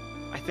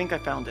 I think I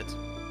found it.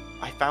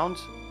 I found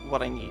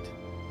what I need.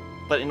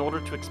 But in order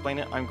to explain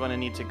it, I'm going to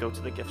need to go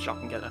to the gift shop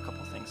and get a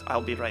couple things. I'll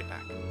be right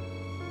back.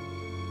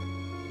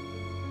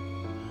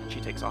 She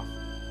takes off.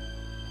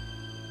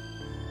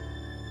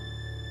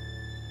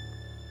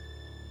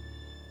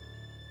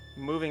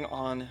 Moving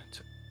on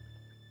to...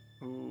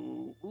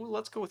 Ooh,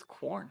 let's go with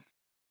Quarran.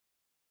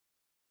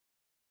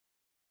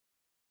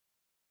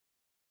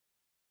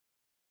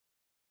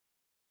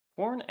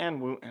 Quarran and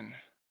Wooten.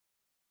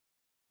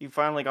 You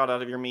finally got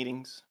out of your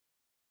meetings.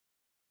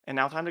 And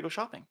now time to go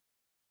shopping.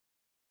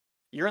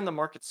 You're in the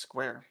market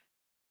square,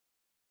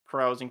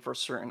 browsing for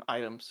certain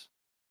items.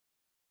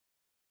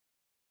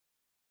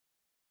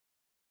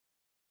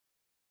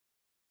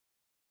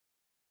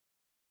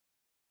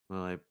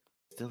 Well, I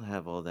still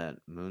have all that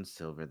moon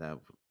silver that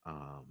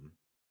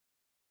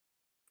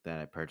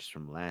I purchased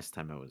from last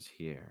time I was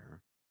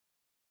here.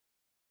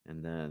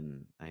 And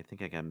then I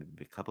think I got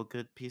maybe a couple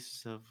good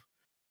pieces of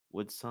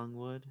wood song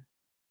wood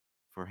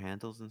for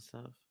handles and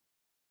stuff.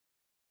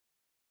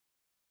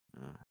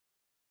 Uh,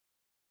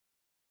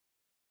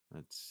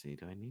 let's see.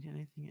 Do I need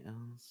anything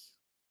else?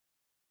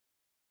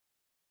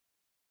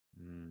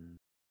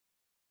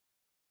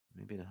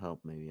 Maybe to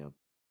help maybe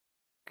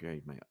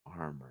upgrade my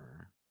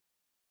armor.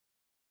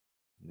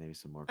 Maybe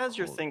some more As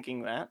you're cold.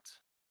 thinking that,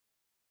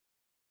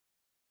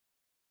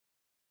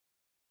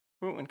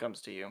 Wooten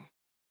comes to you.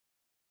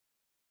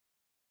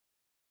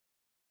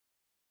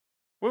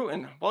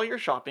 Wooten, while you're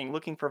shopping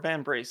looking for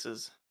van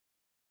braces,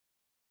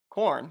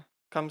 Corn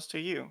comes to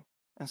you,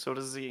 and so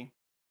does Z.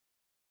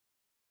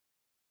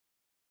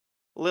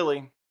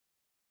 Lilly,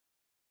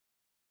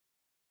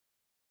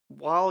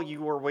 while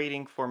you were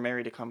waiting for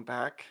Mary to come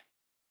back,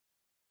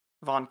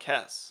 Von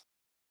Kess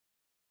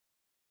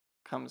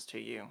comes to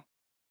you.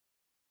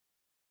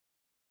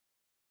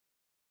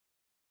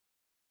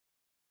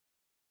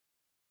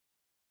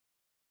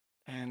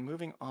 And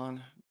moving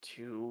on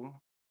to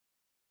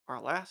our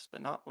last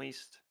but not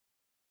least,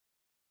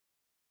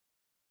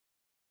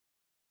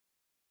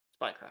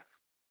 Spycraft.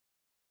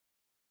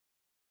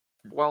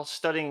 While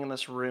studying in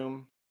this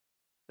room,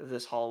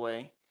 this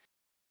hallway,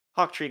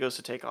 Hawktree goes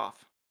to take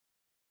off.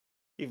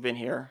 You've been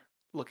here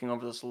looking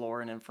over this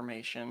lore and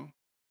information.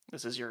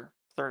 This is your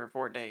third or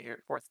fourth day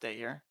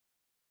here.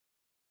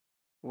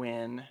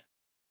 When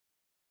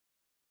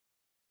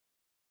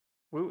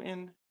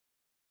Wooten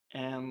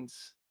and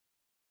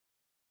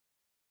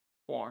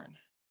Warren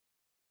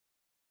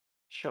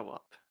show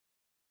up.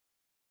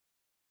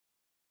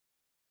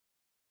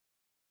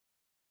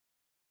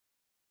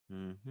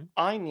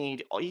 I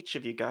need each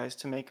of you guys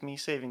to make me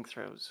saving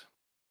throws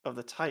of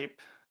the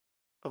type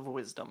of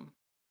wisdom.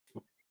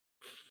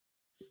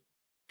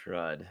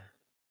 Crud.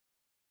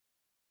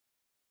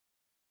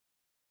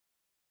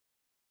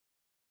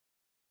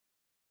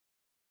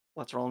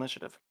 Let's roll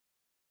initiative.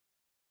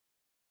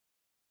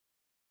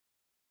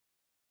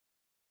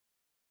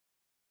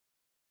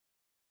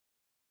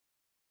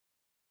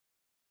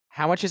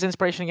 How much is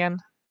inspiration again?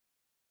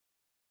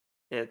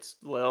 It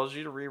allows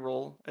you to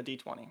re-roll a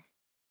d20.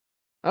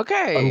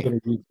 Okay.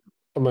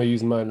 I'm gonna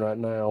use mine right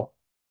now.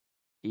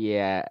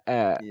 Yeah.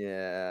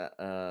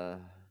 Yeah,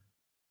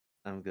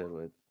 I'm good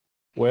with.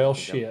 Well, I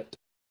think I'm- shit.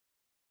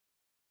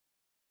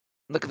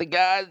 Look at the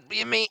guys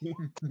being me.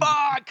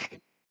 Fuck.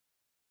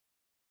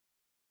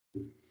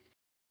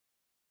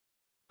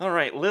 All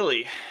right,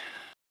 Lilly.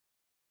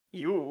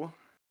 You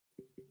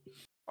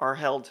are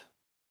held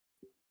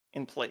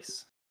in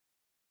place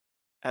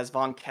as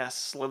Von Kess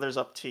slithers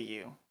up to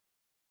you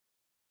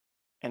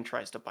and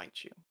tries to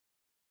bite you.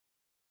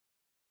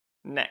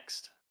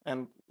 Next,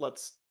 and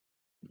let's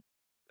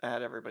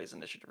add everybody's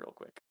initiative real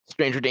quick.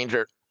 Stranger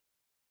danger.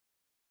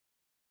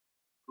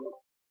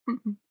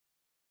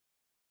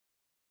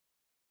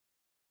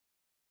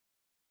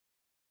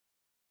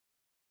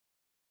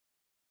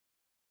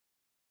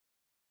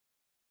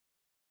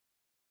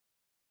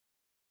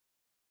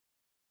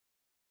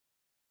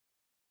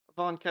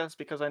 Von Kess,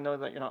 because I know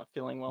that you're not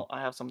feeling well,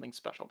 I have something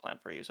special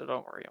planned for you, so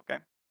don't worry, okay?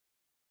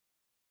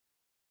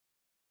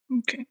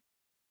 Okay.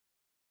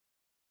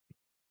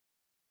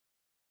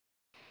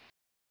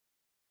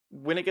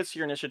 When it gets to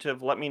your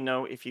initiative, let me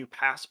know if you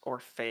pass or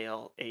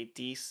fail a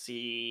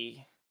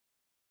DC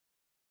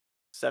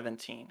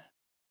 17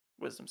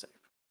 wisdom save.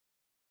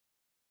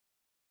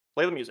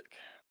 Play the music.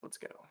 Let's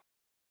go.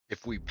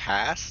 If we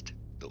passed,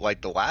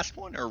 like the last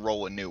one, or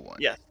roll a new one?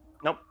 Yes.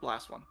 Nope,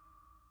 last one.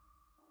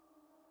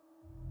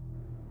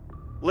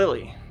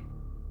 Lilly,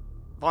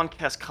 Von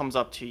Kess comes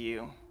up to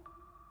you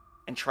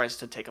and tries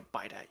to take a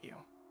bite at you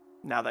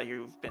now that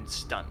you've been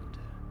stunned.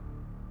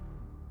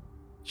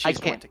 She's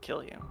going can't- to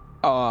kill you.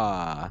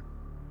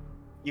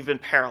 You've been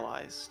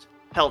paralyzed,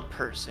 held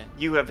person.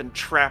 You have been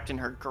trapped in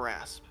her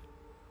grasp.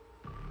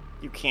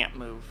 You can't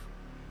move.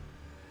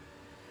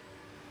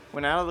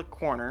 When out of the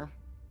corner,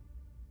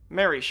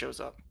 Mary shows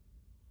up.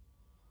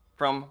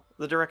 From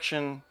the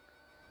direction,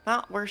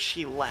 not where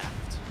she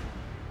left.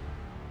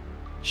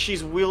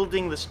 She's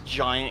wielding this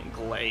giant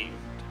glaive.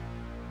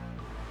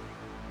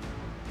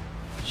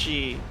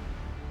 She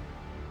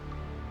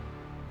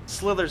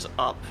slithers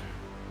up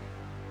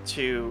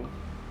to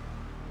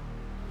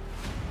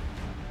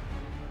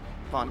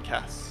Von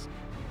Kess.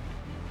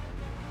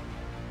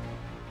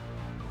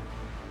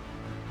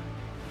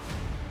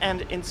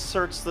 And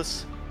inserts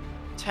this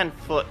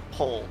 10-foot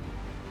pole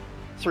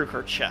through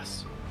her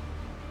chest.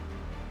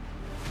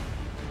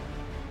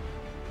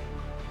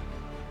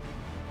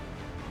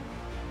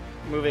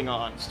 Moving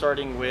on,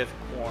 starting with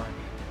Quarran.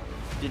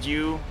 Did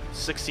you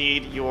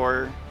succeed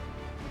your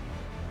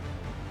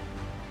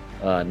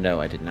No,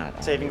 I did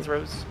not. saving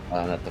throws?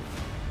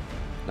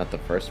 Not the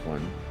first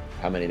one.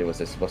 How many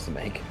was I supposed to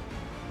make?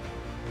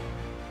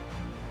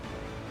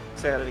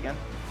 Say that again.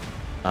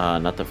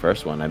 Not the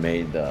first one. I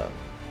made 10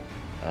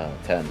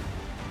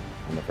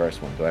 on the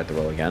first one. Do I have to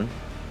roll again?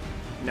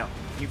 No,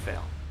 you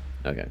fail.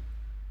 Okay.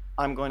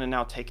 I'm going to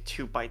now take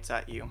 2 bites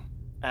at you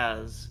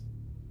as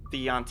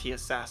the Yanti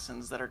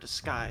assassins that are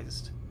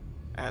disguised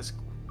as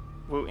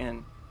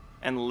Wooten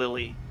and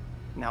Lilly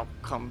now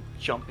come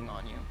jumping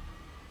on you.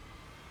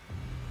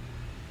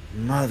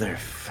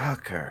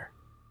 Motherfucker.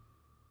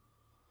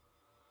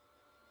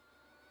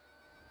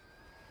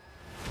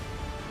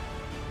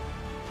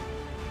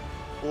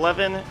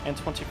 $11 and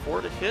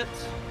 24 to hit,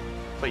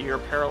 but you're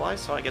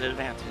paralyzed, so I get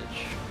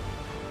advantage.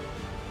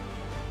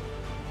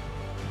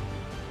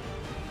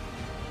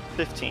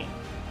 15.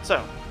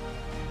 So,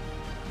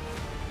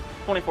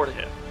 24 to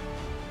hit.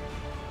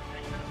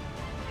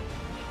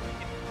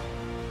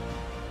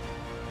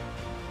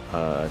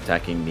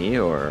 Attacking me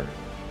or?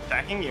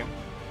 Attacking you.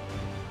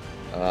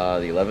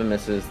 The 11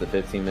 misses, the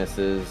 15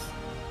 misses.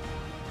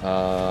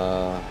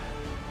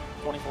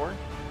 24.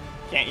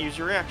 Can't use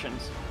your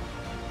reactions.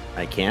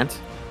 I can't?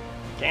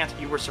 Can't.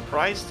 You were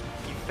surprised.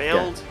 You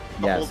failed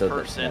the Yeah, whole so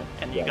person,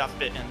 and you yes. got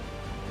bitten.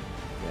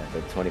 Yeah,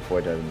 the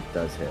 24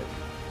 does hit.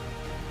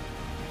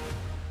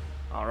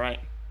 All right.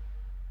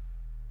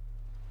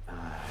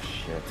 Ah,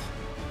 shit.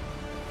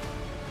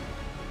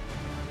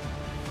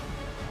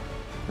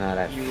 Not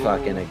that You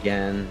fucking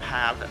again.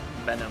 Have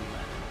venom.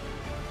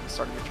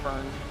 Starting your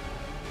turn. You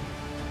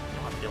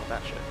don't have to deal with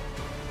that shit.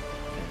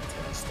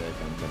 Fantastic.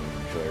 I'm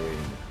gonna enjoy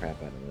reading the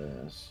crap out of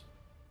this.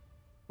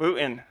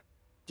 Wooten,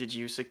 did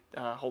you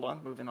hold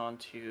on? Moving on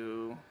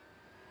to.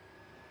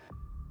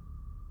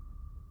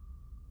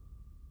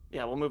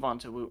 Yeah, we'll move on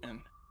to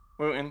Wooten.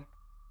 Wooten,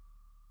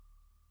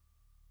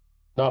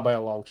 Not by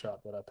a long shot,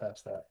 but I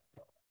passed that.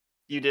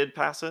 you did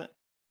pass it?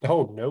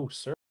 Oh, no,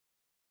 sir.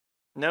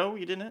 No,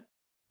 you didn't?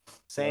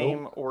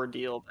 Same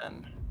ordeal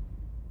then.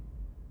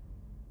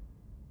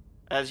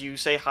 As you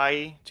say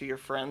hi to your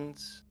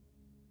friends,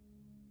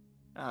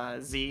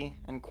 Z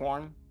and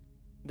Quarran,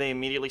 they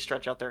immediately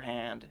stretch out their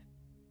hand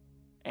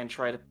and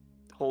try to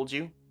hold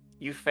you.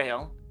 You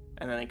fail.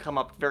 and then they come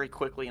up very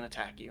quickly and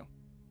attack you.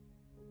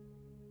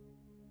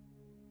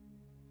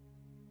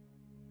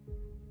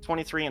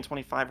 23 and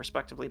 25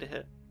 respectively to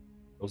hit.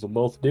 Those will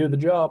both do the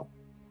job.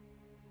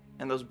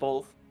 And those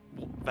both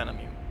will venom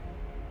you.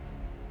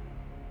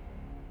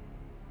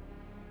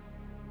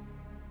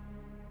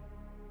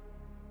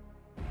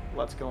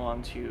 Let's go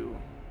on to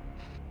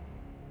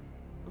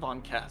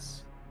Von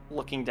Kess,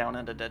 looking down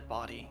at a dead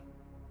body.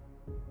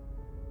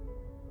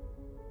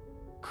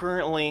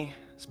 Currently,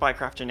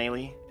 Spycraft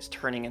Janelle is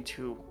turning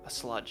into a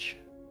sludge.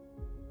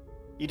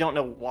 You don't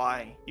know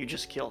why you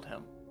just killed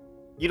him.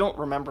 You don't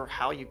remember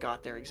how you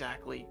got there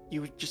exactly.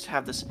 You just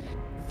have this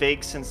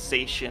vague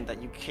sensation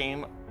that you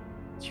came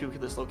to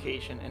this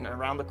location, and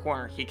around the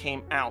corner he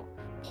came out,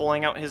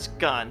 pulling out his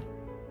gun,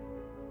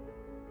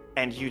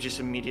 and you just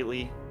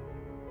immediately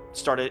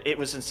started. It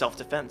was in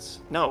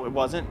self-defense. No, it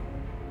wasn't.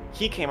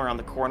 He came around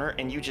the corner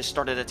and you just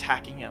started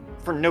attacking him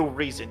for no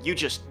reason.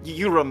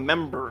 You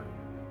remember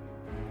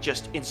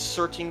just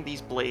inserting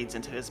these blades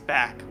into his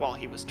back while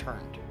he was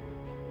turned.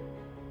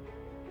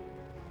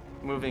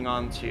 Moving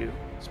on to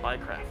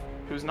Spycraft,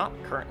 who's not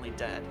currently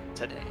dead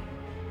today.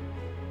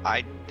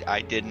 I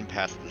didn't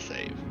pass the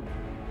save.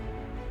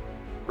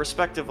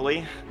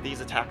 Respectively,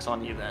 these attacks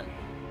on you then.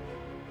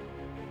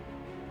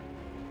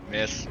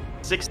 Miss.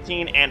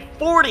 16 and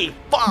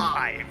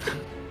 45!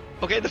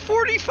 Okay, the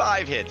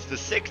 45 hits. The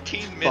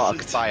 16 misses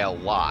Fucked. by a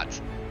lot.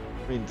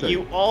 I mean,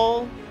 You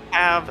all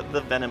have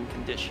the venom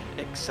condition,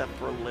 except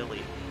for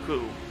Lilly,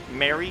 who,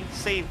 Mary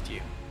saved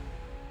you.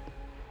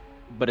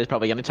 but it's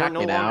probably gonna attack no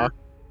me now. longer-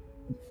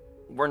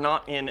 We're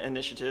not in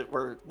initiative.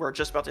 We're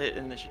just about to hit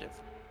initiative.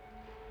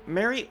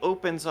 Mary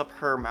opens up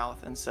her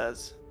mouth and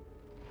says,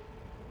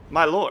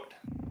 "My lord,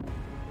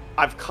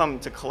 I've come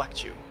to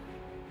collect you.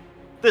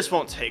 This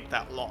won't take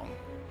that long,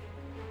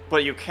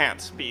 but you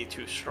can't be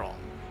too strong."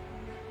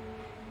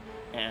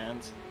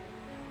 And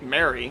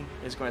Mary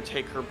is going to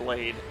take her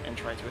blade and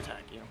try to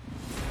attack you.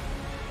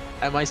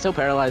 Am I still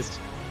paralyzed?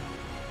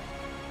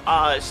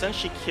 Since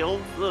she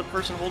killed the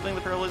person holding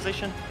the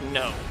paralyzation,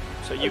 no.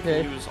 So you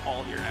Okay. can use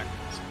all your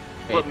actions.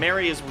 Okay. But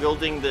Mary is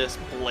wielding this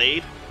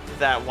blade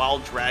that, while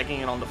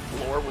dragging it on the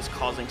floor, was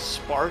causing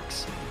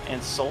sparks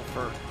and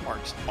sulfur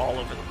marks all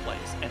over the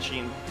place. And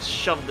she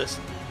shoved this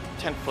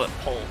 10-foot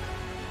pole.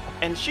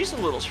 And she's a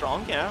little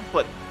strong, yeah,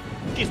 but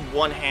she's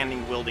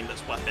one-handing wielding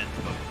this weapon.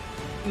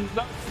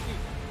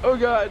 Oh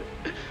god.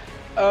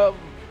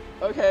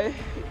 Okay.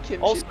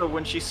 Also,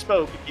 when she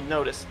spoke, you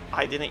notice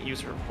I didn't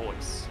use her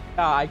voice.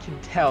 I can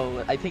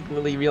tell. I think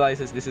Lily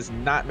realizes this is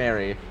not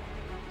Mary.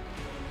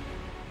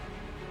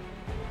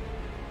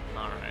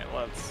 Alright,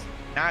 let's...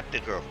 Not the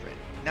girlfriend.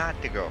 Not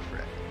the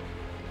girlfriend.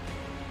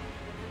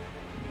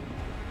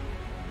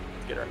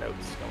 get our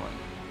notes going.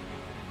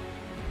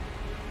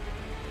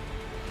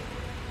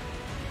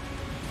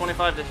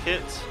 25 to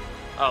hit.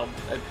 Oh,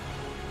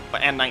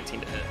 and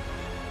 19 to hit.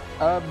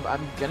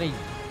 I'm gonna...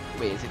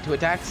 Wait, is it 2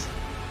 attacks?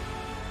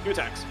 2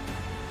 attacks.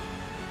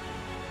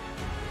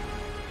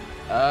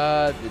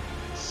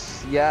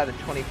 Yeah, the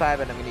 25,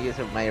 and I'm gonna use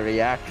my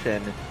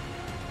reaction to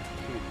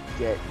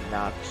get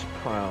knocked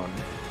prone.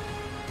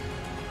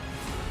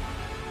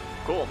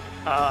 Cool.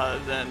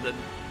 Then the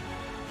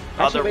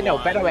Actually, other wait, no,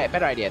 one...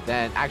 better idea.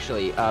 Then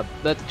actually, let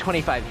the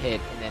 25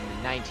 hit, and then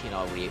the 19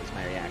 I'll use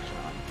my reaction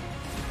on.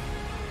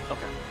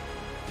 Okay.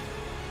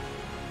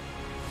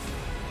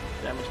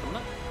 Damage coming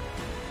up.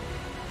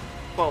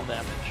 12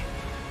 damage.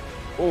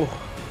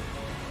 Oh,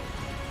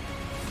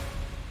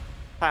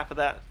 Half of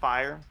that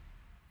fire,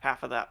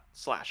 half of that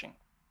slashing.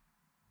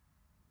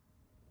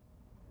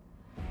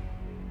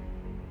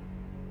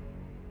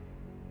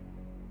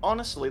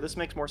 Honestly, this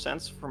makes more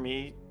sense for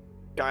me,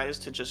 guys,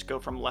 to just go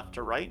from left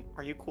to right.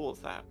 Are you cool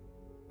with that?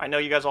 I know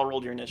you guys all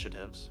rolled your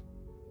initiatives,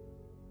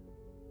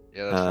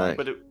 Yeah, that's fine.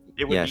 but it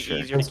would Yeah, be sure.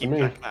 easier That's to keep me.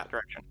 track that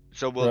direction.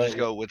 So we'll just Right.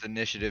 go with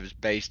initiatives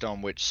based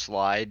on which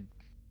slide.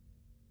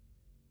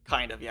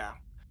 Kind of, yeah.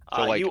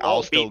 So like you I'll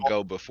all still beat-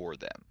 go before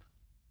them.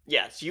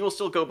 Yes, you will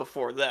still go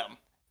before them,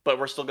 but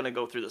we're still going to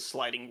go through the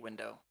sliding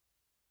window.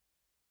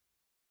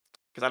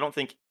 Because I don't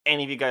think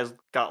any of you guys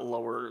got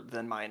lower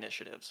than my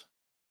initiatives.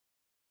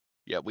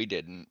 Yeah, we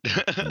didn't.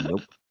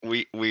 Nope.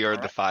 We are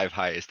the Alright. 5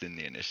 highest in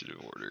the initiative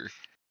order.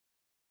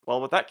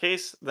 Well, with that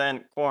case,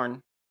 then,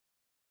 Quarran,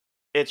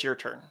 it's your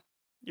turn.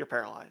 You're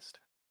paralyzed.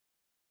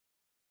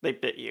 They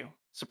bit you.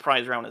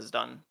 Surprise round is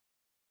done.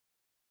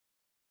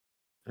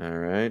 All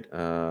right.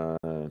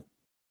 At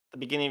the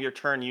beginning of your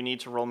turn, you need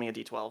to roll me a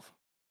d12.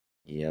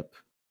 Yep.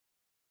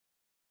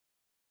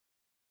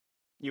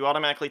 You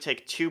automatically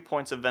take 2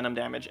 points of venom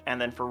damage, and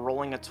then for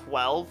rolling a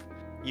 12,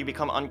 you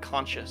become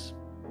unconscious.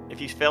 If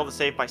you fail to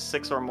save by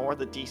 6 or more,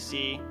 the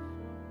DC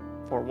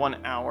for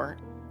 1 hour,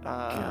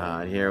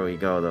 God, here we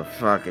go. The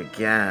fuck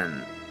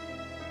again.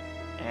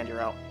 and you're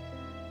out.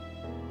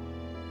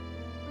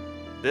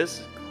 This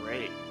is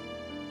great.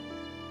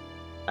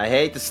 I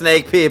hate the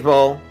snake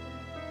people.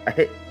 I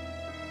hate.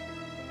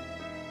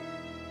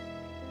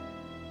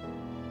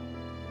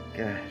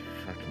 God,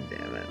 fucking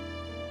damn it.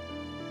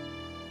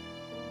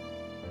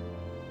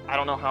 I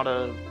don't know how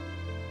to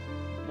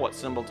what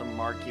symbol to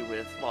mark you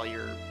with while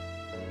you're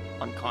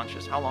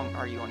unconscious. How long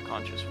are you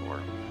unconscious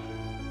for?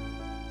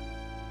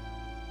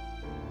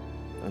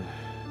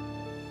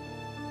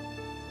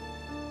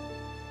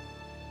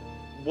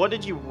 What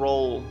did you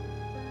roll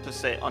to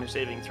say on your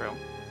saving throw?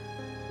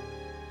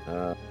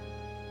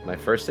 My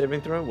first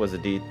saving throw was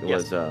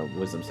Yes.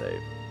 wisdom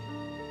save.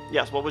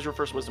 Yes, what was your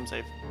first wisdom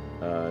save?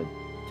 10.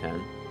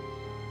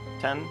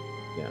 10?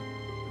 Yeah.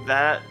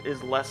 That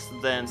is less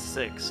than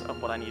 6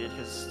 of what I needed.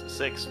 His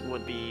 6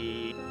 would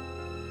be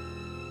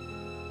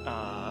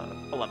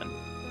 11.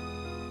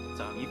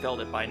 So you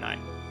failed it by 9.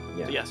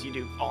 Yeah. So yes, you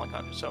do fall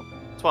unconscious. So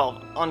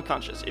 12,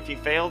 unconscious. If you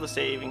fail the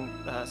saving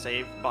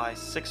save by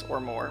 6 or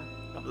more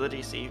of the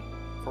DC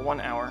for 1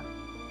 hour,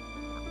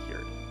 you are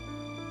cured.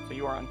 So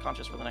you are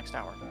unconscious for the next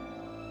hour.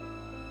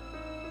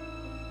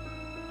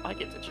 I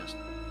get to just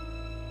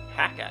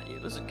hack at you.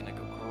 This is gonna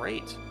go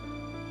great.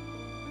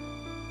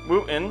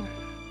 Wooten,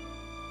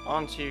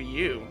 on to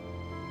you.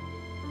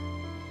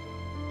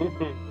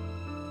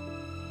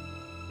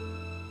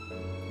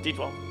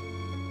 D12.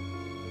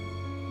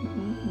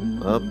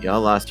 Well,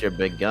 y'all lost your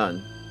big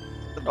gun.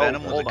 The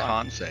venom was a hold on.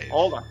 con save.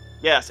 Hold on.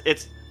 Yes,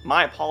 it's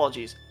my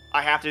apologies.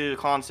 I have to do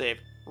the con save.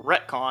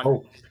 Retcon.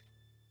 Oh,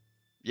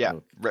 Yeah.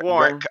 Okay.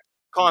 Warren,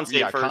 con save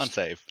yeah, first. con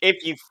save.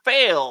 If you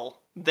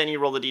fail, then you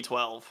roll the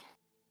D12.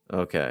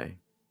 Okay.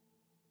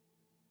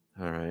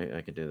 All right,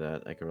 I can do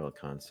that. I can roll a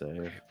con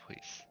save.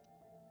 Please.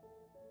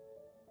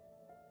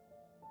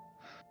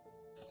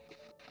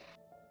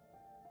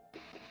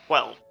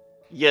 Well,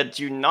 you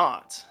do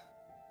not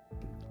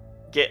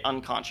get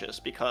unconscious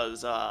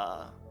because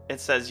it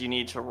says you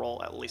need to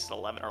roll at least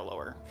 11 or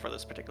lower for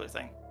this particular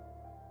thing.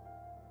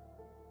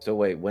 So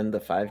wait, when the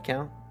 5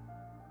 count?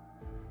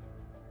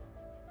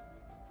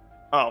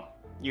 Oh,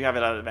 you have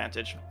it at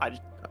advantage. I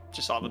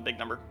just saw the big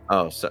number.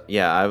 Oh, so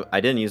yeah,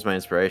 I didn't use my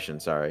inspiration.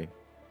 Sorry.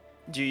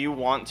 Do you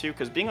want to?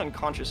 Because being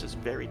unconscious is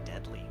very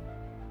deadly.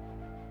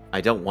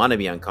 I don't want to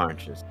be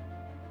unconscious.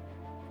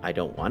 I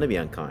don't want to be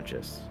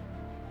unconscious.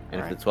 And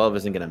if Alright. the 12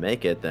 isn't gonna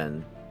make it,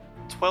 then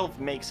 12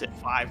 makes it,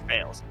 5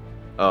 fails.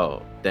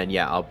 oh, then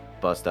yeah, I'll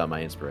bust out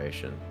my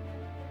inspiration.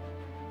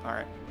 All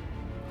right,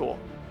 cool.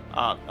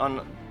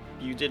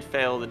 You did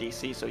fail the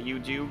DC, so you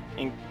do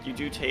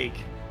take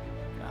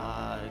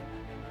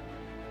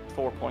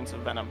 4 points of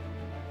venom.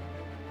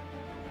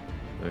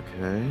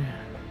 Okay.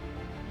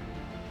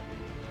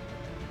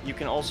 You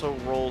can also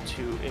roll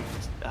to,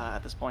 if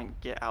at this point,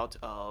 get out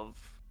of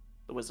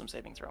the wisdom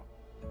saving throw.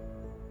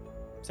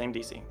 Same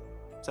DC,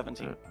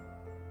 17.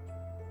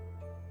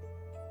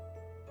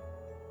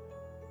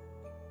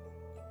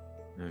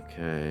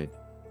 Okay.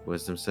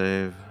 Wisdom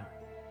save.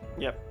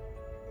 Yep.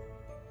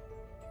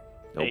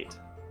 Nope. 8.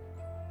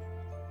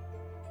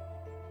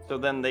 So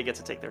then they get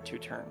to take their 2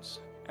 turns,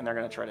 and they're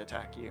gonna try to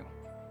attack you,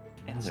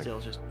 and Mother- still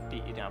just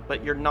beat you down.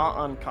 But you're not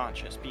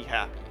unconscious. Be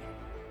happy.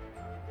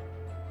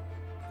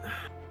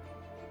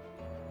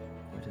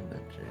 Why didn't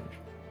that change?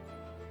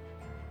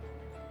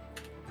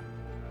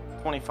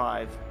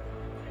 25.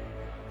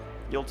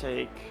 You'll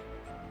take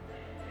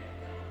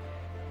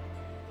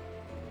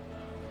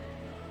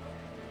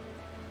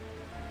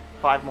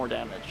 5 more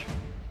damage.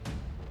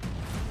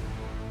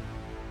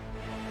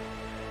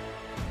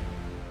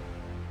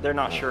 They're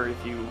not sure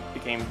if you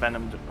became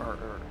venomed or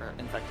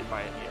infected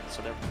by it yet,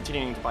 so they're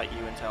continuing to bite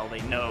you until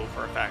they know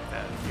for a fact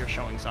that you're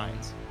showing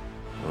signs.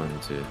 1, 2,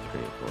 3,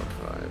 4,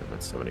 5.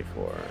 That's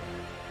 74.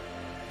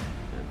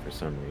 And for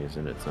some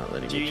reason, it's not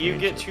letting Do me you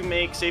change get it. to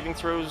make saving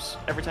throws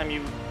every time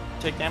you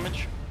take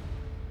damage?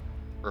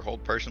 For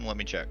hold person, let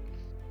me check.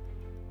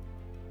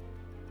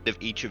 Of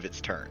each of its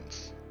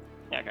turns.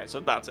 Yeah, okay, so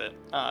that's it.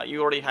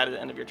 You already had it at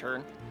the end of your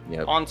turn.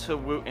 Yep. On to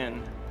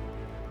Wooten.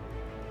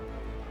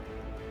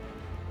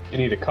 you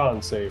need a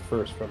con save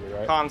first from me,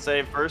 right? Con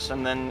save first,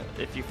 and then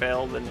if you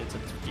fail, then it's a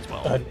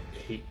D12.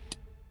 8.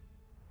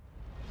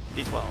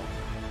 D12.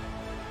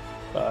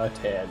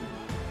 10.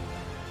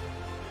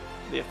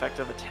 The effect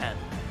of a 10.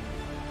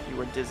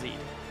 You are dizzied.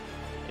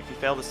 If you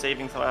fail the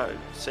saving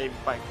save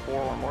by 4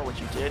 or more,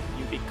 which you did,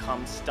 you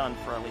become stunned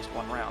for at least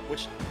 1 round,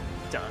 which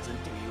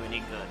doesn't do you any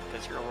good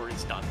because you're already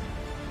stunned.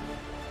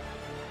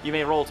 You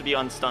may roll to be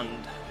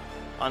unstunned.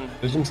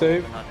 Wisdom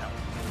save? Not now.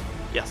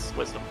 Yes,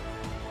 wisdom.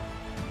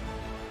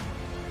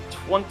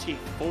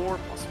 24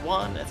 plus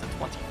 1, that's a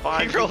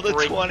 25. He rolled a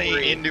break 20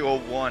 free. into a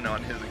 1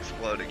 on his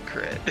exploding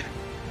crit.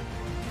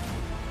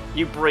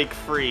 You break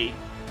free.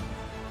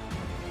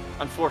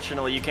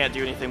 Unfortunately, you can't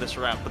do anything this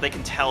round, but they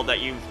can tell that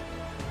you've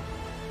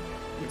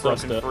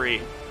Trust broken it.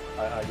 free.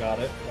 I got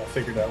it. I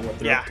figured out what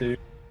they're Yeah. up to.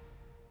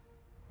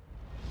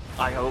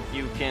 I hope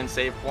you can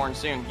save Quarran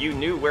soon. You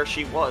knew where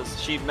she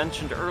was. She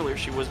mentioned earlier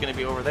she was going to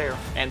be over there.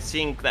 And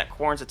seeing that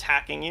Quarran's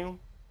attacking you,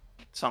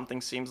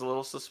 something seems a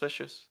little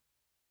suspicious.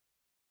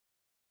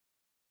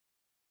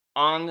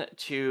 On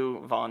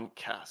to Von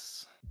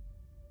Kess.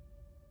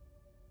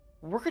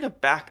 We're going to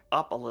back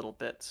up a little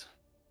bit.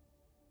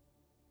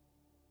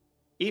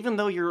 Even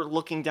though you're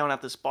looking down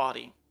at this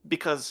body,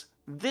 because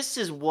this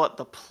is what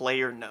the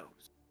player knows.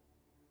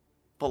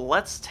 But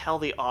let's tell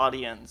the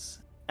audience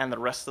and the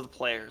rest of the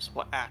players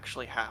what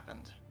actually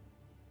happened.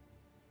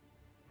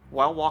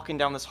 While walking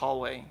down this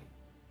hallway,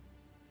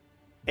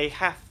 a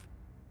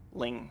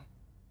halfling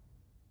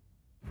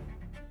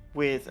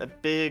with a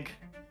big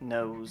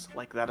nose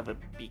like that of a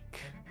beak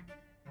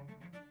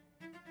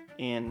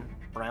in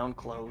brown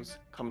clothes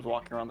comes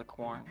walking around the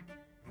corner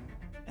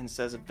and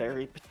says a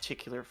very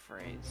particular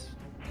phrase.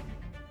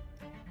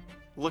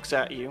 Looks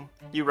at you.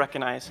 You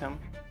recognize him.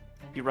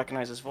 You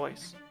recognize his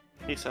voice.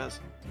 He says,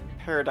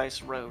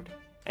 "Paradise Road."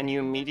 And you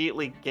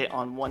immediately get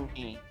on one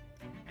knee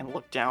and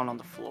look down on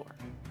the floor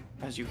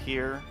as you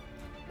hear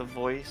the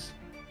voice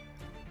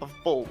of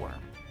Bullworm.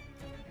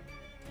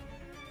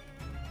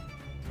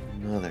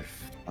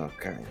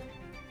 Motherfucker.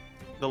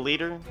 The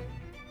leader,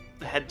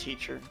 the head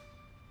teacher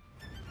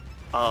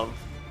of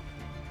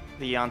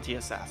the Yanti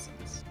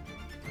Assassins.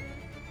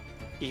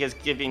 He has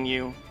given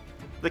you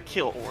the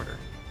kill order,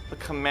 the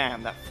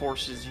command that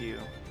forces you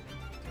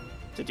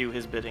to do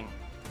his bidding.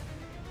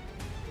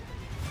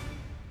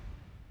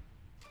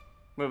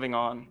 Moving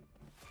on.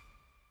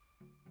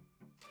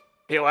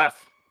 POF.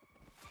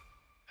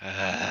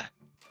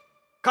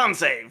 Con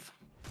save.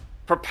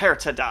 Prepare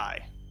to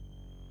die.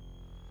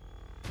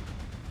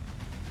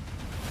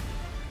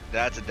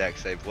 That's a deck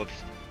save. Whoops.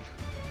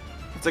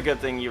 It's a good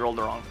thing you rolled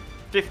wrong.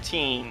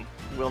 15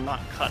 will not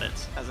cut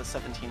it, as a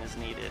 17 is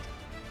needed.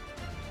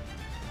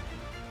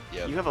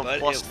 Yep, You have a but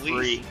plus at 3.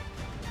 least-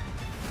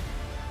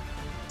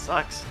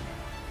 Sucks.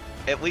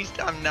 At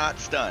least I'm not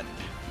stunned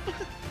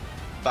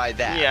by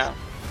that. Yeah.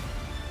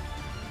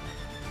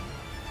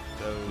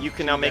 So You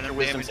can now 2 make your venom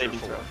wisdom damage or saving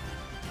 4?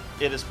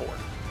 throw. It is 4.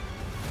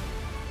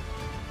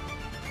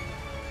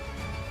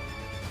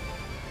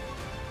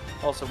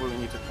 Also, we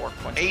need to 4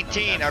 points. of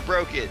 18. I damage.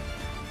 broke it.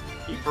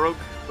 You broke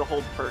the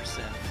whole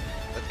person.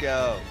 Let's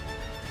go.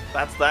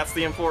 That's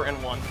the important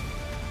one.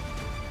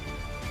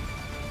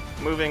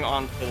 Moving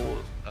on to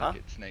Fuck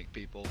it, snake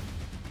people.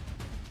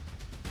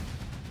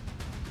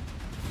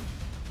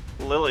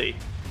 Lily.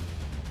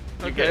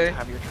 You get Okay. to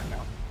have your turn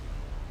now.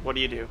 What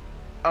do you do?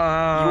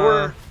 Uh,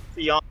 Your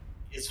fiance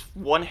is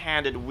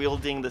one-handed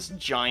wielding this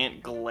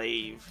giant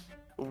glaive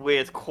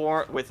with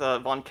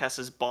Von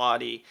Kess's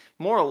body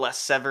more or less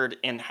severed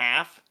in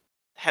half,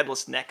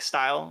 headless neck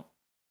style,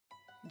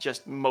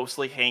 just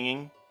mostly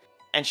hanging,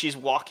 and she's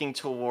walking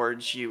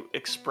towards you,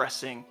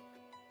 expressing,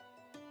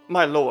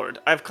 "My lord,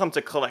 I've come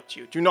to collect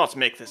you. Do not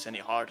make this any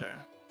harder.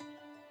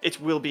 It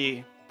will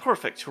be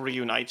perfect to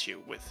reunite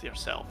you with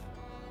yourself.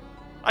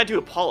 I do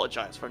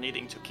apologize for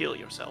needing to kill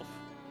yourself."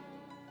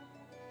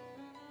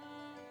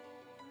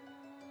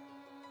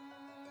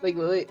 like,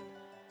 Lily,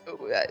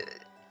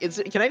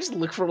 can I just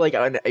look for like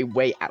a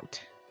way out?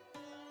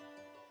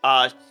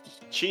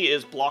 She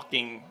is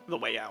blocking the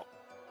way out.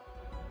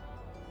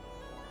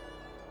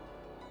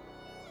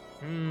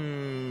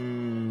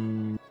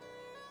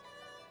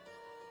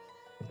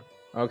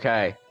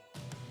 Okay.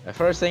 The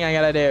first thing I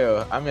gotta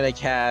do, I'm gonna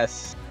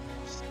cast.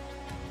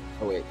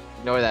 Oh wait,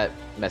 ignore that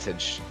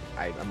message.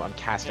 I'm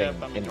casting Yep,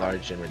 I'm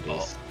enlarge and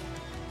reduce,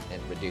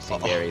 and reducing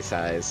berry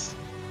size.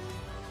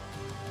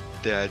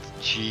 That's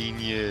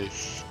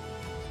genius.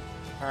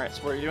 Alright,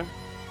 so what are you doing?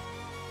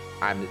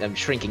 I'm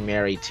shrinking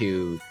Mary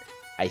to,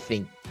 I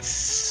think,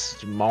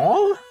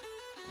 small.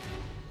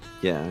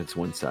 Yeah, it's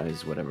one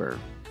size, whatever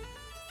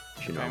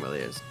she Okay. normally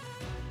is.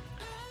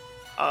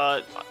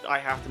 I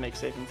have to make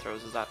saving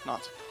throws, is that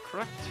not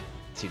correct?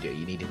 To do,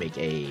 you need to make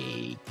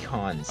a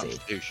con save.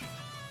 Constitution.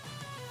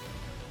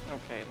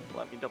 Okay,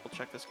 let me double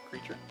check this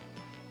creature.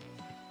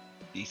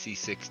 DC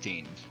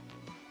 16.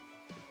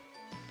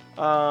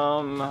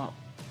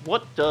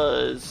 What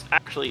does...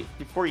 Actually,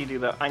 before you do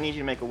that, I need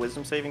you to make a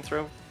wisdom saving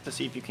throw to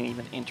see if you can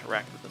even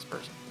interact with this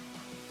person.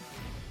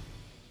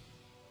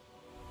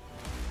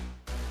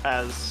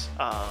 As,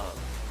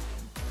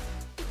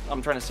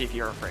 I'm trying to see if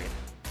you're afraid.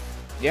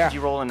 Yeah. Did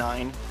you roll a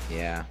 9?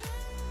 Yeah.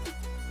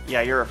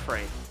 Yeah, you're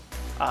afraid.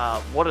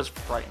 What does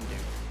Frighten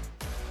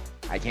do?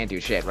 I can't do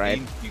shit,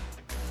 right?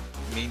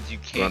 Means you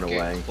can't Run get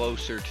away.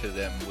 closer to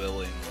them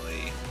willingly.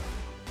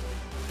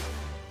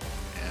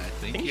 And I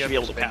think you you should have be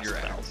to able to spend pass your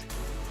spells. action.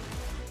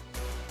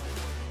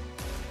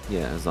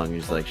 Yeah, as long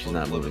as like she's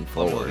not moving Let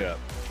me look forward. it up.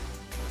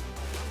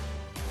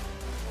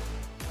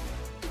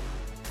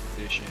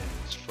 Conditions.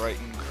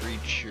 Frightened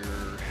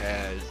creature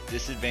has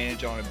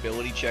disadvantage on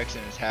ability checks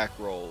and attack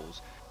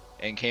rolls,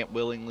 and can't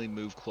willingly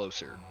move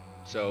closer.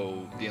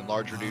 So the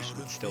enlarge reduce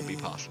would still be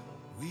possible.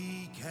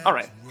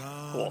 Alright,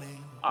 cool.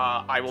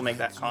 I will make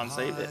that con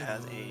save. It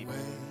has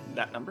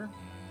that number.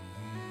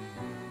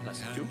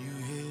 That's 2.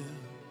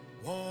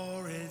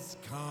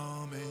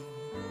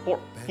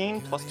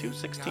 14 plus 2,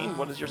 16.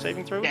 What is your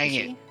saving throw? Dang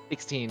DC? it.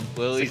 16.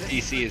 Lily's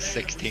DC is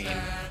 16.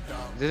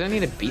 Does I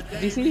need to beat the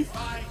DC?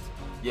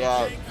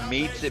 Yeah,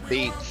 meets it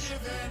beats.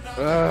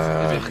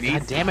 Ugh, If it meets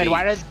God the damn it!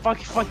 Why beats.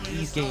 does fuck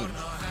these games?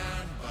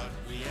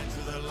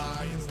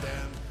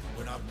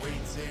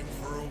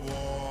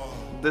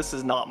 This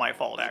is not my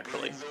fault,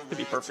 actually, to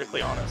be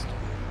perfectly honest.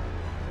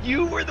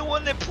 You were the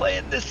one that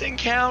planned this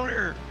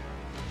encounter.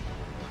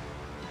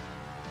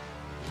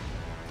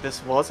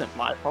 This wasn't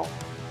my fault.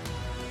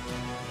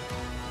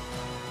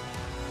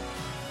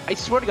 I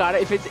swear to God,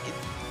 if it's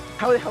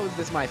how the hell is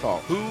this my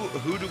fault?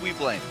 Who do we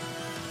blame?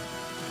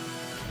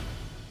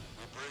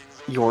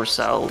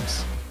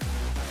 Yourselves.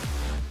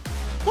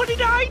 What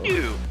did I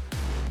do?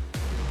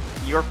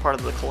 You're part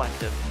of the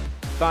collective.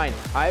 Fine,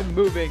 I'm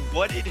moving.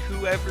 What did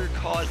whoever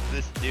caused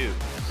this do?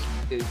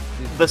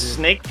 The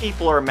snake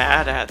people are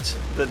mad at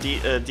the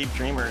deep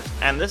dreamers,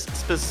 and this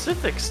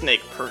specific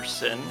snake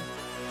person,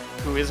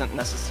 who isn't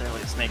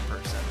necessarily a snake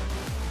person,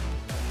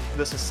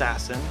 this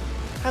assassin,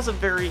 has a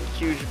very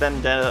huge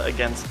vendetta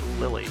against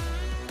Lilly.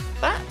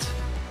 That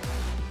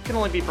can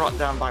only be brought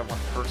down by one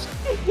person.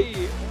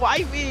 Hey, why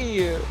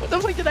me? What the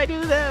fuck did I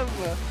do to them?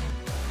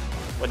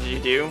 What did you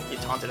do? You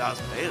taunted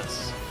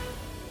Asmodeus.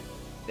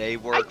 They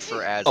work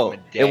for Oh,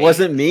 Asmodeus. it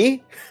wasn't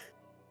me?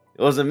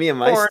 It wasn't me.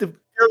 Am I Or stupid?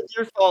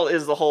 your fault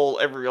is the whole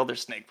every other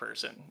snake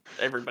person,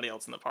 everybody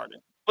else in the party.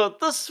 But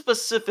this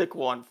specific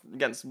one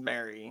against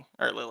Mary,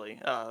 or Lilly,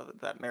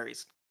 that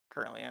Mary's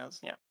currently has,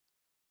 yeah.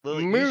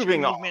 Lily, use your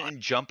Moving movement on.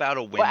 and jump out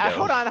a window. Well,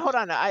 hold on.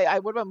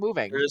 What about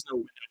moving? There is no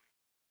window.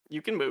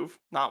 You can move,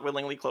 not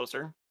willingly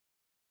closer.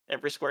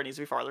 Every square needs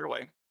to be farther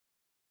away.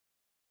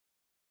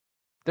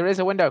 There is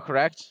a window,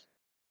 correct?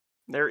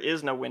 There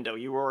is no window.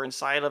 You are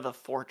inside of a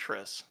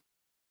fortress.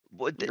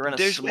 You're in a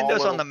There's small windows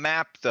on little- the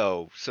map,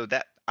 though, so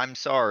that I'm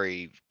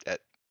sorry.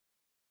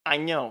 I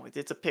know,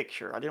 it's a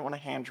picture. I didn't want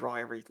to hand draw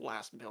every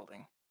last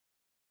building.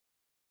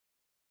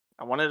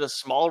 I wanted a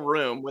small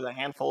room with a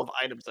handful of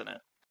items in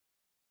it.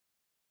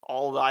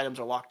 All the items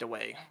are locked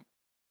away.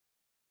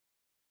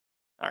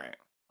 Alright.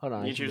 Hold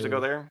on. I You can choose to go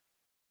move. there?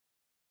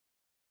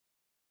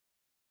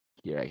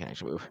 Here, I can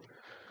actually move.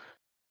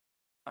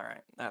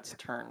 Alright, that's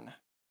turn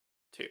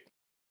 2.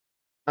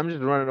 I'm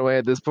just running away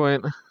at this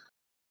point.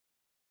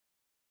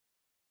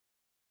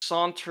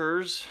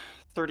 Saunters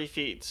 30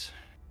 feet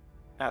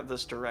at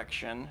this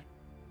direction.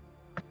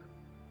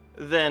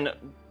 Then,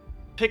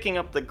 picking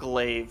up the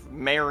glaive,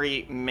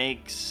 Mary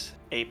makes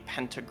a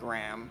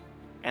pentagram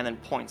and then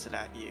points it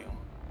at you.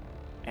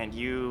 And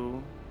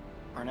you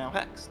are now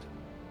hexed.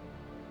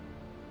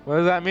 What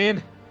does that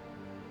mean?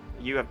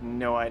 You have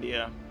no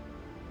idea.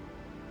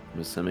 I'm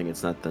assuming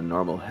it's not the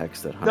normal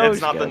hex that No, hunters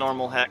It's not the get.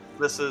 normal hex.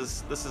 This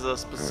is a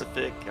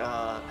specific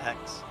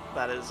hex.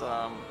 That is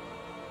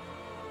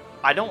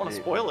I don't want to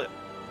spoil it.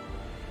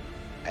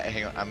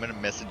 Hang on, I'm gonna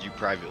message you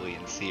privately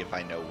and see if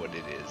I know what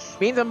it is.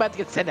 Means I'm about to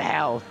get sent to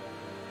hell.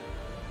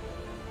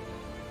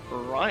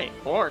 Right,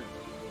 Born.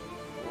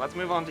 Let's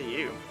move on to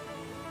you.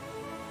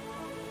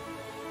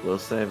 Will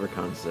save or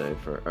con save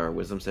or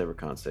wisdom save or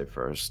con save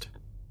first.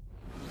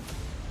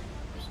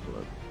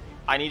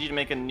 I need you to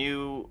make a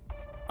new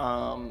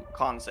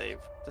con save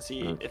to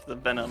see Okay. if the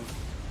venom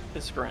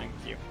is screwing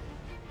with you.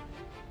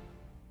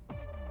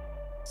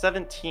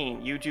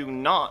 17. You do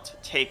not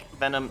take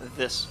venom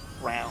this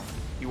round.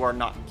 You are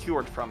not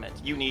cured from it.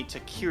 You need to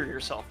cure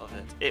yourself of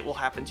it. It will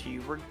happen to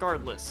you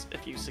regardless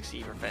if you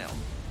succeed or fail.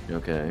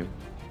 Okay.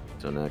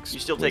 So next. You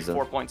still take wisdom.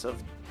 4 points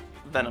of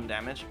venom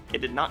damage. It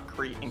did not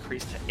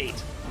increase to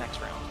 8 next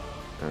round.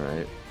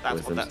 Alright.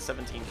 That's what that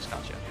 17 just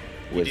got you.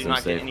 You do Wisdom not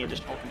get save any for me.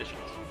 additional conditions.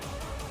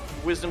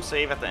 Wisdom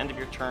save at the end of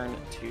your turn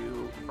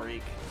to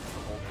break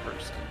the whole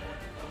person.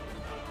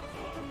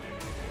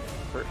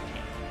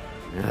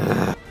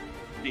 13.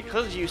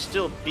 Because you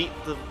still beat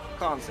the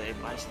con save,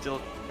 I still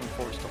am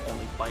forced to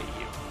only bite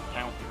you.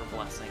 Count your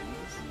blessings.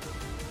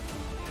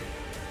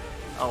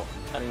 Oh,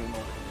 I didn't even know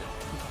what to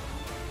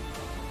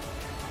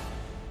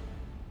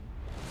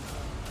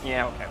do.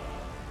 Yeah, okay.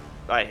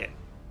 I hit.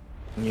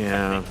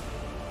 Yeah.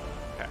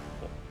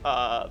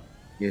 Okay.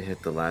 You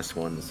hit the last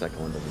one, the second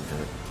one doesn't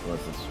hit.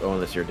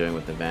 Unless you're doing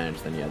with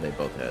advantage, then yeah, they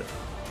both hit.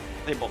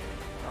 They both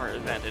are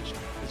advantaged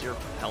because your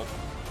health.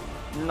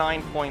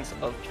 9 points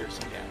of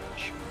piercing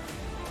damage.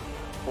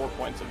 4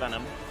 points of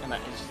venom, and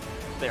that is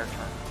their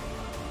turn.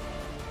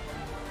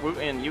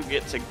 Wooten, you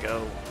get to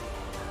go.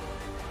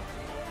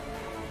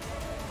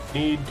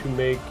 Need to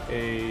make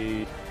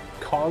a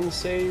con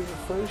save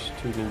first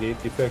to negate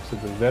the effects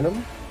of the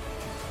venom.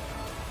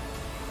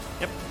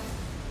 Yep.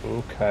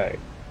 Okay.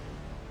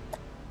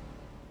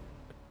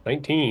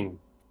 19.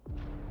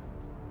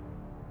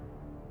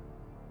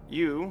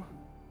 You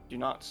do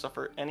not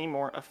suffer any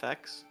more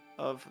effects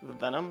of the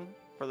venom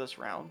for this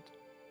round.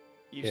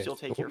 You Yes. still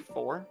take your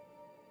 4.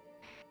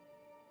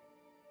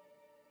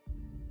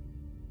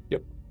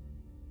 Yep.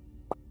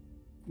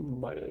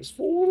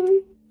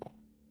 -4.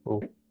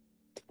 Oh.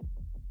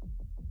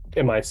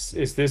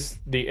 Is this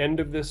the end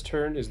of this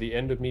turn? Is the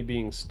end of me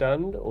being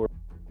stunned, or?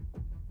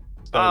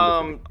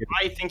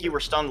 I think you were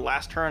stunned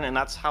last turn, and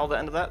that's how the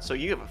end of that. So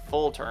you have a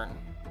full turn,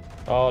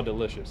 Oh,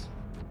 delicious.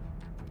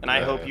 and I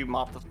Yeah. hope you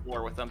mop the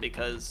floor with them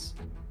because,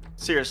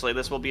 seriously,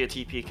 this will be a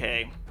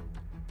TPK.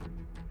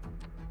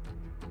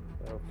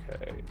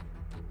 Okay.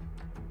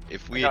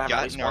 If we I had gotta have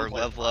at least gotten our one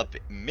player. level up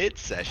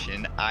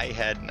mid-session, I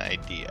had an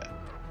idea,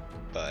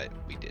 but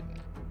we didn't.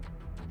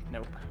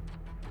 Nope.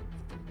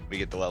 We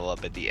get the level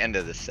up at the end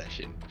of the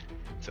session,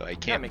 so I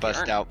can't make you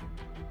bust earn it. out.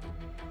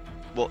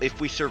 Well,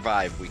 if we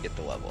survive, we get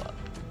the level up.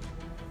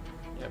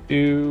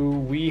 Do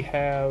we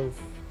have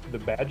the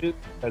badges?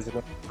 Has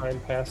enough time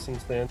passed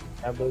since then?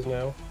 Have those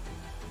now?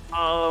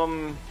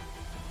 I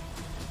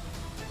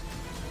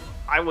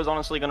was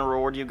honestly going to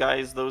reward you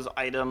guys those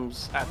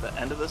items at the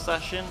end of the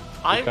session.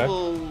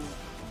 Okay.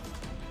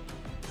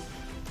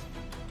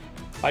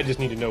 I just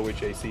need to know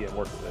which AC I'm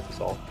working with, that's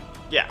all.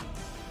 Yeah.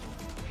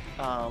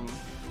 So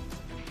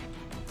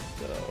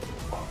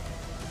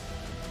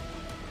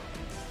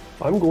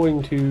I'm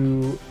going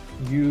to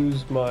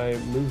use my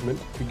movement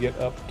to get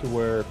up to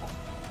where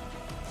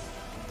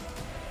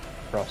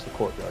across the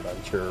courtyard,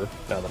 I'm sure,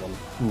 now that I'm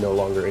no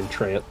longer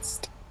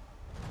entranced.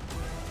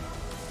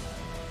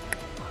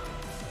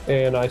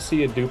 And I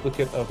see a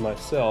duplicate of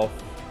myself,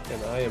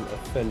 and I am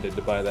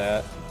offended by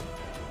that.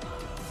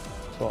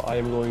 So I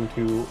am going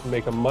to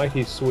make a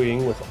mighty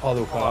swing with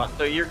Aluka.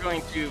 So you're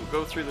going to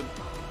go through the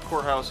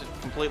courthouse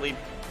and completely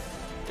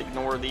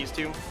ignore these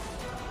two?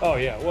 Oh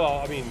yeah, well,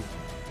 I mean,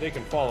 they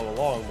can follow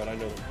along, but I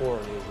know the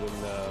Quarran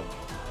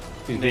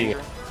is in, he's being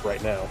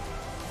right now.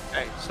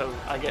 Okay, so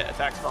I get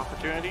attacks of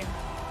opportunity?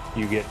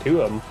 You get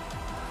 2 of them.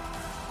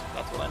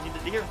 That's what I needed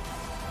to hear.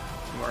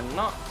 You are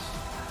not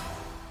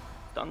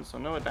done, so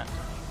no advantage.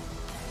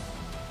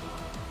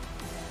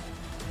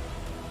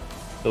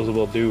 Those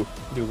will do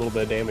a little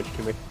bit of damage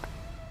to me.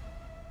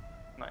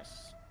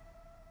 Nice.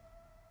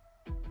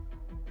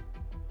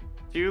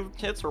 2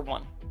 hits or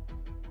 1?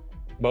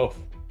 Both.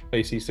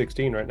 AC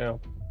 16 right now.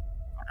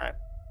 Alright.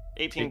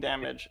 18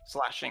 damage,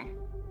 slashing.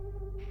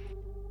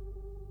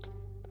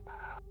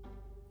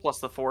 Plus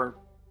the 4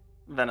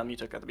 venom you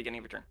took at the beginning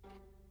of your turn.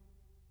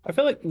 I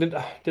feel like, did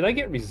I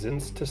get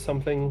resistance to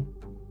something?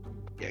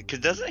 Yeah, because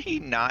doesn't he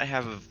not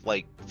have,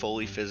 like,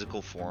 fully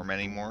physical form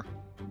anymore?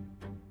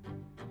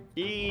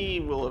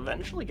 He will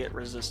eventually get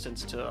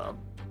resistance to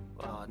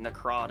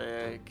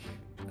necrotic,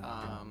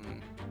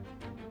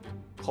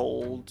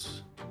 cold,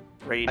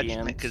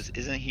 radiant. Because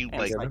isn't he, and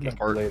like, psychic.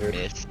 part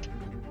mist?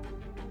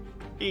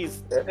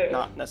 He's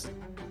not necessarily...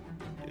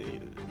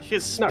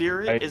 His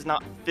spirit is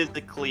not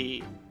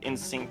physically in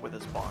sync with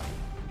his body.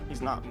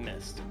 He's not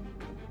mist.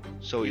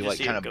 So he You like just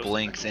see kind it of go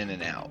blinks in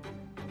and out.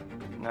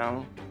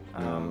 No.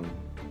 I'm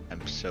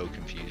so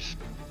confused.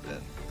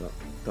 Then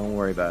Don't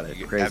worry about it.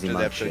 Crazy after the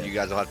monk episode, shit. you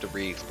guys will have to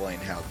re-explain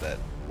how that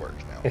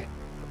works now.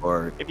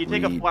 Or If you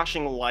take a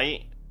flashing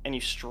light and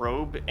you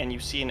strobe and you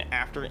see an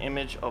after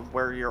image of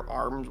where your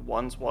arms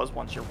once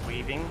you're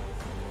waving,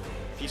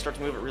 if you start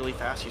to move it really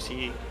fast, you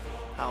see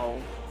how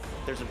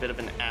there's a bit of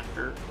an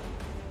after.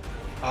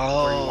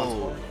 Where you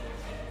once were.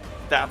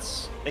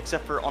 That's,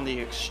 except for on the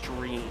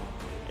extreme,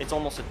 it's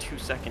almost a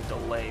 2-second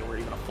delay, or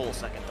even a full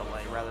second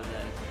delay, rather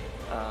than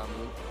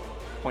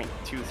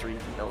 0.23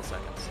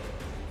 milliseconds.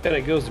 And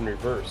it goes in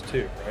reverse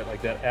too, right?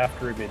 Like that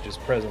after image is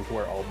present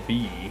where I'll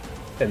be,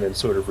 and then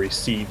sort of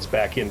recedes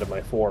back into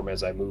my form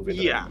as I move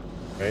into Yeah.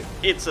 it, right?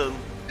 It's a...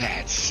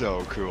 That's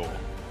so cool.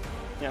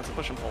 Yeah, it's a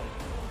push and pull.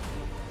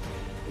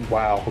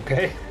 Wow,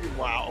 okay.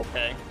 Wow,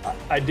 okay.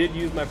 I did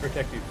use my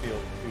protective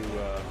field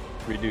to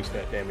reduce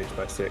that damage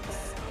by 6.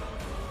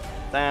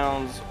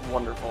 Sounds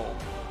wonderful.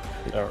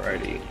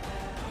 Alrighty.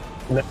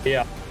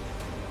 Yeah.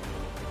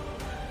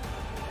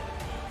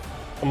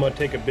 I'm going to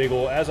take a big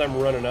ol', as I'm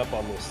running up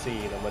on this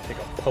scene, I'm going to take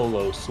a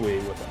polo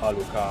swing with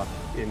Aluka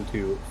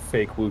into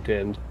fake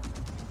Wootend.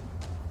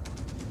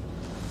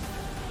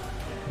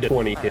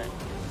 20 hit.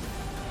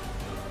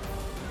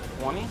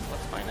 20?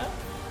 Let's find out.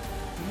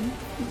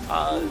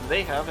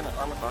 They have an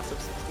armor class of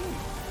 16.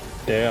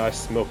 Yeah, I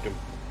smoked him.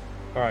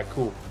 Alright,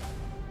 cool.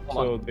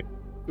 Hold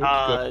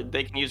So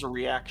they can use a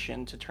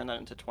reaction to turn that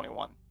into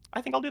 21.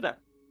 I think I'll do that.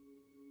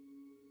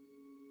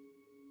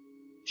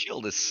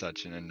 Shield is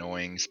such an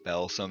annoying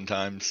spell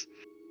sometimes.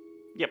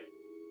 Yep.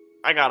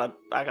 I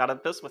gotta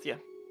piss with you.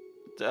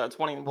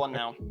 21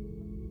 now.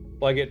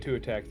 well, I get 2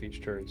 attacks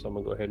each turn, so I'm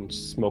going to go ahead and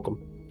smoke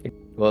them.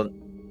 Well,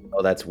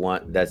 oh, that's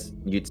one. That's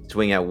you'd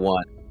swing at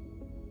 1,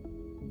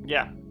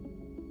 Yeah.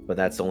 but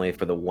that's only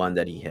for the one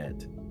that he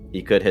hit.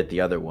 He could hit the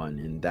other one,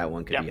 and that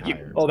one could be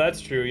higher. Oh, that's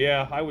true.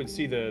 Yeah, I would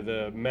see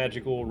the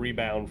magical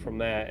rebound from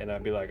that, and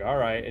I'd be like, all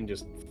right, and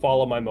just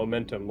follow my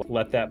momentum.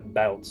 Let that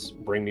bounce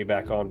bring me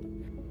back on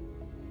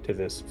to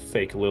this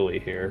fake Lilly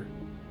here.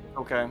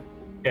 Okay.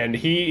 And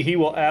he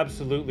will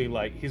absolutely,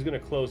 like, he's going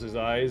to close his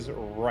eyes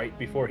right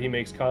before he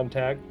makes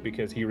contact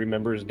because he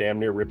remembers damn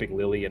near ripping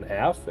Lilly in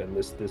half, and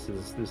this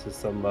is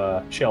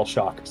some shell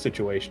shock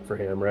situation for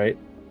him, right?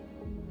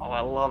 Oh,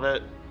 I love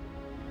it.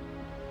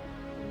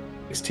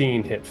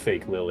 16 hit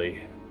fake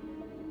Lilly.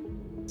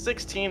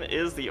 16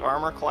 is the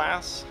armor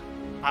class.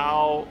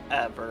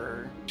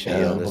 However,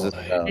 Shield is a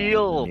spell,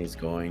 Shield. and he's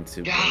going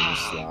to bring the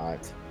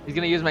slot. He's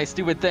gonna use my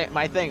stupid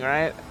thing,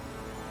 right?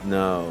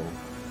 No,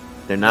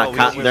 they're not.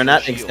 No, he's they're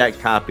not using exact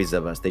shield. copies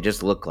of us. They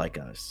just look like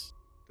us.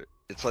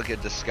 It's like a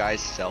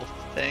disguised self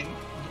thing,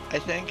 I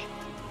think.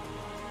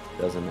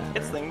 Doesn't matter.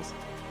 it's things.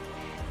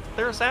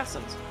 They're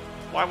assassins.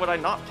 Why would I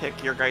not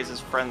pick your guys'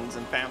 friends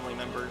and family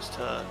members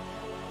to...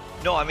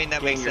 No, I mean,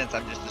 that Gain makes your- sense.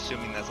 I'm just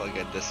assuming that's like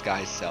a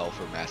disguised self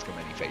or mask of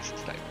many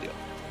faces type deal.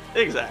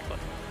 Exactly.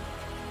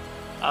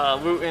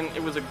 Wooten,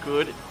 it was a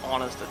good,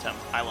 honest attempt.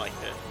 I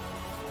liked it.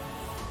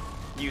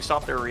 You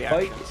stop their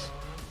reactions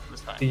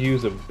this time. To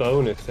use a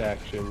bonus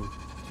action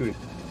to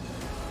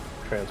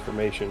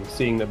transformation,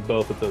 seeing that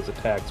both of those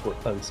attacks were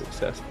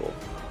unsuccessful.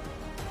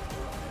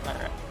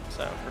 Alright,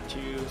 so for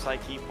 2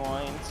 psyche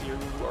points, you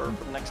are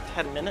for the next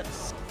 10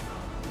 minutes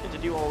get to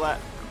do all that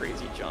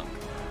crazy junk.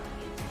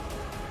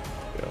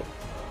 Yep.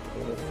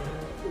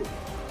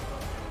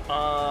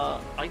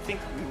 I think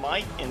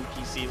my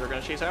NPCs are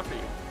going to chase after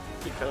you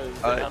because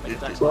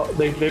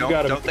they've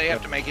got to. Don't they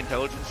have to make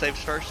intelligence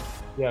saves first?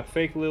 Yeah,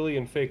 fake Lilly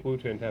and fake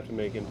Wooten have to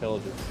make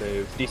intelligence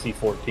saves. DC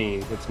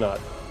 14. It's not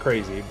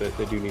crazy, but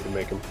they do need to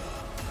make them.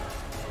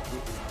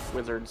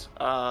 Wizards.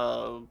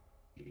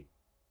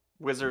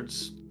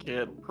 Wizards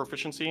get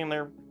proficiency in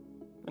their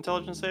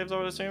intelligence saves, I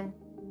would assume.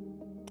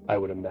 I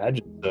would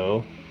imagine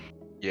so.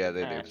 Yeah,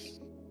 they do. Nice.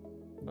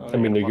 I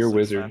mean, they're your +6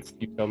 wizards.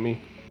 You tell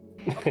me.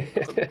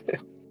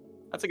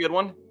 That's a good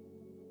one.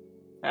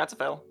 That's a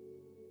fail.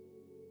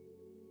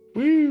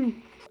 Woo!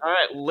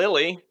 Alright,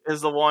 Lilly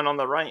is the one on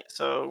the right,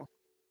 so...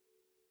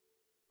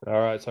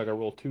 Alright, so I gotta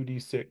roll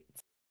 2d6.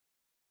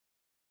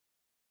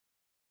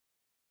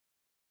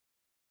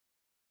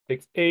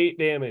 Takes 8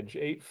 damage,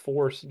 8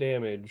 force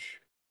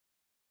damage.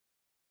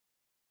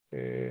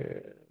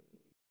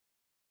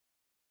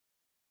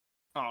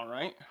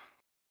 Alright.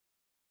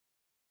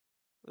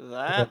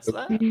 That's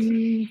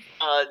that.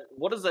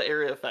 What is the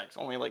area effect?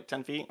 Only like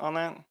 10 feet on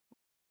that?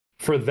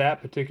 For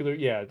that particular,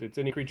 yeah, it's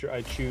any creature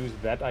I choose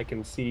that I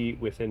can see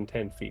within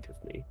 10 feet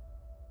of me.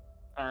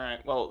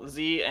 Alright, well,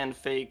 Z and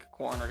fake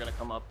Quarran are gonna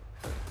come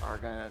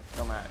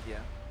at you.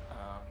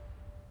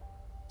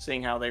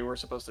 Seeing how they were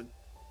supposed to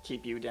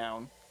keep you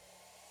down.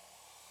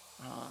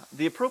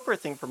 The appropriate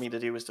thing for me to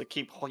do is to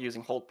keep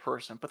using hold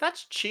person, but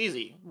that's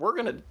cheesy. We're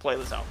gonna play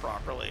this out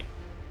properly.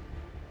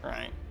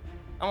 Right.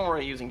 I'm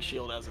already using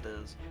shield as it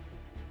is.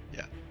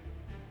 Yeah.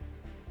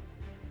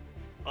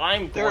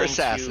 They're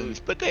assassins,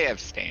 but they have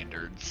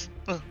standards.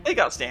 They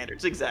got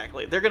standards,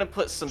 exactly. They're gonna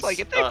put some. It's like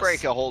if they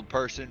break a hold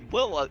person,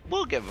 we'll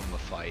give them a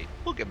fight.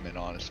 We'll give them an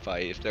honest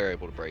fight if they're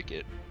able to break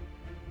it.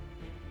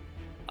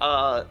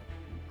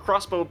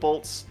 Crossbow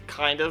bolts,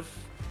 kind of.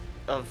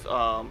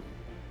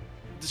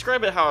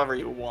 Describe it however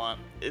you want.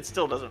 It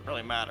still doesn't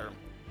really matter.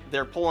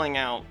 They're pulling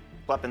out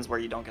weapons where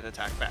you don't get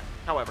attacked back.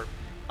 However,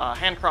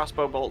 hand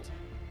crossbow bolt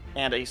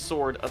and a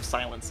sword of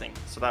silencing,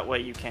 so that way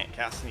you can't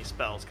cast any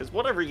spells. Because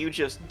whatever you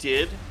just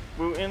did,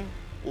 Wooten,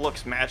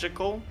 looks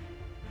magical.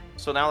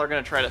 So now they're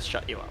going to try to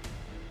shut you up.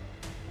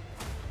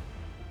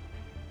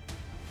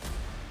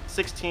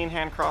 16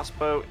 hand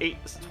crossbow,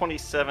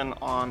 27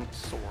 on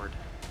sword.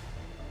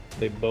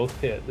 They both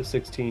hit. The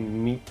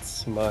 16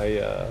 meets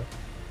my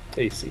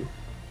AC.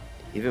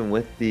 Even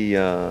with the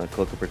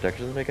cloak of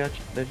protection that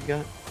you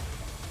got?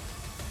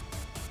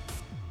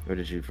 Or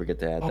did you forget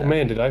to add that? Oh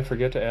man, did I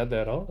forget to add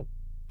that on?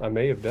 I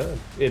may have done.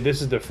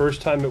 This is the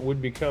first time it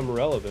would become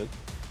relevant.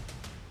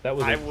 That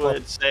was. I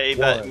would say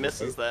that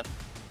misses then.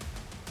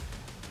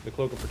 The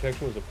cloak of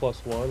protection was a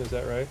 +1. Is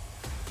that right?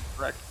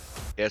 Correct.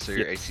 Yeah, so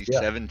your AC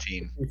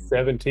 17.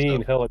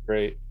 17, hella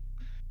great.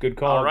 Good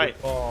call. All right.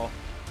 Good call.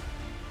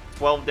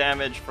 12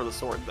 damage for the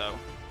sword, though.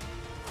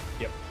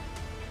 Yep.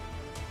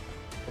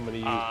 I'm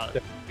gonna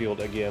use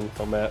field again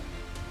on that.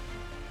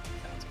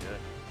 Sounds good.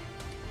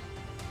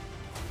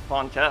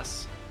 Von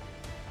Kess.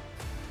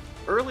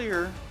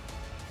 Earlier,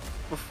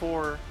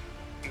 before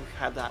you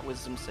had that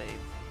wisdom save,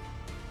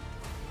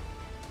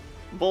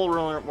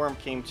 Bullworm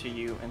came to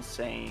you and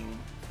saying,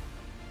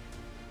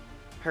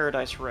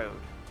 Paradise Road,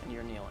 and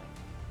you're kneeling.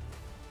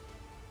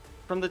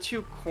 From the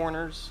 2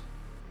 corners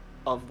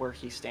of where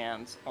he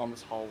stands on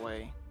this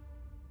hallway,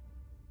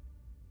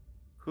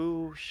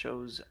 who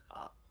shows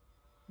up?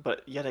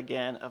 But yet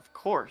again, of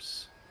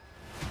course,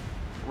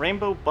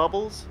 Rainbow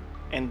Bubbles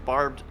and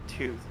Barbed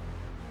Tooth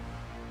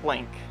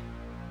flank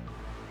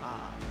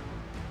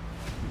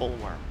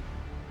Bullworm.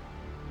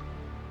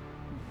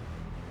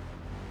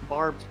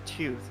 Barbed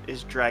Tooth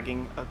is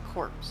dragging a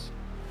corpse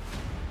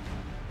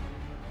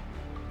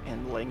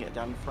and laying it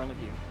down in front of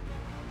you.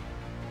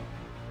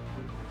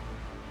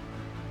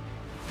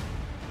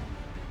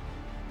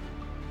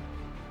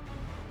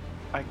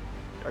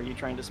 Are you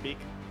trying to speak?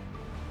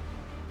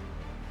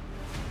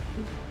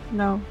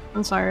 No,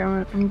 I'm sorry.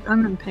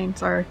 I'm in pain.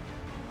 Sorry.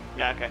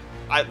 Yeah, okay.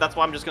 That's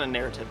why I'm just gonna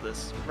narrative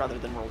this rather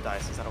than roll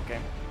dice. Is that okay?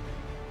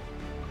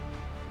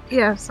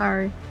 Yeah,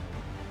 sorry.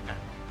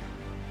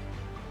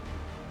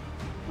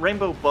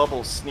 Rainbow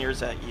Bubble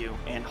sneers at you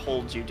and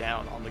holds you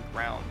down on the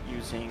ground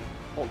using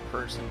Hold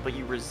Person, but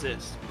you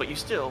resist. But you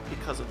still,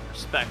 because of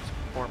respect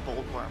for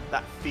Bullworm,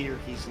 that fear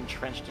he's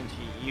entrenched into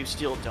you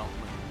still don't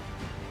move.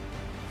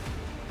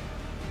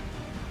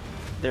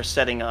 They're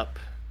setting up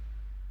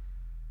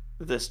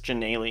this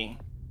Janelle,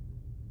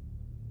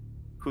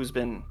 who's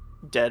been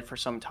dead for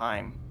some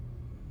time,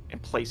 and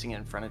placing it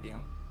in front of you.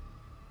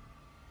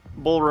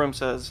 Bullworm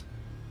says,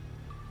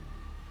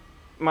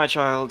 My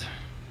child,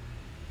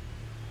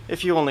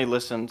 if you only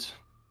listened,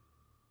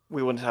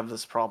 we wouldn't have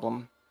this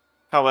problem.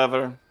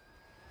 However,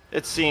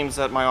 it seems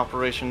that my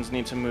operations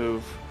need to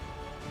move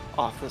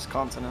off this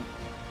continent.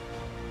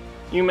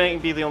 You may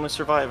be the only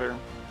survivor,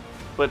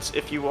 But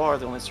if you are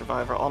the only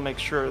survivor, I'll make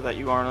sure that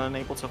you are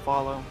unable to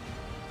follow.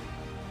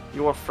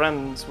 Your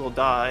friends will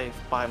die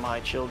by my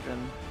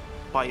children,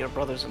 by your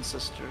brothers and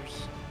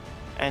sisters,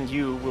 and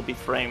you will be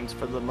framed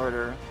for the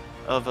murder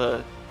of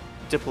a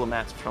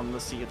diplomat from the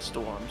Sea of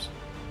Storms.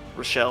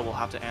 Rashel will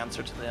have to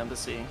answer to the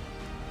embassy,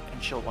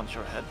 and she'll want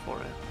your head for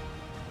it.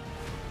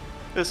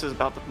 This is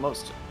about the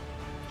most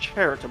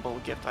charitable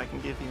gift I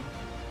can give you.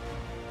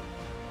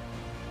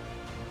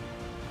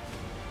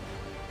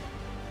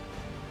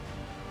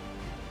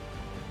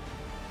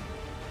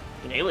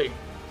 Innately,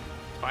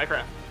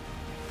 spycraft.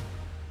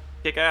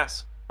 Kick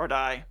ass or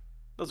die.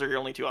 Those are your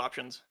only two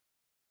options.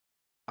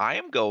 I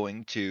am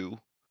going to,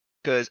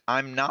 because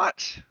I'm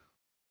not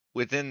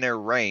within their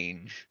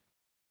range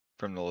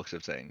from the looks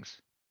of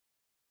things.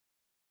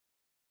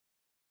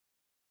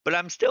 But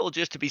I'm still,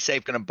 just to be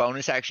safe, going to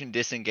bonus action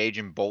disengage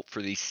and bolt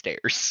for these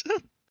stairs.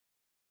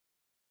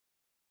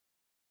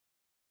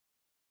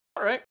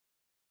 All right.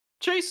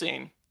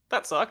 Chasing.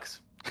 That sucks.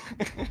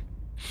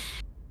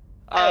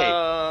 Hey,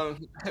 no,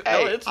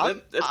 hey, it's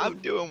I'm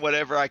doing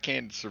whatever I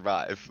can to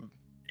survive.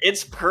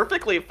 it's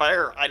perfectly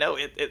fair. I know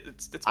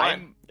it's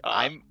fine.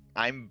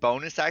 I'm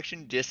bonus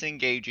action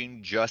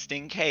disengaging just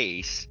in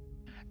case,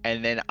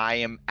 and then I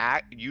am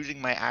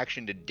using my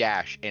action to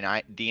dash,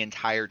 and the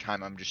entire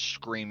time I'm just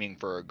screaming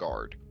for a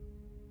guard.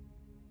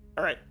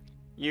 All right.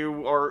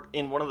 You are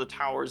in one of the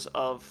towers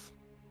of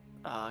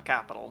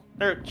Capital.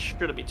 There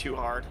shouldn't be too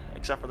hard,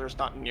 except for there's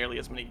not nearly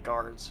as many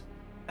guards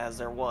as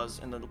there was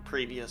in the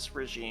previous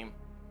regime.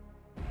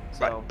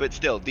 So Right, but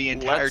still, the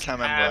entire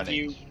time I'm running.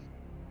 You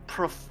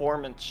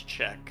performance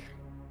check.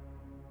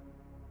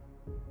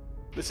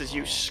 This is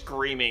you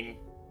screaming.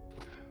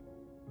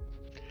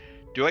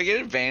 Do I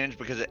get advantage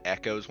because it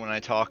echoes when I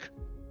talk?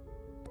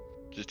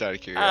 Just out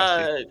of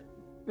curiosity.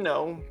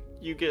 No,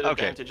 you get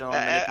advantage on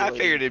I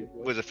figured it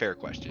manipulating. was a fair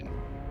question.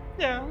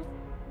 Yeah.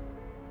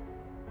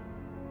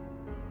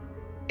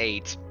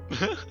 8.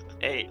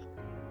 8.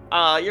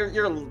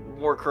 You're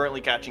more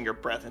currently catching your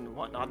breath and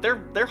whatnot.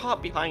 They're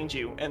hot behind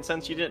you, and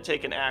since you didn't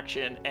take an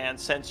action, and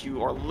since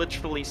you are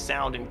literally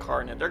sound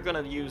incarnate, they're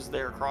gonna use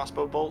their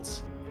crossbow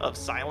bolts of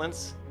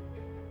silence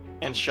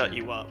and shut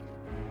you up.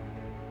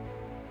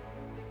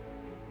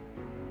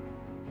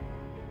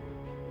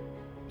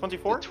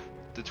 24?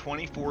 The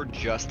 24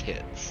 just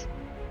hits.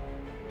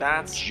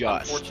 That's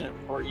just unfortunate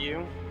for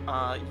you.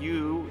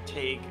 You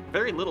take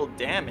very little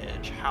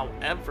damage.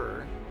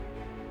 However,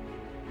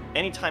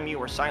 anytime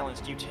you are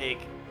silenced, you take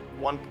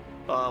one.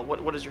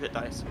 What is your hit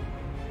dice?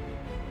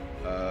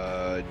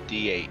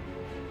 D8.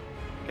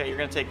 Okay, you're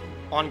gonna take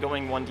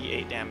ongoing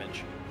 1d8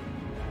 damage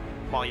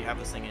while you have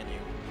this thing in you.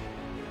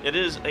 It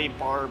is a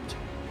barbed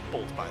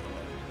bolt, by the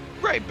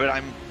way. Right, but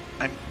I'm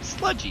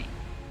sludgy.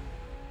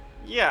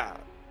 Yeah,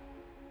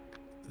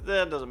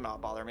 that doesn't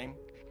bother me.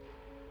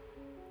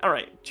 All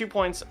right, 2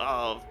 points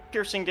of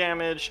piercing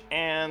damage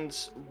and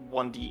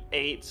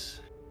 1d8.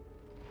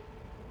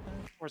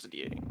 Where's the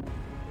d8?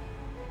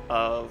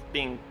 Of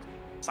being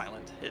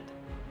silent hit.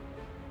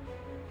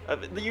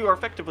 You are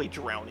effectively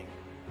drowning.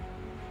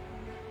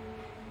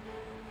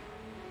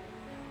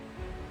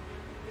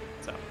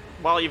 So,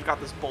 while you've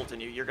got this bolt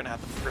in you, you're gonna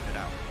have to rip it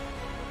out.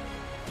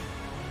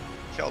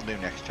 Shall do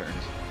next turn.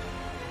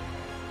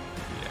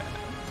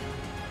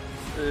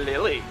 Yeah.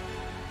 Lilly.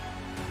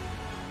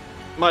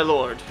 My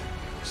lord,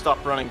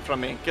 stop running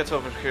from me. Get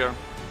over here.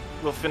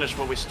 We'll finish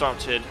what we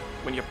started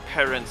when your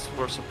parents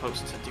were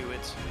supposed to do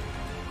it.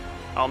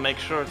 I'll make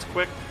sure it's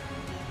quick.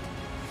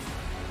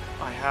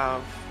 I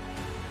have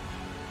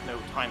no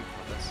time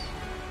for this.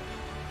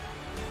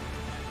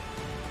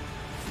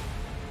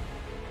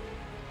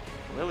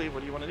 Lilly, what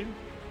do you want to do?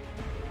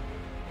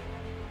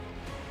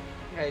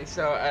 Okay,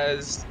 so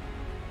as...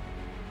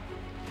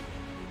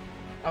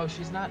 Oh,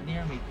 she's not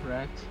near me,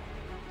 correct?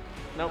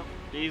 Nope,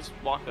 she's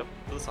walked up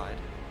to the side.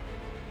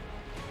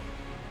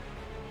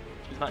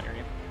 She's not near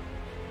you.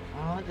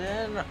 Oh,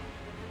 then...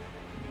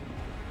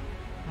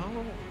 Oh,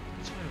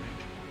 what's my range?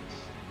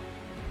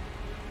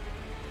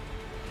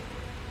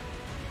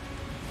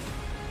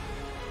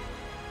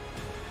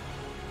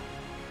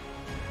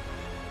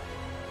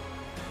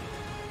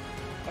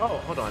 Oh,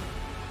 hold on.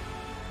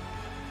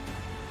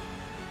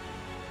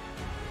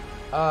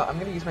 I'm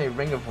gonna use my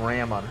Ring of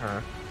Ram on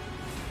her.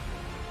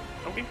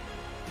 Okay.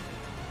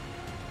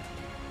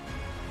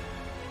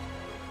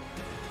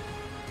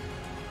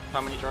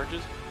 How many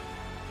charges?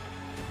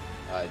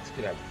 It's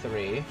gonna have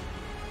 3.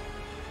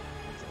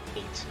 It's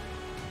 8.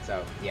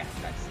 So, yeah,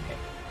 that's okay.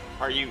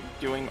 Are you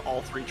doing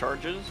all 3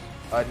 charges?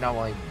 No,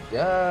 like,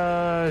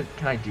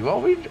 can I do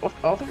all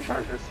 3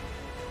 charges?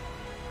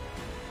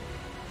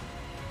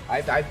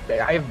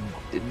 I've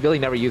really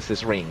never used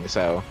this ring,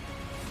 so...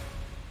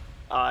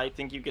 I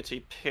think you get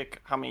to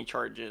pick how many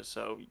charges,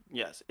 so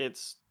yes,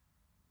 it's...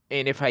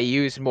 And if I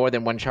use more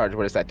than 1 charge,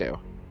 what does that do?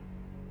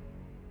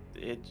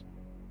 It's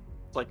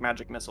like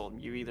magic missile.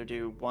 You either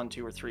do 1,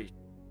 2, or 3.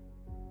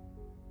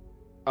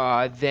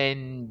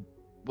 Then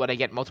would I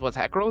get multiple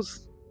attack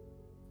rolls?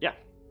 Yeah.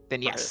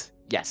 Then yes.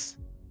 Yes.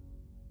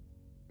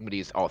 I'm gonna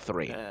use all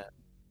 3.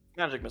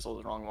 Magic missile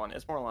is the wrong one.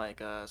 It's more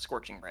like a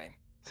scorching ray.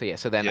 So yeah,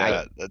 so then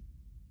Yeah,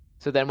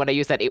 when I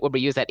use that, would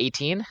we use that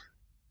 18?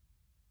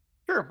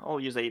 Sure, I'll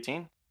use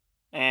 18.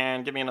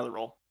 And give me another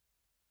roll.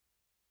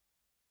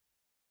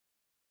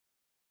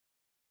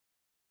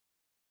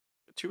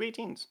 2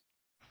 18s.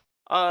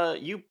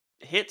 You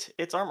hit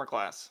its armor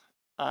class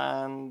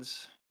and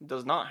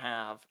does not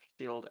have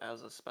shield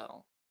as a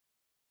spell.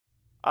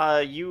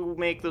 You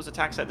make those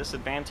attacks at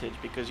disadvantage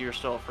because you're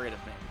still afraid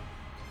of me.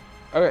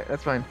 Okay,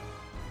 that's fine.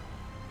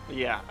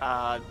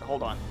 Yeah,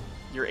 hold on.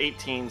 Your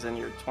 18s and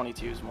your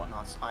 22s and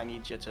whatnot, so I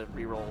need you to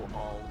reroll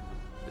all.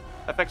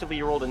 Effectively,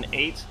 you rolled an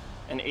 8,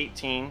 an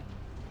 18.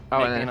 Oh,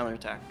 Make and me then- another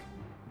attack.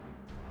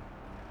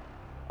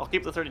 I'll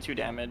keep the 32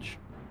 damage,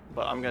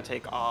 but I'm going to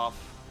take off.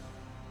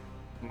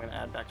 I'm going to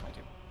add back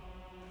 22.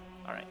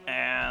 Alright,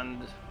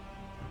 and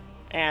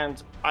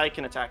I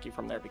can attack you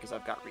from there because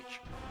I've got reach.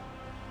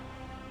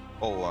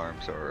 pole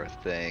arms are a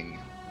thing.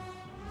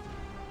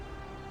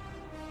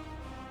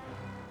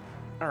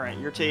 Alright,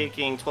 you're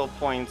taking 12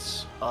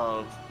 points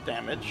of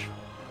damage.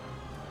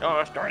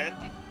 Oh, darn it.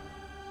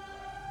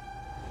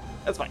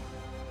 That's fine.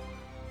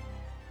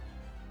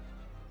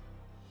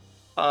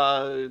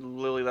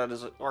 Lily, that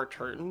is our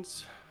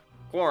turns.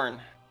 Quarran.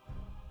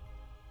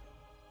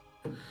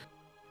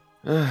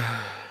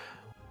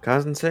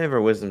 Con save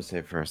or wisdom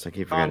save first? I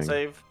keep Con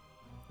forgetting. save.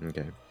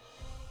 Okay.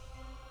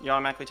 You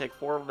automatically take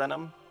 4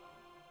 venom.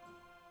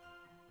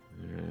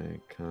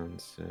 Alright, con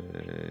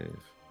save.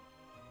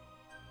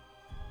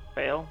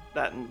 Fail.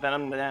 That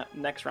venom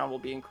next round will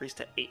be increased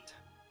to 8.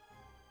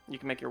 You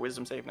can make your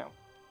wisdom save now.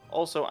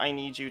 Also, I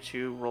need you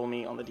to roll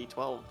me on the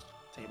d12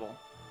 table.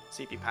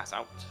 See if you pass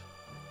out.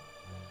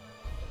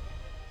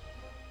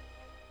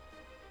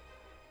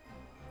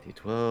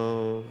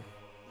 D12.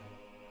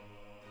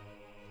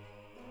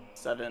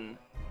 7.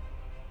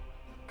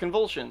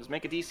 Convulsions.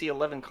 Make a DC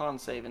 11 con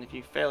save, and if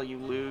you fail, you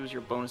lose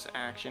your bonus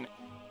action.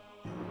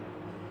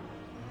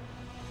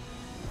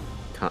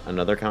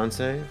 Another con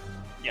save?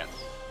 Yes.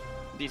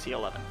 DC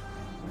 11.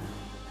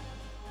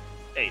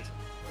 8.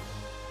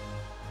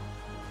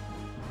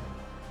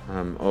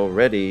 I'm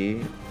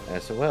already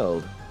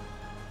SOL'd.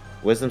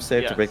 Wisdom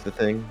save to Yes. break the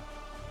thing.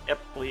 Yep,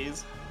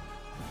 please.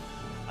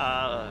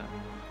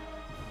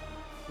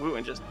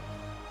 Wooten just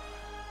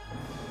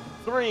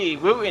 3.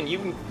 Wooten,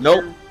 you.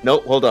 Nope. you're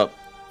Nope. Hold up.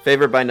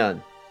 Favored by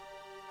none.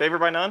 Favored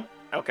by none?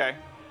 Okay.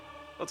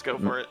 Let's go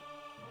for it.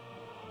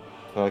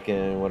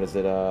 Fucking, what is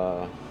it?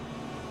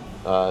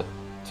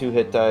 2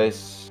 hit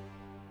dice.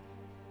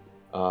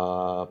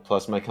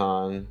 Plus my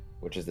con,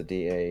 which is the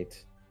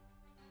D8.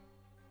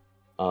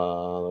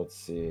 Let's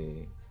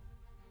see.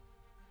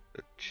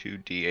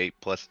 2d8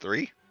 plus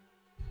 3.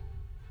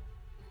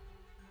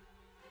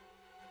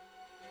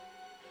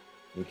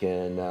 You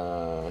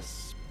can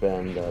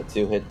spend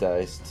 2 hit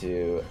dice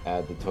to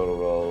add the total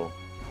roll,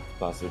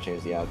 possibly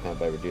change the outcome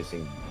by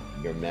reducing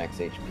your max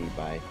HP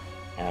by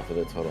half of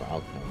the total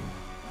outcome.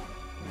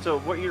 So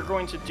what you're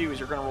going to do is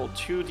you're going to roll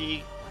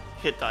 2d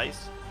hit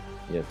dice.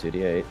 You have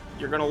 2d8.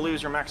 You're going to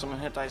lose your maximum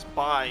hit dice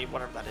by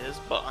whatever that is,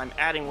 but I'm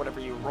adding whatever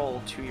you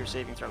roll to your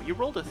saving throw. You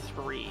rolled a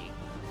 3.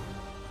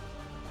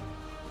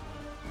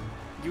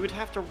 You would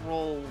have to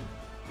roll...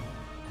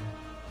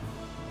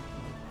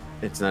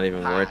 It's not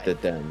even worth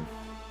it then.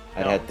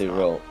 I'd No, have it's to not.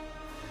 roll.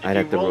 I'd If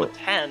have you to roll roll. a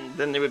 10,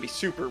 then it would be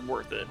super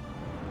worth it.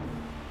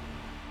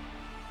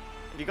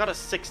 If you got a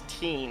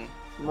 16,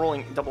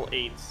 rolling double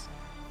 8s,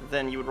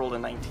 then you would roll a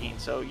 19.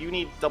 So you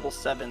need double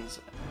 7s,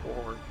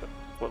 or the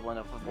equivalent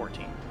of a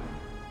 14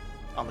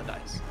 on the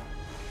dice.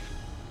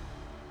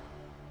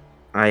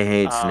 I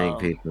hate snake Um,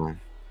 people.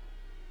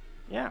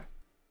 Yeah.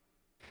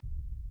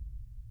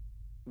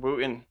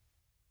 Wooten.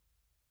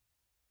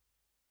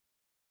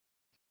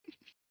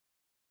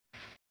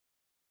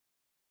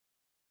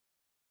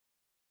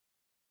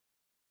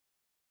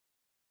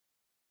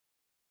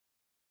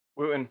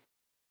 Wooten.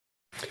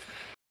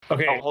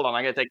 Okay. Oh, hold on.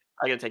 I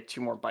gotta take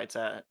 2 more bites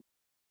at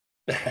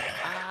it.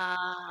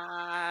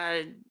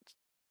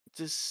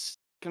 Just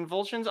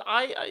convulsions.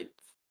 I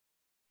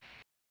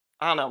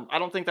don't know. I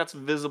don't think that's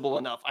visible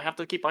enough. I have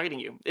to keep biting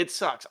you. It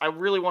sucks. I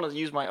really want to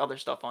use my other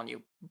stuff on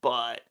you,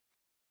 but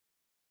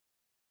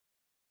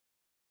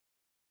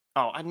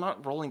I'm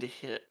not rolling to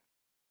hit.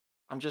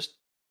 I'm just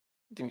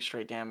doing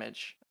straight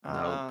damage.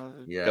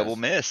 Yes. Double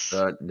miss.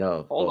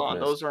 No. Hold both on.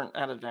 miss. Those aren't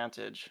at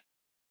advantage.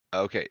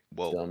 Okay,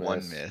 well, Still 1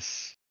 miss.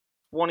 miss.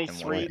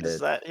 23. hit. Does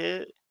that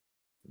hit?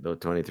 Though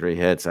 23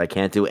 hits. I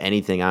can't do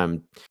anything.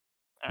 I'm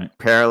Alright.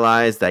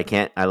 paralyzed.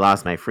 I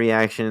lost my free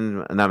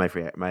action. Not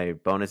my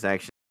bonus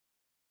action.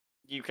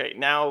 Okay.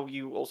 Now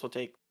you also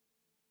take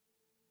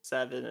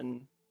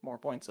 7 more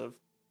points of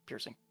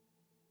piercing.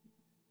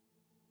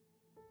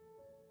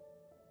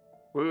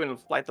 Woo, and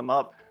light them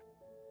up.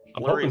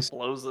 I'm Blurry hoping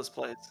blows this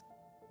place.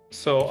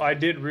 So I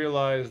did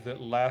realize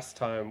that last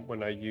time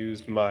when I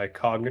used my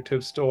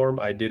cognitive storm,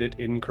 I did it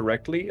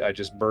incorrectly. I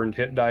just burned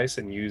hit dice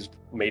and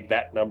made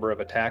that number of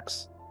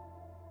attacks.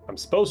 I'm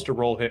supposed to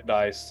roll hit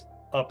dice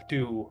up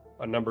to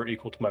a number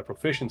equal to my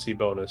proficiency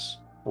bonus,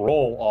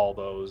 roll all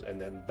those, and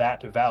then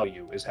that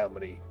value is how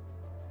many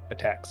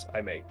attacks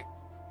I make.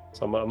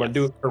 So I'm going to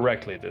do it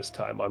correctly this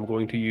time. I'm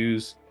going to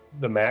use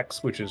the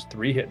max, which is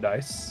 3 hit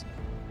dice.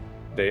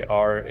 They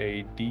are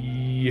a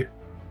D4.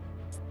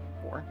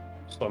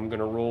 So I'm going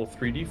to roll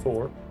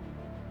 3d4.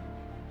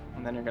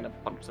 And then you're going to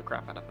punch the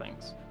crap out of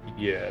things.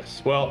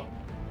 Yes. Well,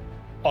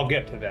 I'll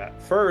get to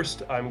that.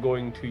 First, I'm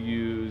going to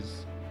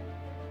use...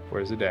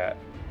 Where's it at?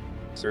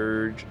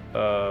 Surge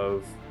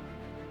of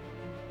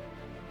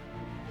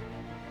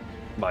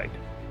Mind.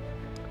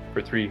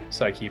 For 3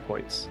 psyche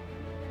points.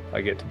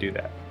 I get to do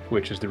that,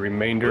 which is the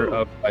remainder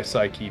of my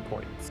psyche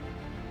points.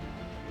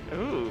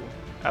 Ooh.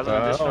 As an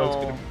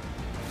additional...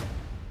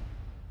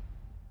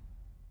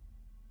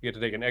 You get to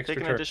take an extra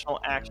turn. Take an additional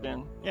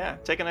action. Yeah,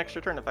 take an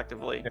extra turn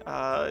effectively.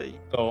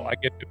 So I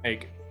get to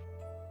make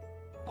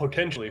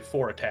potentially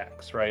 4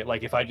 attacks, right?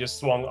 Like if I just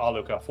swung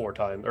Aluka 4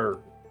 times, or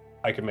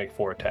I could make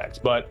 4 attacks.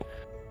 But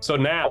so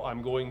now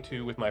I'm going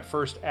to, with my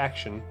first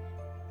action,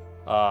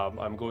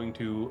 I'm going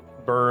to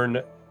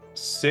burn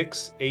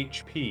 6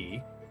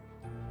 HP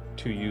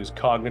to use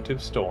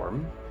Cognitive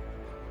Storm.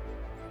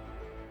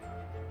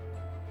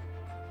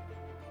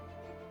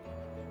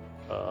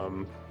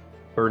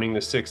 Burning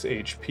the 6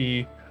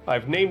 HP.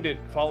 I've named it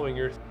following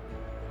your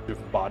Surge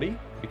of Body,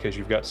 because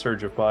you've got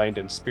Surge of Mind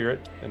and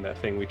Spirit, and that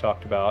thing we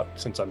talked about.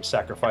 Since I'm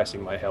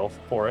sacrificing my health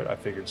for it, I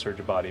figured Surge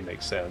of Body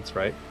makes sense,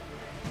 right?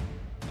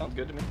 Sounds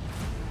good to me.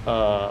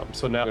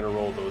 So now I'm going to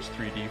roll those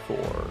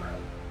 3d4.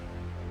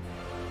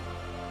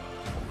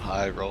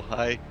 Roll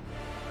high.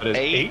 That is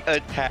 8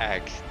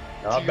 attacks.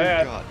 Not Dear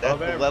bad. God, Not that's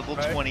bad, the level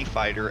right? 20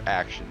 fighter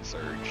action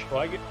surge. So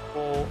I get to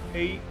roll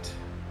 8.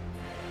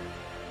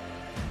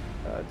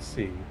 Let's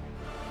see.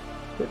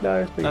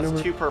 That's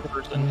 2 per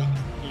person.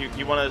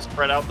 You want to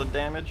spread out the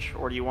damage,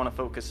 or do you want to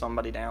focus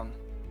somebody down?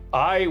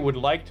 I would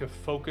like to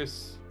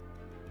focus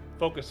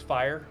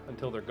fire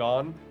until they're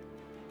gone.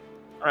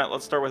 All right,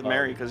 let's start with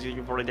Mary, because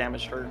you've already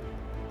damaged her.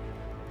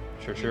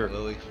 Sure.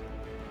 Lily.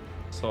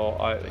 So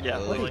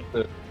Lily.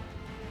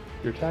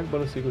 Your attack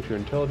bonus equal to your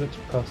intelligence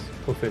plus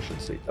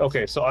proficiency.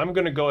 Okay, so I'm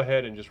going to go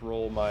ahead and just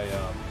roll my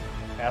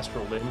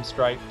astral limb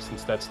strike,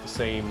 since that's the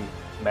same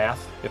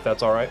math, if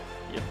that's all right.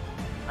 Yep,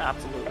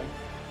 absolutely.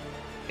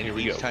 And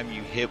each time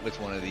you hit with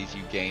one of these,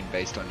 you gain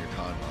based on your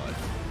con mod.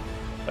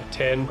 A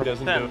 10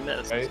 doesn't do it,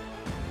 missed. right?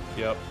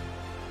 Yep.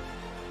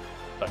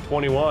 A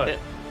 21. Hit.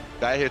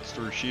 That hits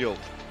through shield.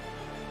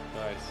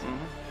 Nice.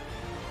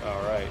 Mm-hmm.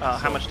 All right.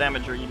 How much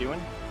damage are you doing?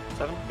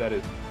 7? That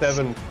is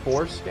 7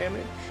 force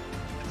damage.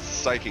 It's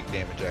psychic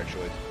damage,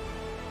 actually.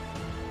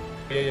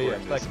 Yeah.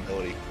 According to this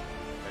ability.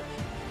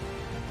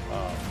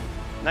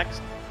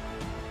 Next.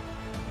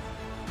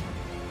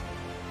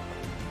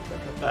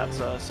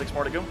 That's 6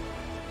 more to go.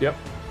 Yep.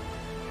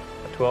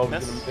 A 12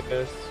 Miss. is gonna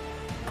miss.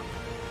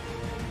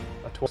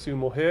 A 12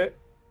 will hit.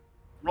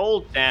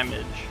 Roll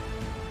damage,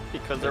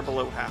 because they're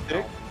below half 6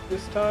 health.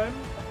 this time.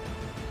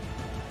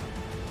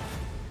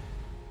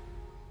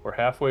 We're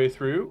halfway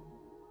through.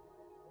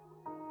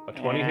 A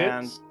 20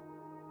 And hits.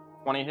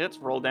 20 hits.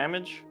 Roll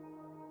damage.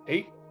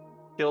 8.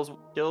 Kills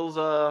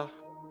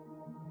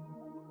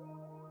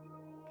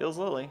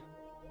Lily.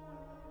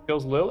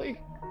 Kills Lily.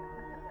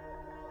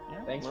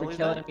 Yeah, Thanks Lily's for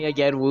killing dead. me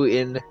again,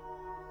 Wooten.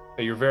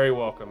 Hey, you're very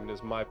welcome. It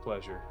is my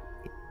pleasure.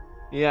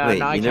 Yeah, Wait,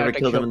 now I you never have to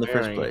killed kill him in the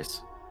first Mary.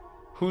 place.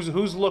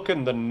 Who's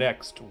looking the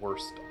next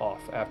worst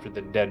off after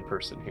the dead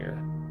person here?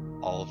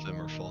 All of them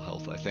are full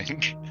health, I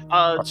think.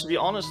 To be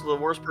honest, the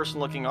worst person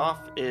looking off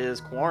is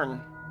Quarran,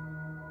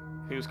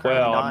 who's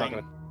currently Well, dying. I'm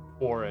not gonna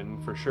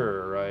Quarran for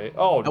sure, right?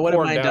 Oh, I wouldn't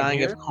Quarran mind down dying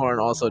here? if Corn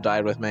also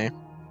died with me.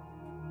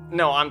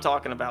 No, I'm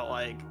talking about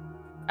like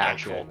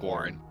Actual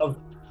Quarran.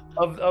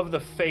 Of the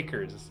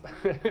fakers,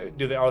 are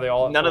they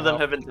all? At None full of them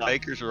health? have been done.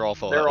 Fakers are all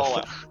full They're health. all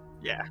out.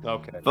 Yeah.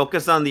 Okay.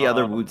 Focus on the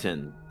other Um,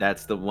 Wooten.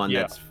 That's the one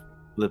yeah. that's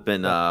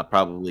flipping.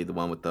 Probably the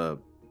one with the.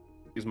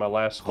 Use my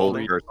last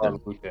Holding three on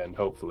person. weekend,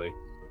 hopefully.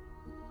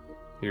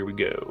 Here we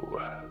go.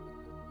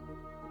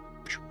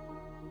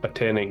 A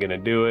 10 ain't gonna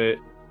do it.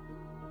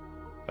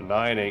 A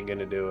 9 ain't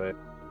gonna do it.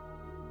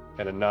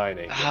 And a 9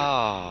 ain't gonna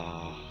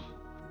Oh.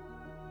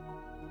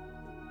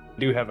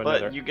 do have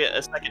another. But you get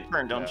a second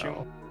turn, don't you?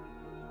 No.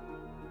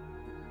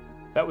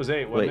 That was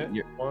 8, wasn't Wait, it?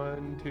 you're-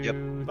 1, 2, Yep.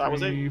 That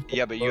was 3, it. 4,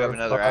 Yeah, but you have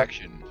another 5,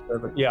 action.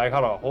 7. Yeah, I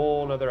got a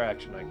whole nother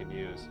action I can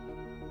use.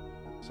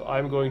 So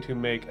I'm going to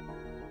make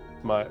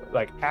my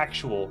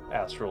actual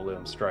astral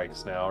limb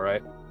strikes now,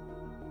 right?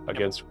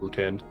 Against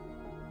Wooten.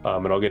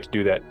 And I'll get to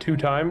do that 2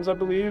 times, I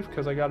believe,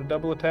 because I got a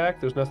double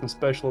attack. There's nothing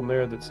special in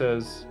there that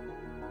says.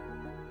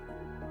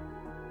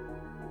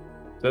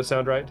 Does that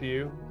sound right to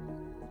you?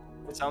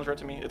 It sounds right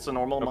to me. It's a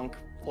normal monk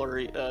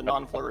flurry,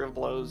 non-flurry of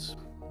blows.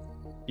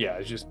 Yeah,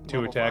 it's just 2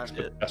 Level attacks 5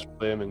 with hit. astral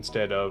limb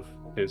instead of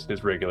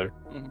his regular.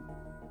 Mhm.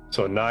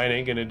 So a 9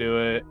 ain't gonna do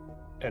it,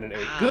 and an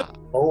 8. Good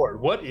lord,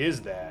 what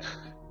is that?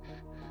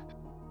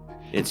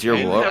 It's your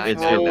You roll. have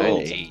It's your rolled roll.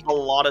 eight. A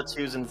lot of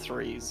 2s and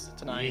 3s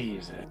tonight.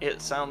 Jesus.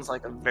 It sounds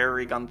like a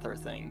very Gunther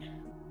thing.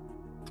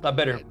 I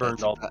better have burned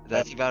That's all.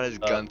 about as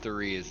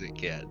Gunther-y as it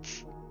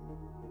gets.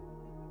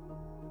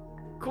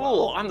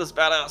 Cool, I'm this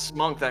badass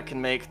monk that can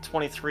make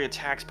 23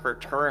 attacks per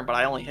turn, but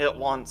I only hit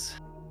once.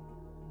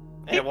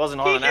 And it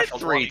wasn't on He a hit natural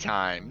 3 20.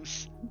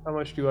 times. How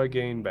much do I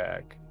gain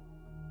back?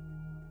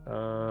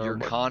 Your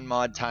con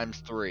mod times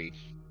 3.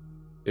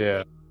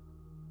 Yeah.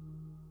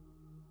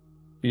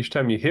 Each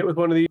time you hit with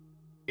one of these,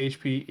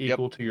 HP Yep,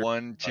 equal to your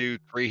 1, 2,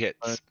 3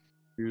 hits.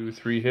 2,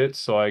 3 hits,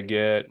 so I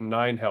get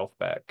 9 health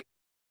back.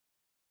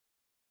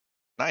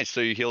 Nice. So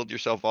you healed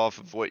yourself off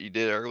of what you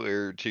did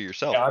earlier to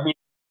yourself. Yeah, I mean,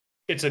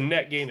 it's a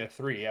net gain of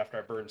 3 after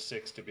I burn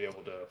 6 to be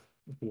able to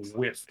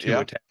whip 2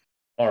 Yeah. attack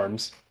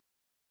arms.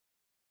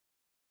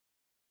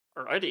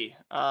 Alrighty.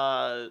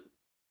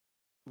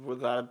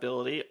 With that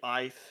ability,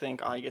 I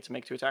think I get to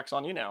make 2 attacks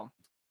on you now.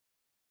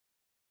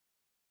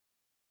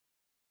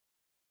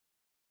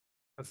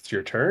 That's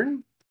your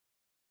turn?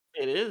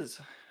 It is.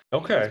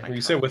 Okay. my You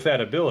turn. said with that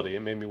ability,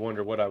 it made me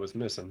wonder what I was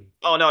missing.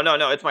 Oh, no,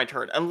 it's my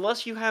turn.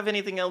 Unless you have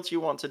anything else you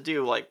want to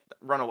do, like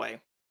run away.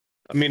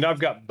 I mean, I've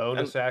got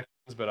bonus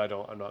actions, but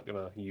I'm not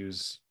gonna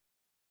use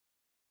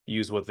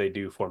what they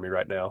do for me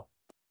right now.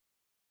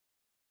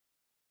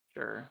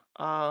 Sure.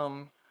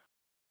 I'm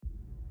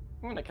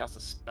gonna cast a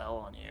spell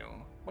on you.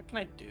 What can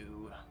I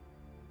do?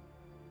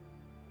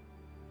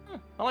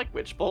 I like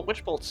Witch Bolt.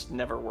 Witch Bolt's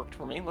never worked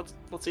for me. Let's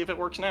see if it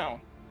works now.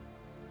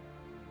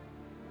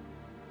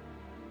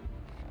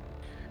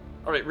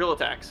 All right, real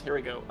attacks. Here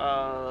we go.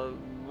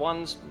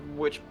 1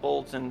 Witch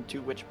Bolt and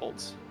 2 Witch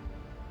Bolts.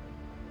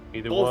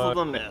 Either Both one, of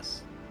them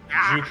miss.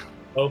 juke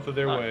both of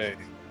their way.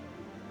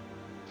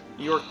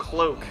 Your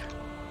cloak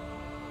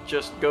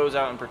just goes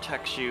out and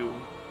protects you,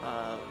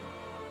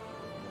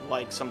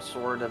 like some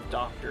sort of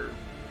doctor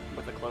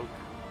with a cloak.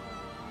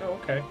 Oh,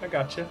 okay, I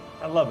got you.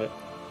 I love it.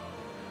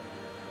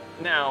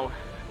 Now,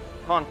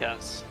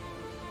 Concass.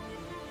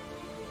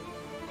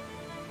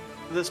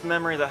 This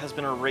memory that has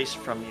been erased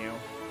from you,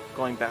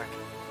 going back.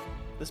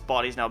 This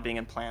body's now being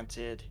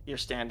implanted. You're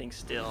standing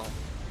still.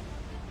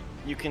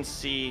 You can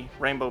see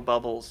rainbow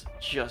bubbles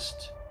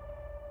just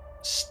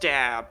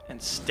stab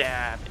and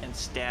stab and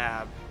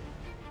stab.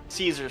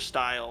 Caesar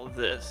style,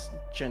 this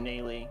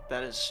Janelle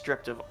that is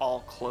stripped of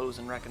all clothes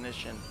and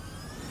recognition.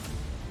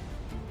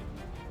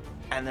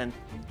 And then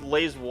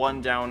lays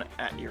one down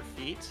at your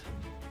feet,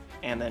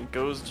 and then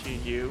goes to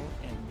you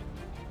and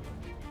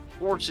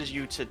forces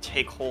you to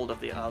take hold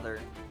of the other.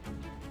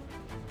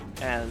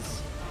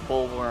 As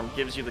Bullworm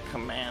gives you the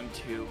command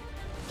to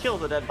kill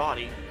the dead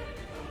body,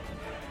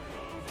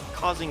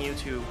 causing you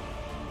to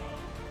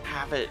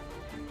have it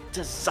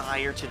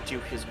desire to do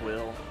his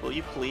will. Will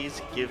you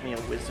please give me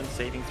a wisdom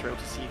saving throw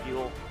to see if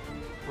you'll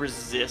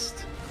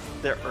resist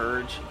the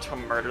urge to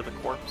murder the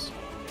corpse?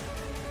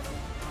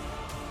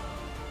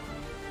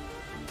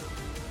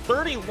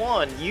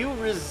 31, you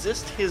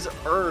resist his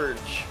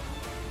urge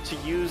to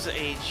use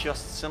a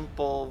just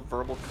simple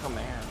verbal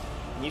command.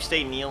 And you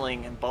stay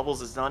kneeling, and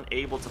Bubbles is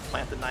unable to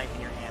plant the knife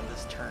in your hand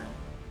this turn.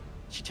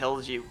 She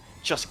tells you,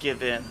 just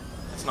give in.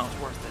 It's not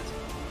worth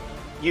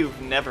it.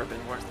 You've never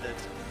been worth it.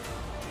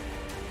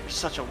 You're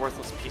such a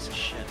worthless piece of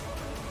shit.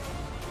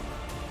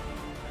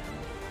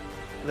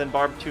 And then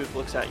Barb Tooth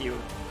looks at you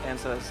and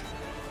says,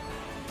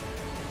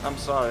 I'm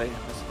sorry,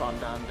 Miss Von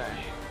Dande.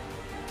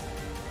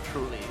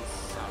 Truly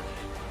sorry.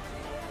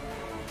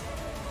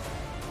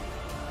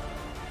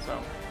 So,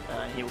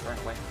 he will turn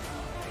away.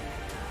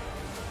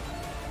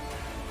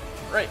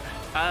 Right.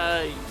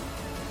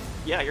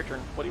 Yeah, your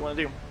turn. What do you want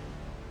to do?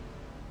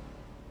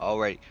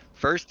 Alright,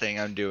 first thing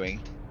I'm doing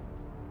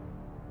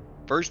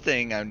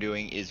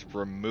is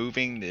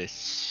removing this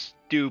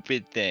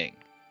stupid thing.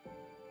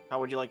 How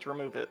would you like to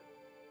remove it?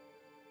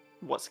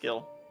 What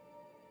skill?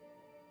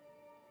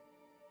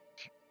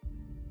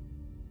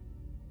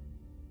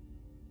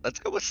 Let's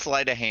go with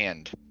sleight of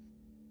hand.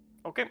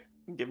 Okay,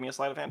 give me a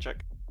sleight of hand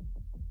check.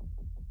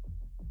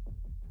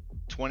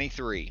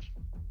 23.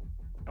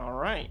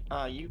 Alright,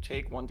 you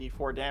take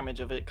 1d4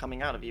 damage of it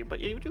coming out of you, but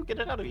you do get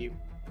it out of you.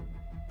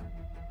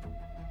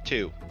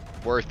 2.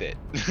 Worth it.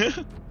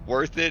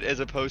 Worth it as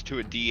opposed to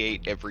a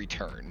d8 every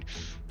turn.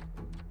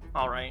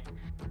 Alright.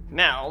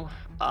 Now,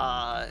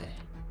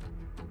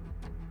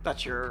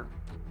 that's your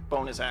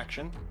bonus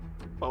action.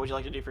 What would you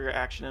like to do for your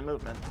action and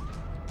movement?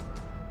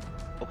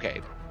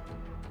 Okay.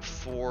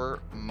 For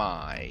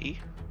my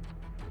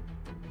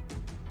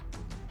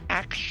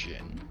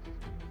action,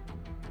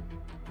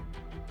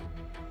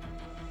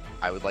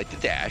 I would like to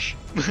dash.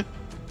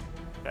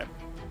 Okay.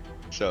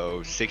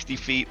 So 60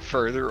 feet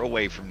further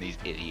away from these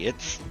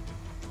idiots.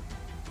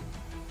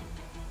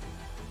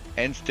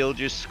 And still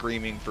just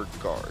screaming for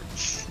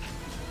guards.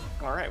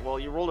 Alright, well,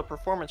 you rolled a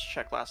performance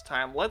check last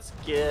time. Let's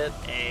get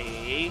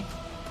a...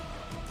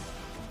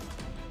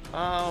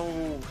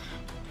 Oh...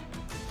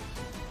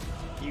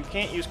 You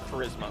can't use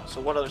charisma, so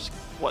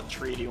what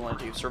tree do you want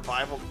to do?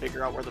 Survival to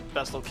figure out where the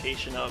best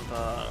location of,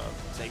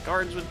 say,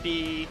 guards would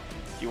be?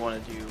 Do you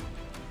want to do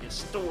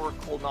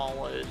historical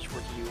knowledge,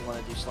 or do you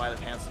want to do sleight of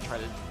hands to try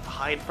to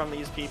hide from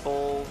these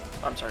people?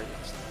 I'm sorry,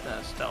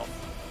 stealth.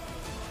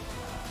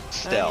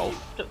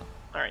 Stealth.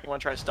 Alright, you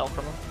want to try stealth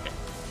from them? Okay,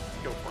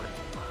 go for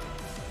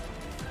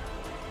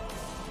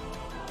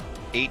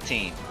it.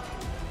 18.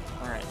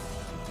 All right.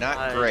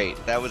 Not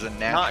great. That was a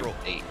natural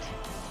 8.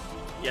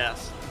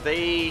 Yes,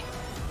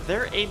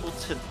 they're able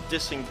to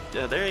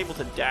they're able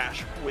to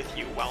dash with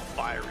you while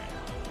firing,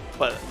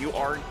 but you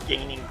are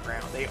gaining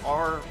ground. They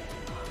are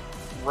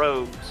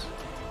rogues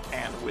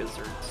and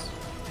wizards,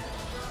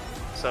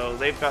 so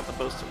they've got the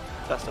best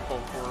of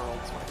both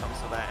worlds when it comes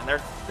to that,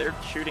 and they're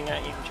shooting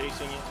at you and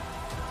chasing you.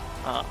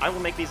 I will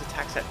make these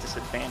attacks at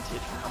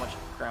disadvantage from how much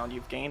ground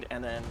you've gained,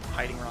 and then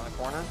hiding around the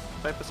corner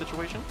type of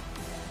situation.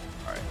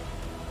 All right.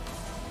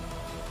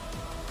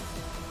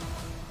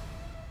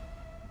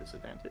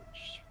 Disadvantage.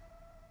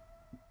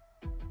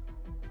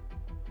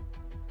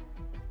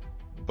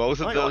 Both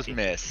of Oh, you're those lucky.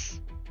 miss.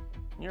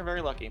 You're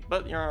very lucky,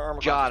 but your armor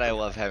class God, is I pretty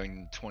love high.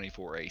 having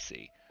 24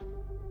 AC.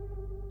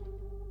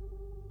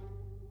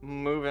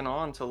 Moving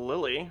on to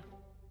Lilly.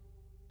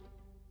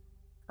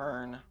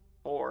 Turn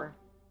 4.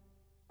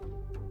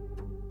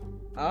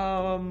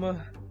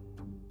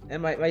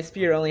 And my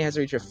spear only has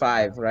a reach of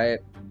 5, right?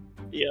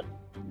 Yep.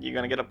 You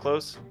gonna get up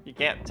close? You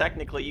can't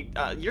technically.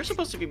 You're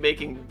supposed to be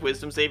making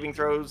wisdom saving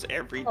throws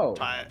every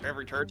time,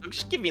 every turn. So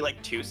just give me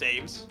like 2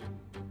 saves.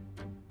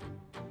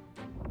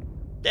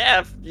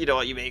 Yeah, if you know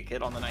what, you make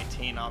it on the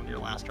 19 on your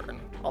last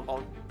turn.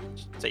 I'll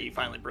say you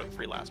finally broke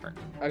free last turn.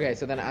 Okay,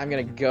 so then I'm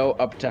gonna go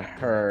up to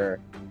her,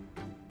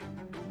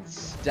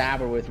 stab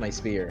her with my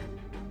spear.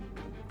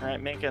 All right,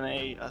 making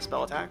a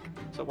spell attack.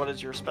 So what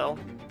is your spell?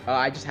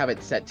 I just have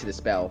it set to the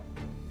spell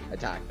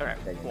attack. All right,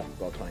 cool.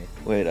 Roll 20.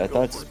 Wait, I Go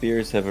thought for it.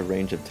 spears have a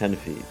range of 10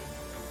 feet.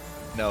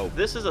 No.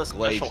 This is a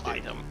special Glazed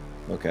it. item.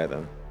 Okay,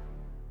 then.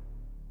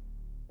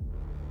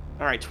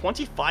 All right,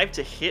 25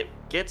 to hit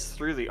gets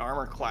through the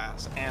armor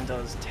class and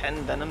does 10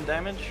 venom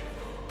damage.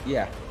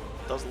 Yeah.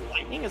 Does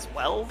lightning as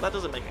well? That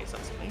doesn't make any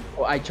sense to me.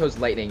 Well, I chose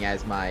lightning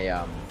as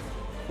my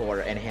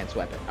for enhanced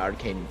weapon,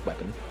 arcane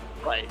weapon.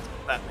 Right,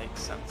 that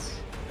makes sense.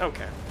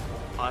 Okay,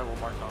 I will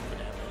mark off the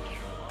damage.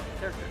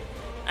 Character.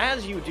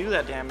 As you do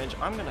that damage,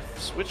 I'm gonna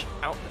switch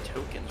out the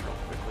tokens real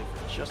quickly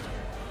for just a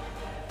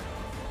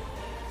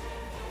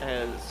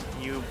minute. As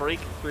you break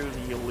through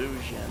the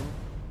illusion.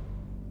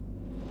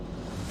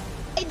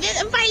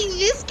 I'm fighting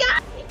this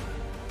guy!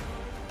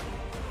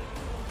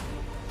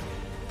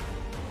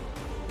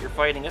 You're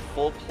fighting a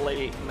full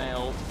plate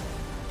mailed.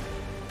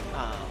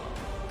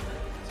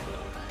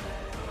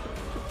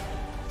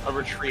 A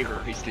retriever.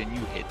 Christ, didn't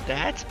you hit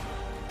that?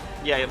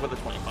 Yeah, with a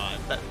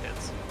 25. That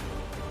hits.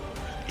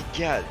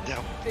 Yeah,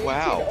 that,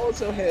 wow.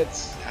 Also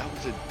hits. That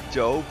was a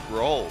dope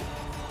roll.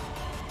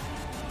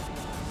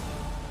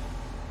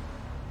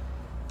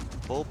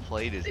 Full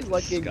plate is He's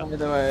looking disgusting.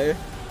 the way.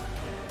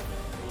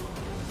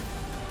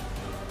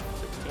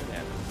 16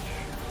 damage.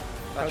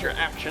 That's your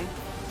action.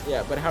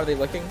 Yeah, but how are they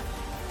looking?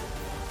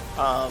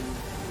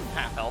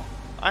 Half health.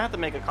 I have to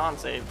make a con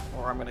save,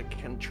 or I'm gonna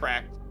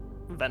contract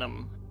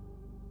venom.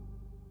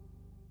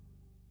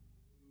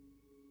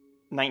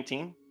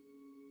 19.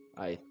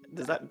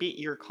 Does that beat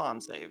your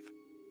con save?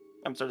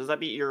 I'm sorry. Does that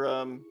beat your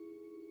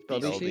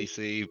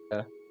LDC.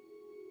 Yeah,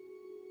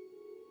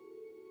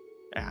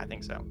 I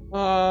think so.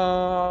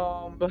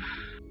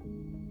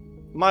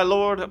 My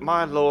lord,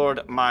 my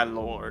lord, my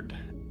lord,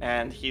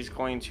 and he's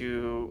going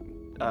to.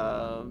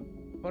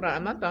 Hold on,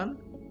 I'm not done.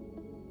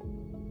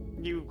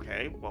 You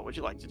okay? What would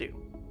you like to do?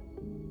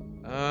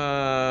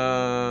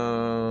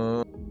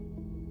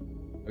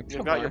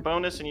 You've got your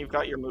bonus and you've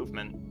got your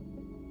movement.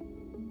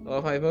 Well,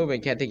 if I move,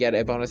 can't they get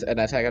a bonus, an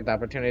attack of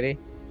opportunity?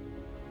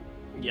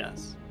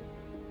 Yes.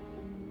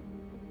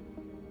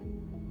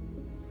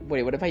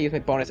 Wait, what if I use my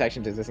bonus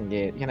action to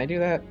disengage? Can I do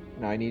that?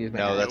 No, I need to use my.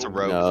 No, that's a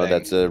rogue No, thing.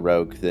 that's a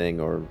rogue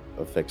thing or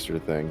a fixer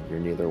thing. You're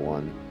neither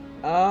one.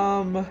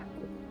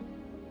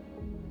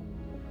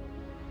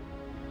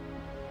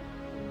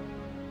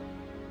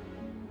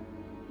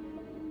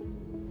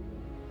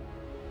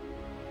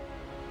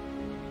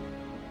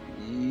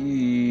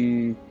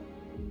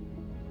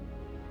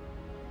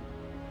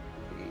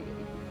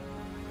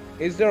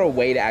 Is there a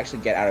way to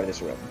actually get out of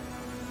this room?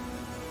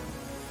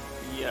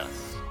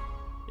 Yes.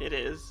 It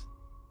is.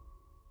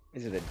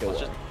 Is it a door?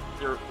 Let's just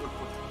let's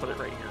put it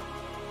right here.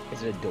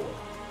 Is it a door?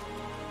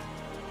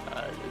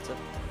 It's a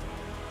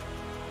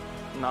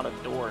not a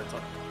door. It's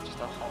just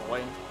a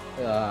hallway.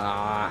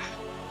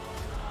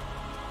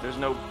 There's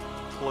no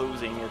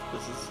closing it.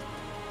 This is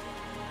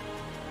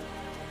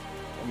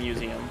a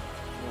museum.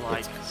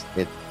 Like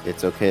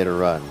It's okay to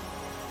run.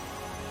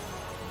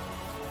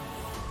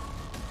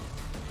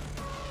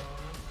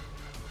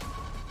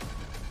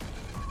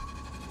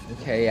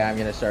 Okay, yeah, I'm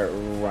gonna start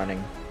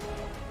running.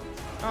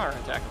 Alright,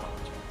 attack him.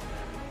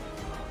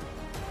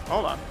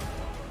 Hold on.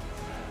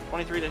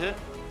 23 to hit?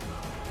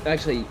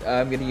 Actually,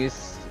 I'm gonna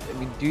use. I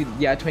mean,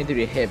 23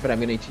 to hit, but I'm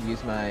gonna need to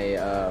use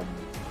my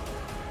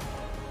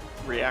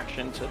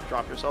Reaction to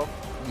drop yourself?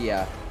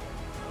 Yeah.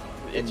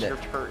 It's your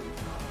turn.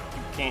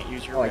 You can't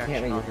use your I reaction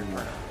can't on use your your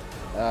turn.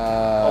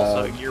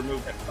 Also, your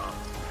movement stopped.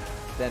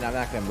 Then I'm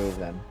not gonna move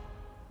then.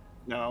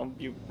 No,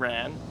 you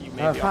ran. You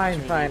made the fine.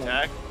 opportunity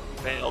attack.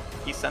 You failed.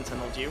 He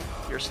sentineled you.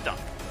 You're stuck.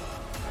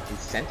 He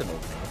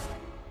sentineled me.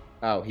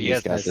 Oh, He he's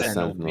has Got the the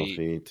Sentinel Sentinel feat.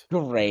 feat.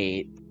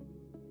 great.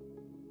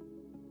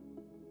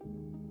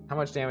 How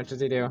much damage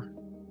does he do?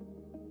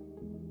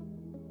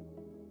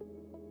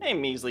 A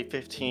measly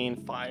 15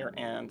 fire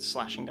and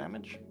slashing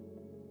damage.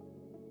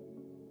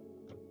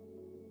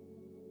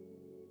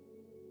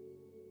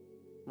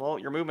 Well,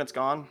 your movement's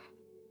gone.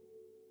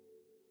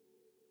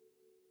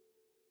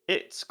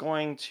 It's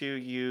going to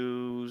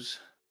use...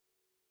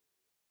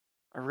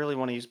 I really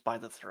want to use by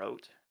the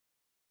throat.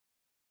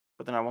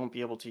 But then I won't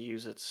be able to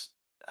use its...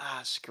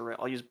 screw it.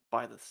 I'll use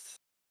by the...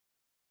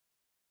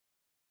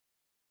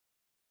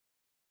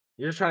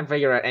 You're just trying to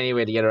figure out any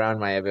way to get around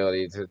my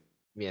ability to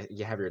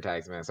you have your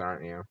attacks miss,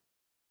 aren't you?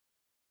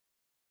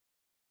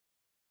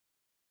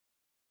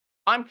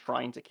 I'm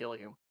trying to kill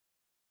you.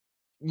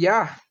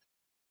 Yeah.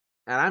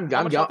 And I'm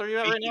How much going health are you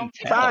at right now?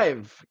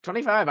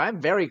 25. I'm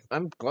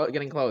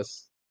getting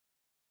close.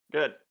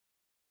 Good.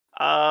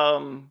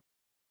 I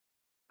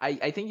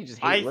think you just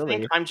hate I Lilly.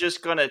 think I'm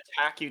just gonna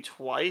attack you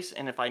twice,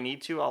 and if I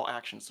need to, I'll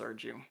action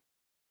surge you.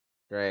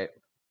 Great.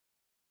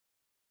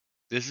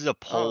 This is a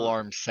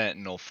polearm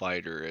sentinel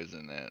fighter,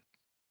 isn't it?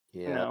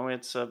 Yeah. No,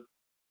 it's a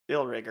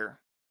Illrigger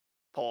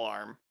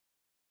polearm.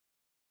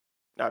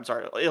 No, I'm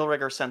sorry,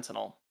 Illrigger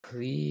Sentinel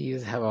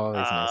Please have all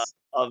these miss.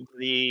 of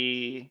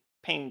the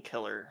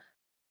Painkiller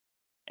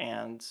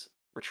and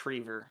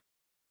Retriever.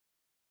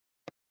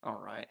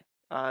 All right.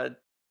 I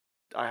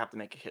have to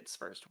make hits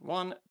first.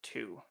 1,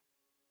 2.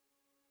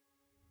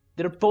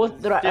 They're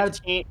both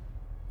 15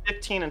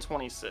 and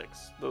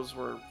 26. Those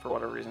were, for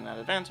whatever reason, at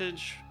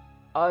advantage.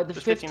 the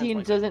Just 15 and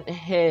 15 26. doesn't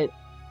hit.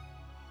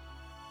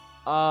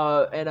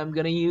 And I'm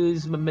gonna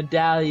use my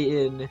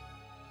medallion.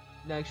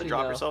 To Actually,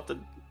 drop no. yourself to...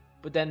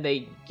 But then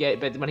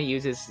but when he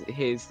uses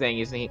his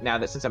thing, now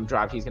that since I'm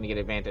dropped, he's gonna get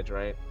advantage,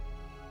 right?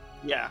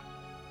 Yeah.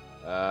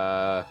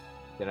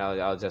 Then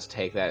I'll just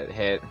take that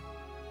hit.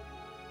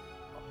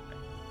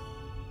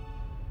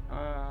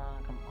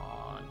 Come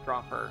on,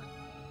 drop her.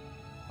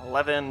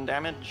 11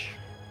 damage.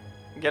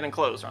 I'm getting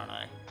close, aren't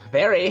I?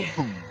 Very.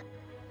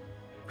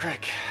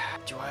 Crick,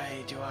 do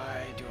I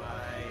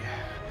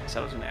said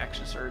I was gonna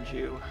action surge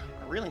you.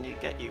 I really need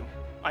to get you.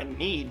 I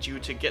need you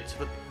to get to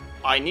the...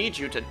 I need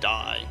you to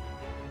die.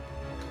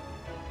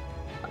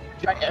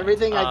 Try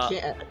everything I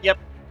can. Yep,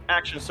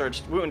 action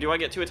surge. Wound, do I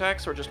get 2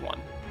 attacks or just 1?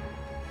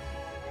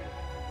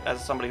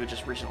 As somebody who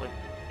just recently...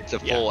 It's a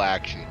full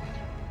action.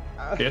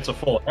 Okay, it's a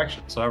full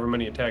action, so however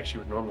many attacks you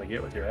would normally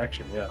get with your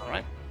action, yeah.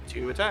 Alright,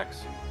 2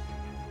 attacks.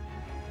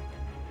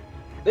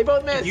 They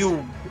both missed.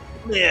 You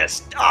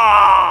missed!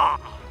 Ah!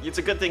 It's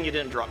a good thing you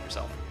didn't drop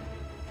yourself.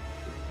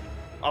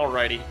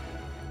 Alrighty.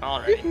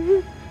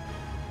 Alrighty.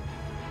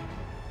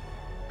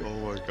 Oh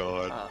my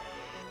god.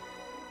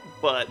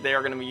 But they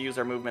are going to use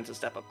their movement to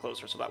step up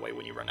closer, so that way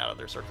when you run out of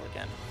their circle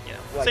again, you know,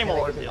 Like, same can I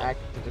old use an deal.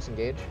 action to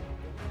disengage?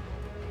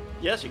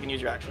 Yes, you can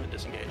use your action to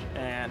disengage,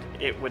 and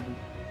it would...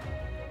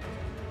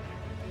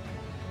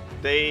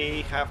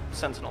 They have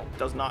Sentinel.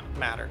 Does not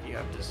matter if you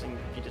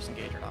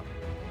disengage or not.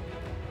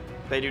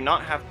 They do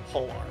not have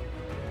polearm.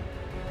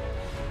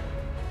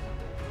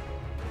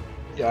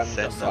 Yeah,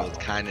 Sentinel is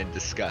kind of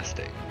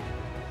disgusting.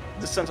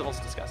 The Sentinel's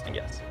disgusting,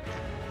 yes.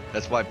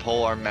 That's why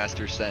polearm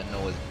master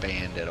sentinel is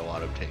banned at a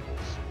lot of tables.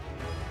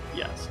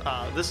 Yes.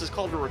 This is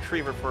called a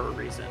retriever for a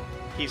reason.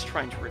 He's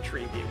trying to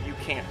retrieve you. You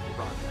can't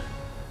run.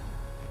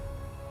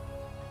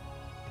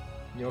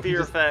 You know,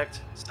 Fear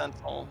effect,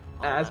 Sentinel.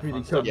 ask me to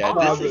fun come stuff. Yeah,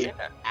 Oh, this is yeah.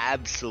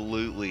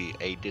 absolutely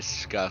a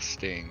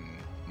disgusting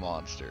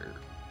monster,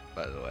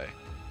 by the way.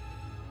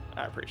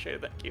 I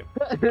appreciate it. Thank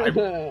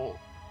you.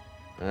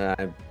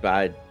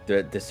 I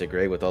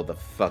disagree with all the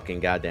fucking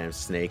goddamn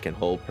snake and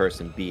whole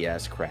person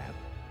BS crap.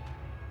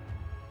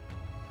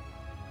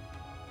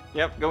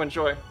 Yep, go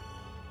enjoy.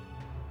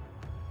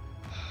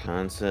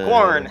 Concept.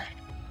 Quarran.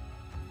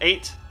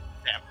 8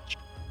 damage.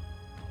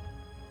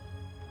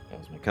 That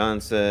was my con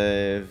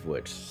save,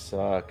 which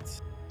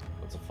sucked.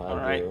 What's a 5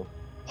 Alright. do?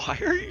 Why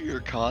are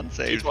your con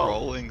saves D12.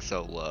 rolling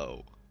so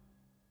low?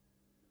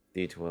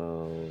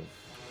 D12.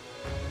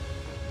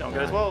 Don't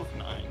go as well.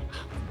 9.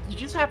 You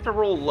just have to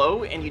roll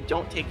low, and you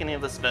don't take any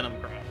of this venom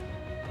crap.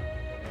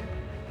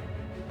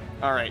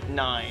 Alright,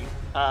 9.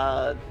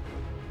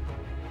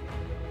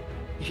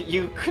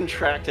 You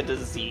contract a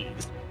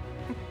disease.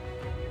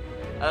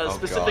 Oh,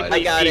 Specifically, God.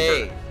 I got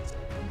fever.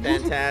 8.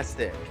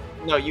 Fantastic.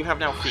 No, you have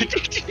now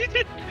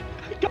fever.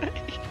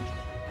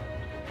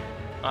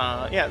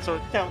 Yeah, so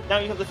now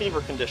you have the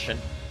fever condition,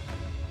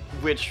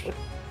 which What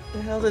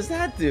the hell does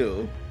that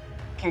do?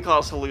 can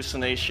cause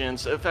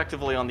hallucinations.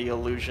 Effectively, on the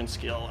illusion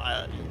skill,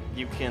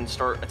 you can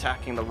start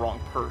attacking the wrong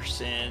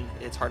person.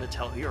 It's hard to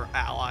tell who your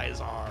allies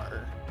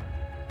are.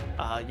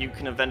 You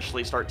can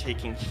eventually start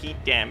taking heat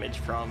damage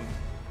from.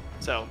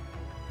 So,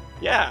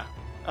 yeah.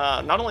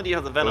 Not only do you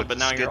have the venom, but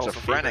now you're also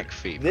schizophrenic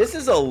fever. This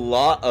is a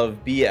lot of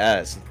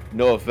BS.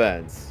 No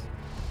offense.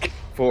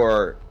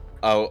 For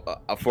a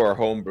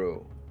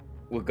homebrew.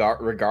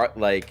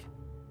 Like.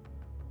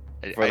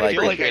 I for like- feel like I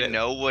Appreciate it.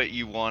 know what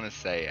you want to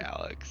say,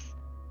 Alex.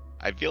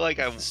 I feel like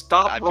I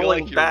Stop I feel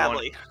rolling like you're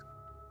badly.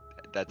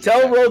 That's Tell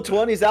exactly Roll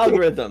what- 20's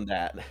algorithm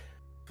that.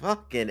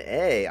 Fucking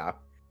A.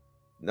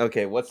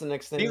 Okay, what's the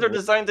next thing? These are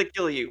designed to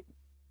kill you.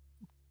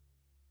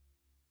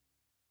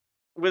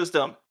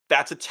 Wisdom.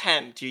 That's a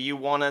 10. Do you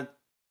want to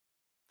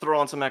throw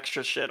on some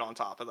extra shit on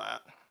top of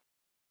that?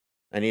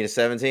 I need a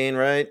 17,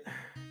 right?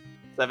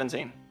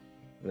 17.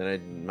 Then I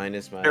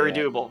minus my... Very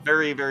doable.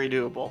 Very, very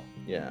doable.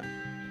 Yeah.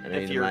 And I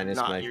If need to you're minus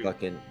not my you.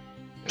 fucking...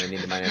 And I need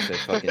to minus my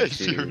fucking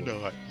You're 2.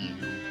 not you.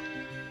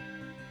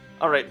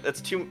 Alright,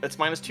 it's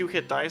minus 2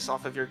 hit dice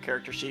off of your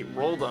character sheet.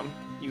 Roll them.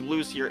 You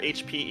lose your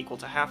HP equal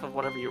to half of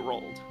whatever you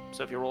rolled.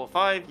 So if you roll a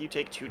 5, you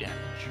take 2 damage.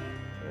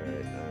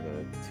 Alright, add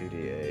a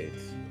 2d8.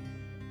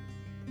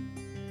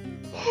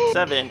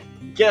 7.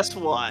 Guess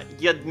what?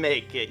 You'd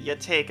make it. You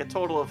take a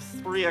total of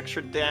 3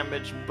 extra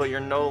damage, but you're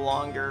no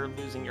longer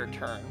losing your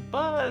turn.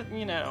 But,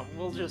 you know,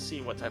 we'll just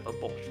see what type of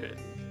bullshit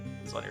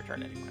is on your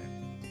turn anyway.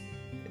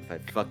 If I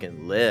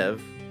fucking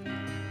live.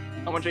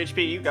 How much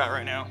HP you got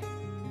right now?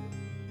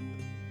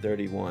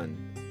 31.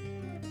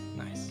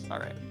 Nice.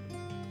 Alright.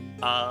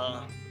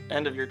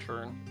 End of your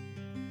turn.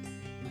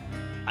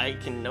 I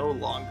can no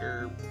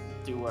longer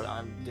do what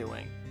I'm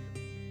doing.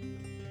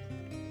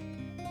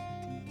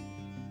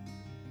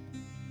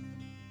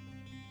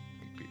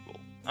 People.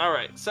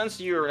 Alright, since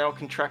you are now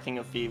contracting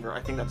a fever, I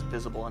think that's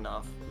visible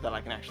enough that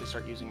I can actually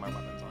start using my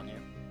weapons on you.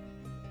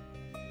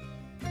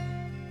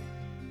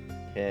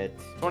 Hit.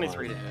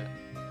 23 to hit.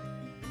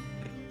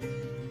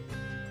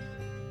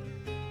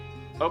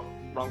 Oh,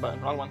 wrong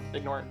button, wrong one.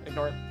 Ignore it,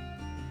 ignore it.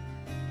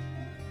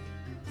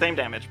 Same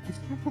damage.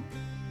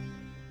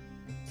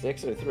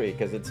 6 or 3?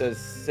 Because it says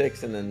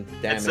 6 and then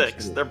damage. It's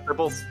 6. too.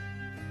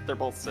 They're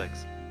both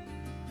 6.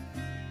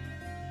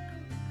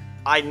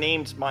 I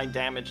named my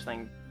damage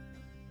thing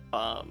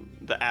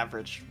the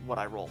average what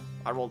I roll.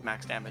 I rolled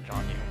max damage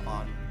on you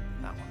on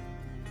that one.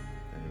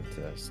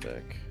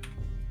 Fantastic.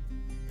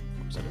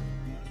 Oops, I did.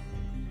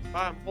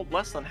 I rolled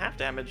less than half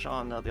damage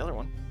on the other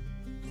one.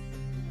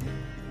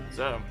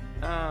 So,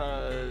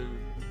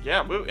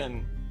 yeah,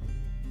 Wooten.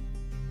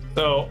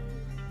 So,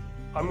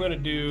 I'm gonna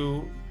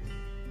do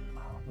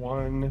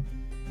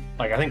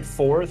I think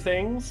 4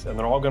 things, and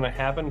they're all gonna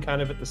happen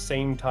kind of at the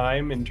same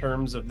time in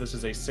terms of this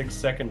is a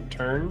 6-second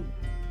turn.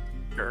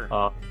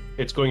 Sure.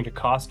 It's going to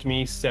cost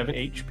me 7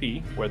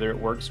 HP, whether it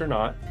works or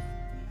not.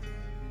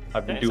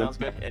 I've been Okay, doing sounds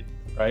good.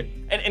 right.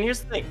 And here's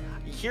the thing.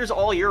 Here's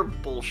all your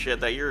bullshit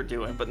that you're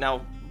doing, but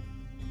now,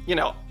 you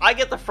know, I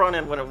get the front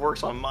end when it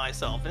works on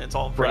myself, and it's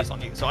all praise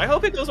on you. So I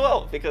hope it goes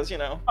well, because, you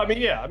know. I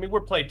mean,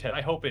 we're play 10.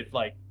 I hope it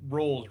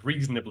rolls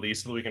reasonably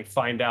so that we can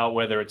find out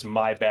whether it's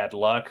my bad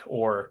luck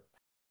or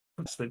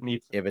that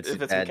needs. If it's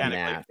If it's bad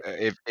mechanically.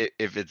 math.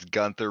 If it's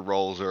Gunther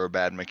rolls or a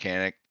bad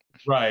mechanic.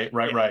 Right.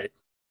 Yeah.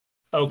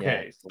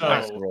 Okay, Yeah,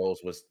 last so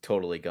rolls was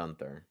totally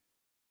Gunther.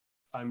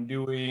 I'm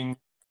doing.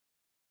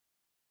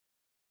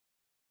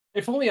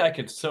 If only I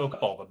could soak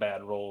up all the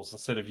bad rolls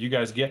instead of you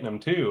guys getting them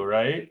too,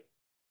 right?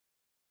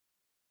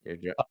 So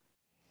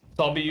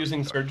I'll be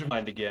using Surge of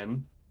Mind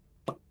again.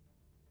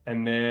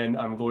 And then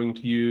I'm going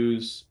to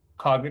use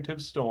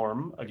Cognitive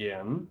Storm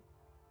again.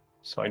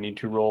 So I need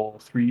to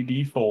roll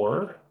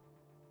 3d4.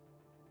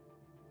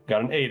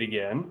 Got an 8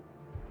 again.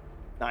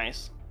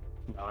 Nice.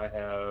 Now I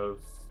have...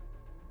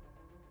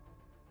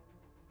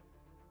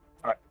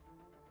 Alright.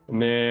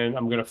 And then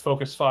I'm going to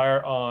focus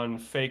fire on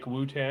Fake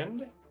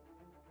Wootend.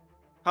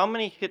 How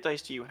many hit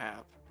dice do you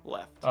have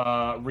left?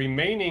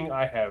 Remaining,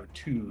 I have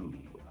 2.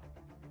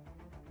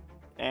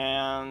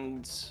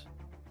 And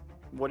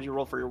what do you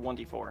roll for your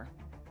 1d4?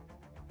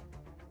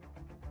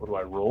 What do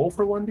I roll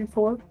for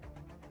 1d4?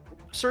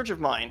 Surge of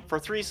Mind. For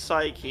 3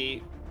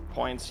 psyche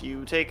points,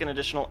 you take an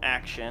additional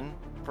action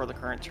for the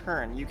current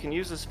turn. You can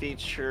use this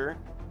feature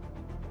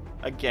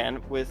again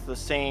with the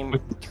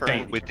same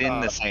turn. Within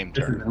the same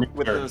turn.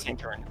 Within the same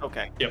turn.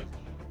 Okay. Yep.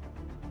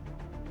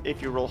 If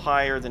you roll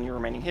higher than your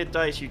remaining hit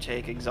dice, you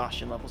take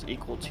exhaustion levels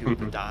equal to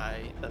the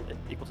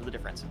equal to the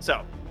difference.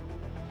 So,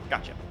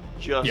 gotcha.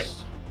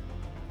 Just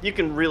you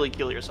can really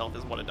kill yourself,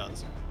 is what it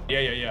does.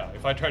 Yeah.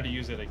 If I tried to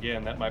use it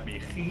again, that might be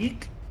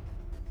heat.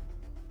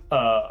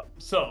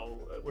 So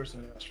where's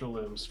the Astral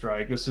Limb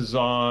Strike? This is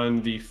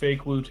on the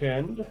Fake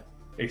Wootend.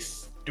 A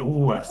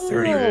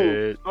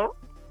 30. Oh.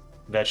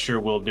 That sure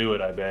will do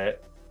it, I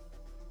bet.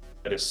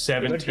 That is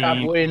Good job,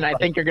 17. Wooten. I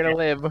think you're gonna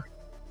live.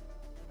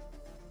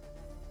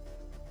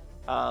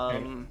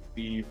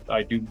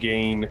 I do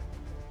gain.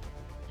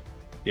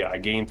 Yeah, I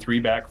gain 3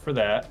 back for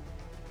that.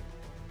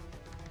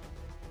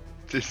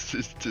 This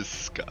is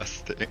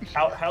disgusting.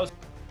 How's it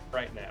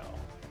right now?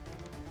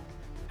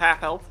 Half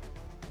health.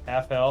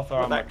 Half health. With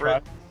On my that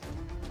crit.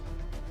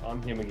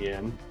 on him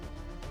again.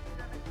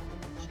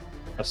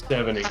 A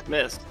 70.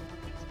 Missed.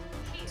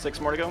 6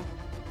 more to go.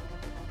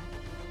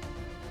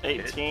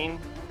 18.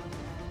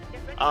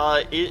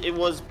 It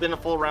was been a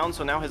full round,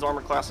 so now his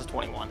armor class is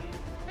 21.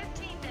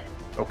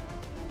 Okay.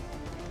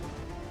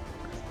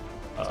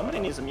 Somebody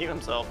needs to mute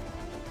himself.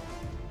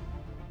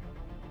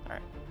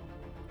 Alright.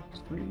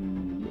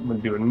 I'm gonna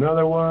do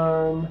another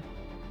one.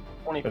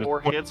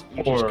 24 That is hits.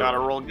 You 24. just gotta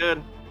roll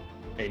good.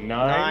 A 9.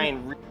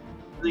 9.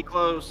 Really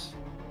close.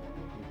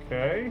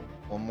 Okay.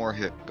 One more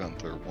hit,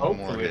 Gunther. One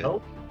more hit.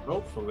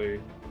 Hopefully.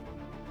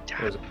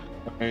 There's a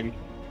 9.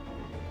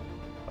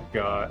 I've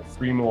got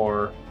 3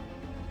 more.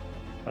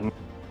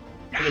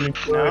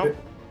 No.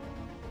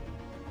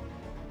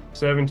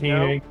 17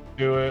 Nope. ain't gonna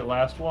do it.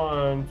 Last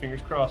one. Fingers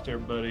crossed,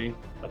 everybody.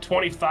 A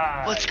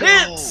 25. Let's go.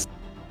 Hits!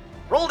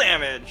 Roll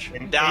damage.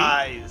 An 8.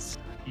 Dies.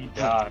 He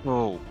died.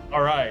 Oh,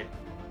 All right.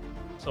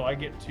 So I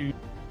get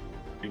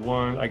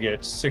 1. I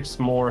get 6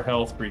 more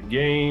health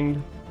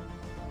regained.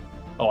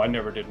 Oh, I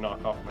never did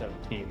knock off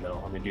 17 though.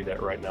 Let me do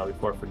that right now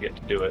before I forget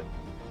to do it.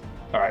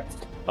 All right.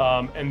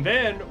 And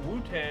then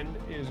Wu-Ten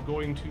is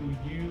going to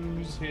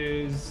use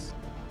his.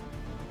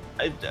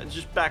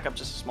 Just back up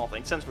just a small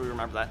thing. Since we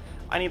remember that,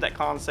 I need that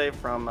con save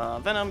from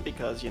Venom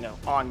because,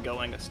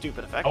 ongoing, a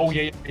stupid effect. Oh,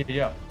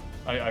 yeah.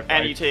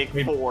 And you take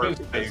 4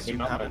 because you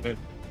not haven't.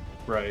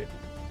 my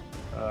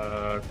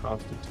right.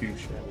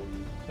 Constitution.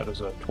 That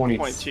is a 23.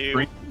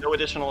 22. No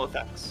additional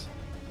effects.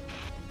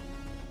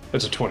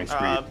 That's a 23.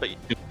 But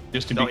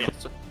just to be clear.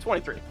 so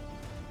 23.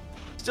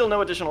 Still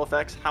no additional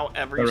effects.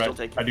 However, you still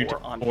take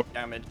 4 on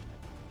damage.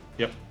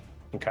 Yep.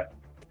 Okay.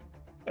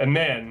 And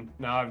then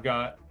now I've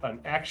got an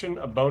action,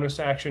 a bonus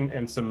action,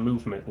 and some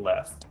movement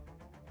left.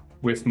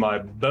 With my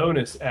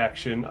bonus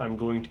action, I'm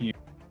going to use.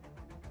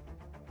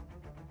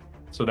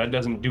 So that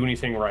doesn't do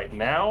anything right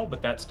now,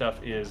 but that stuff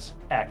is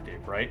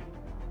active, right?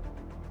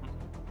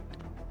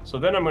 So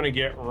then I'm going to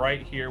get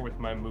right here with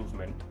my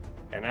movement.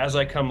 And as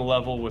I come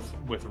level with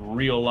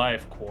real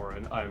life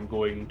Quarran, I'm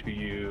going to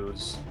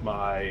use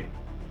my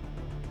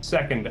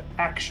second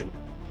action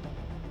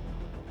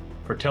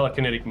for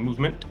telekinetic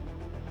movement.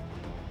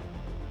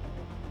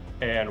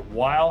 And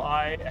while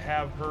I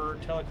have her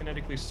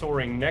telekinetically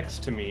soaring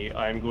next to me,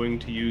 I'm going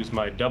to use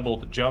my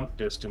doubled jump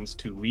distance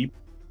to leap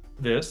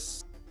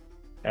this,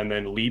 and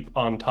then leap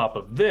on top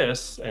of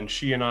this, and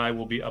she and I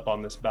will be up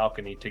on this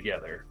balcony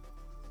together.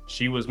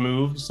 She was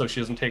moved, so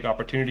she doesn't take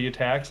opportunity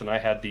attacks, and I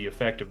had the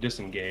effect of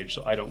disengage,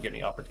 so I don't get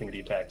any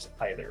opportunity attacks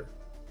either.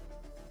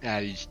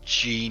 that is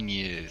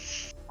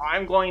genius.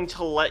 I'm going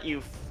to let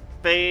you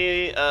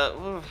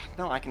no,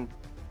 I can.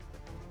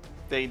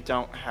 They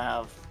don't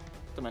have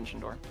Dimension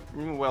Door.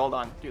 Well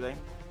done, do they?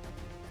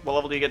 What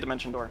level do you get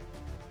Dimension Door?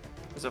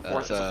 Is it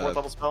 4th? It's a 4th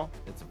level spell?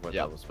 It's a 4th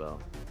level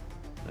spell.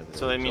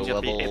 So that means you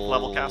have to be 8th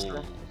level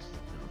caster?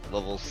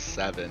 Level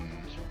 7,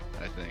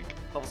 I think.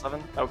 Level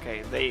 7?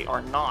 Okay, they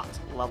are not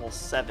level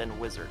 7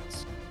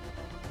 wizards.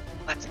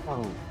 Let's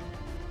go.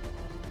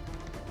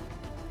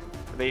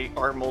 They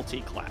are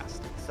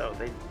multi-classed, so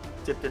they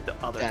dipped into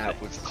other That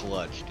things. was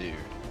clutch, dude.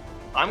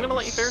 I'm going to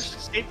let you fair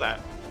escape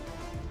that.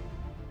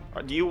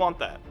 Or do you want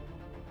that?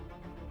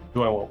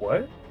 Do I want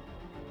what?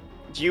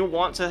 Do you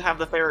want to have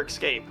the fair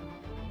escape?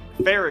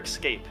 Fair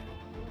escape.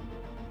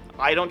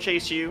 I don't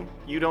chase you.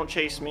 You don't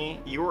chase me.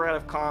 You are out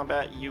of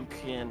combat. You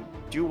can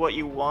do what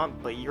you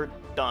want, but you're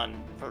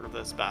done for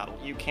this battle.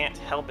 You can't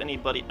help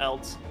anybody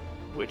else,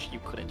 which you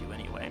couldn't do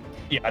anyway.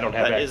 Yeah, I don't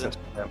have That access isn't-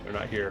 to them. They're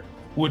not here.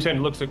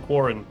 Wu-Ten looks at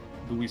Quarran.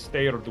 Do we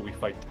stay or do we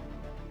fight?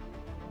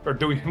 Or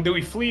do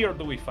we flee or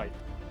do we fight?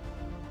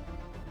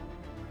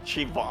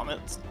 She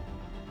vomits.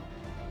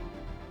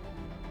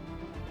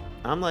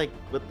 I'm like,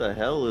 what the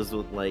hell is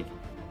with, like,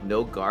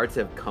 no guards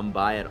have come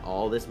by at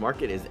all? This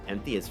market is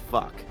empty as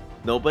fuck.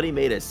 Nobody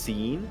made a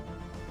scene?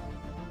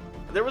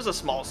 There was a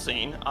small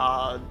scene,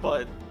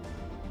 but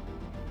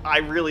I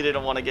really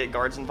didn't want to get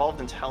guards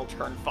involved until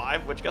turn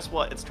 5, which guess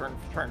what? It's turn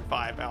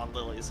 5 on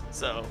Lily's.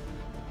 So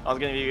I was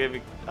gonna be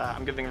giving,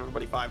 I'm giving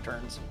everybody 5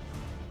 turns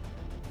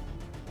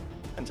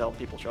until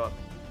people show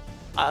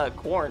up.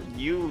 Quarran,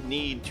 you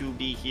need to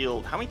be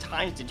healed. How many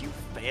times did you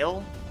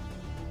fail?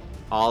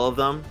 All of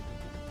them?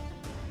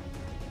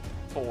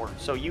 4.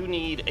 So you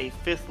need a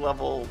 5th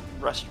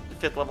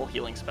level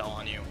healing spell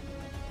on you.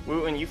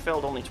 Woo, and you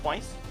failed only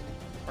twice?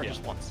 Or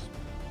just once?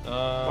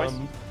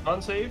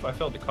 Con save? I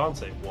failed the con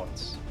save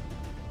once.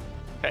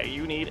 Okay,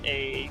 you need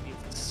a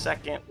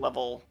 2nd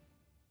level.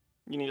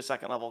 You need a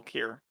 2nd level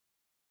cure.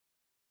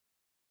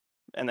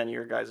 And then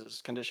your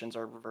guys' conditions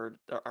are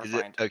Is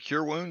fine. it a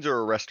cure wounds or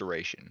a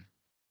restoration?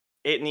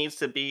 It needs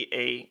to be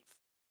a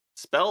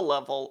spell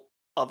level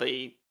of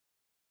a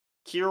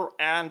cure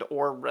and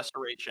or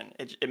restoration.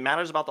 It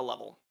matters about the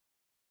level.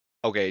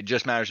 Okay, it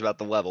just matters about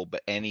the level,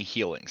 but any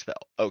healing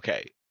spell.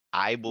 Okay,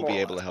 I will More be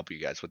or able to less. help you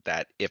guys with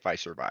that if I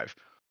survive.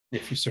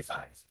 If you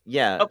survive.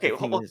 Yeah. Okay, the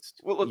thing well, is,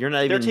 look, you're not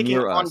they're even taking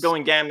near us.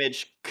 ongoing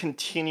damage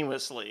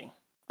continuously.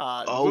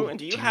 Oh, and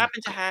do you dude.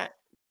 happen to have?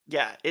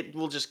 Yeah, it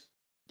will just.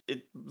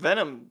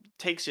 Venom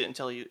takes it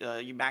until you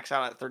max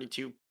out at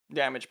 32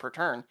 damage per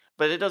turn,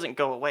 but it doesn't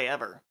go away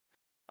ever,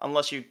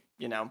 unless you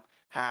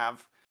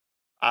have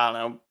I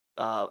don't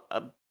know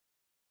a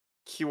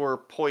cure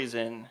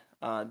poison.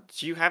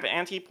 Do you have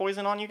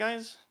anti-poison on you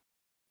guys?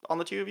 On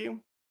the 2 of you?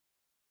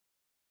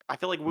 I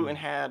feel like Wooten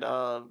had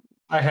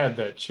I had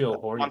that chill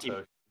horny Yanti.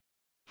 touch.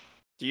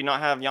 Do you not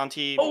have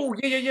Yanti? Oh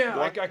yeah. I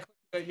What? clicked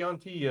that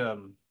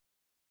Yanti.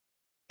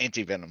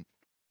 Anti-venom.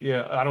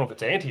 Yeah, I don't know if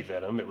it's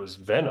anti-venom. It was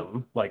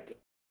venom. Like,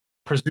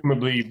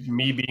 presumably,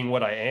 me being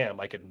what I am,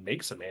 I could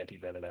make some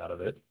anti-venom out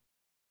of it.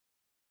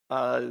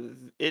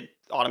 It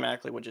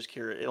automatically would just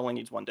cure it. It only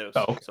needs 1 dose.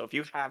 Oh, okay. So if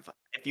you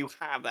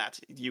have that,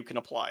 you can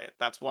apply it.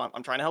 That's what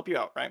I'm trying to help you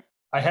out, right?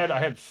 I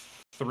had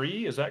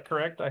 3. Is that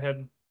correct? I I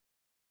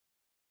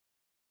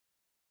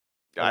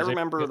was able to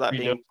remember get that 3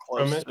 being doses from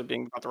close it. to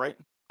being about the right.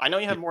 I know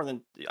you have more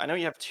than. I know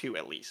you have 2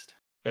 at least.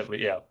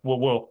 Yeah.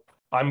 Well,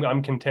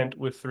 I'm content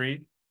with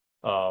 3.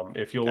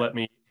 If you'll Okay. let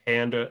me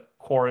hand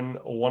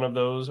Quarran one of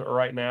those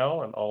right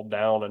now, and I'll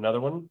down another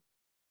one,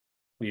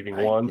 leaving All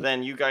right. one.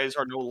 Then you guys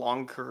are no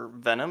longer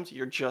venomed.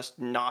 You're just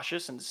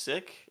nauseous and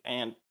sick,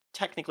 and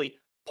technically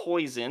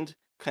poisoned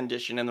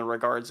condition in the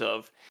regards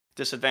of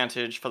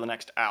disadvantage for the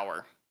next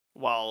hour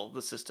while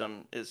the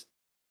system is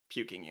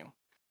puking you.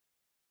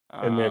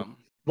 And then,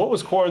 what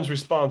was Quarran's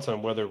response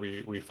on whether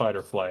we fight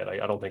or flight?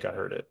 I don't think I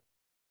heard it.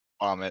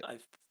 Vomit. I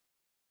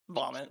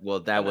vomit.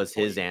 Well, that and then was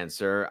his poison.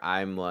 answer.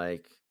 I'm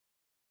like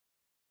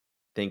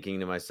thinking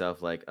to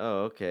myself, like,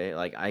 oh, okay,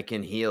 like I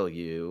can heal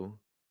you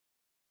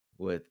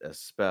with a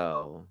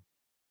spell,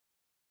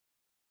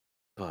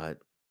 but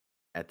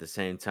at the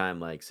same time,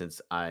 like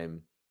since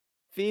I'm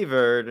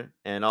fevered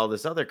and all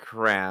this other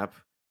crap,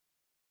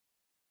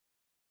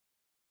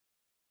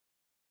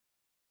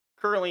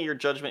 Currently, your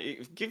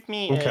judgment. Give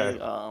me Okay.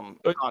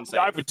 a con I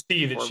save. would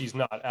see that for- she's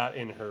not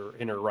in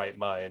her right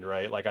mind,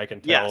 right? Like I can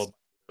Yes.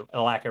 tell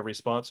a lack of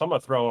response. So I'm gonna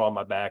throw it on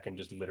my back and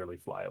just literally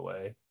fly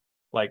away.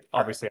 Like All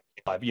right. obviously,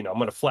 I'm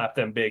gonna flap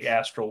them big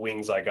astral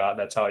wings I got.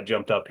 That's how I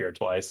jumped up here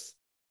twice.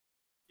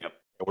 Yep.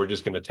 And we're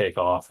just gonna take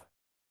off.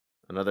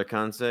 another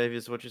con save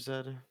is what you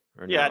said,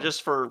 or Yeah, no?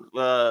 just for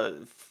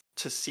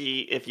to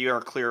see if you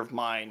are clear of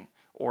mine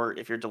or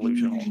if you're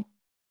delusional.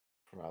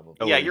 Probably.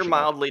 Yeah, you're Delusional.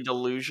 mildly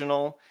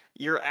delusional.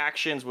 Your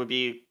actions would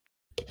be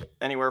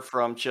anywhere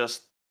from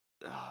just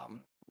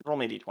roll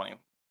me a d20.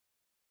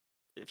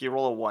 If you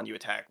roll a 1, you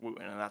attack, and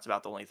that's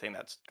about the only thing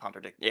that's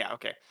contradicting. Yeah,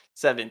 okay.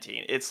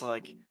 17. It's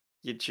like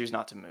you choose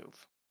not to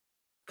move.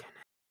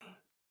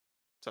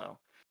 So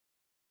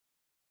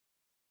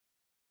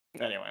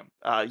anyway,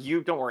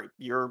 you don't worry.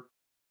 Your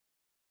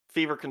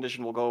fever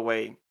condition will go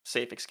away.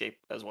 Safe escape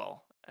as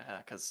well,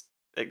 because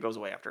it goes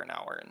away after an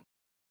hour, and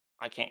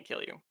I can't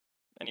kill you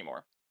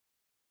anymore.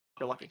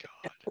 You're lucky.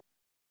 God.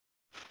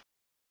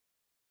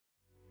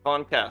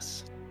 On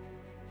Cass.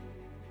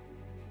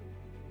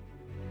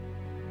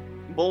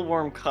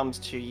 Bullworm comes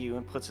to you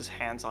and puts his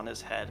hands on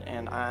his head,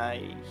 and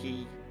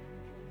he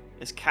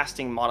is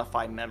casting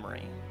Modify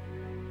Memory.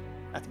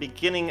 At the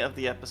beginning of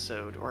the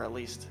episode, or at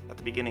least at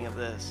the beginning of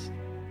this,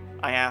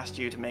 I asked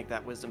you to make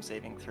that wisdom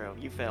saving throw.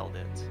 You failed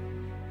it.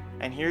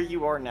 And here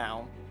you are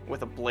now,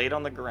 with a blade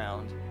on the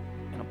ground,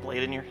 and a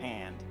blade in your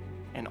hand,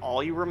 and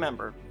all you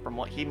remember from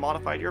what he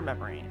modified your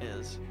memory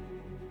is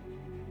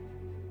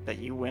that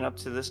you went up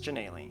to this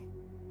Janelle,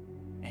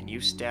 and you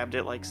stabbed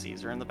it like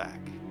Caesar in the back,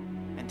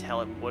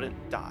 until it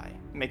wouldn't die,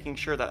 making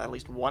sure that at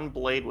least one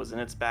blade was in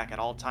its back at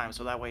all times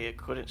so that way it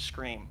couldn't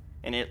scream,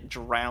 and it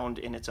drowned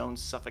in its own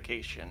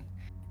suffocation.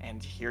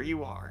 And here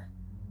you are,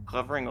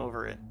 hovering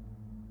over it,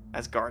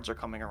 as guards are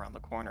coming around the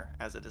corner,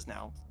 as it is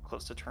now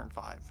close to turn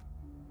 5.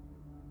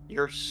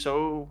 You're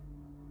so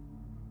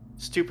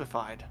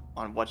stupefied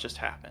on what just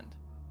happened.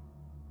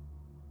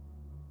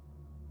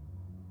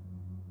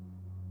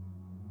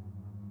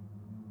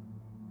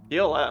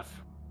 DLF.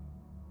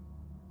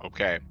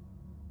 Okay.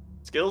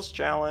 Skills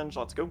challenge,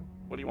 let's go.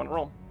 What do you want to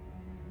roll?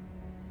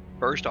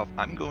 First off,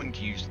 I'm going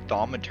to use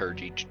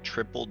thaumaturgy to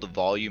triple the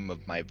volume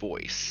of my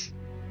voice.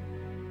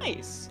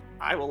 Nice.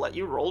 I will let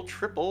you roll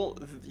triple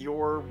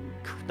your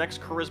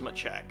next charisma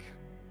check.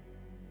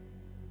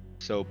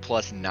 So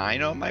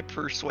 +9 on my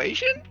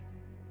persuasion?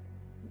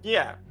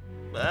 Yeah,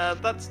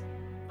 that's...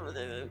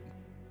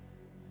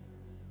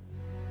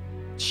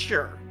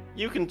 sure.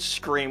 You can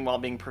scream while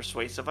being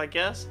persuasive, I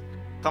guess.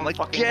 Come Like,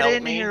 fucking get help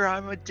in me. here,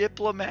 I'm a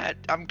diplomat.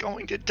 I'm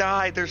going to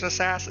die. There's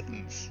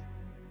assassins.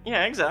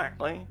 Yeah,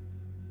 exactly.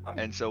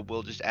 And so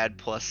we'll just add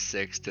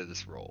 +6 to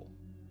this roll.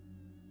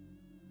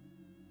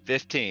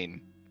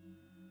 15.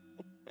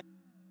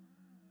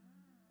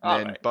 All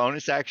Then right.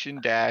 bonus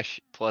action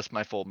dash plus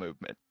my full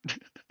movement.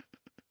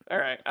 All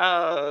right.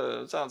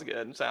 Sounds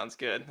good. Sounds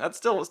good. That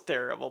still was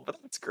terrible, but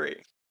that's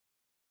great.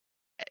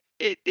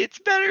 It's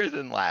better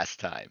than last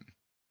time.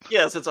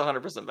 Yes, it's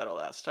 100% better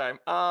last time.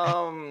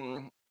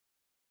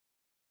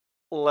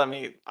 Let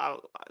me.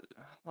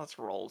 Let's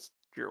roll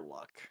your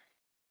luck.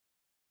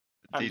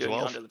 I'm doing it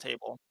D12. under the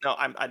table. No,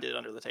 I did it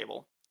under the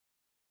table.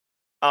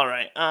 All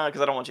right.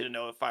 Because I don't want you to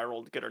know if I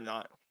rolled good or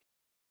not,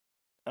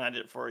 and I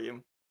did it for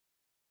you.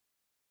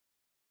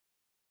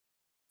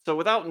 So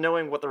without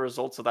knowing what the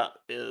results of that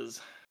is,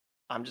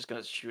 I'm just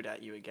gonna shoot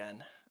at you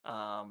again.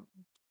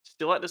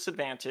 Still at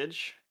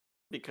disadvantage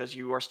because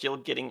you are still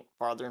getting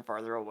farther and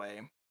farther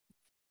away.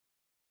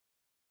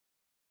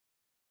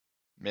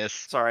 Miss.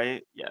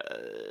 Sorry. Yeah.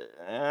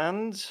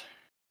 And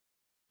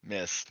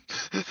Miss.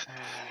 all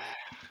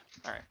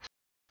right.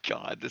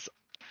 God, this.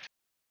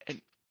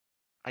 And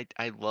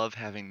I love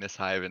having this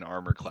high of an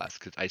armor class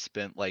because I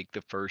spent like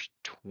the first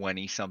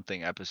 20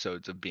 something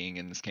episodes of being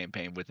in this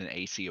campaign with an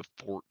AC of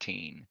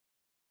 14.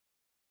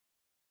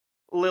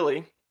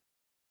 Lilly,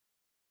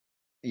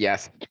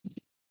 Yes.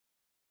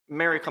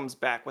 Mary comes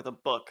back with a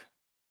book.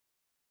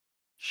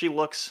 She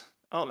looks.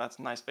 Oh, that's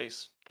a nice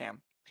face,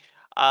 Cam.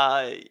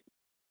 Uh,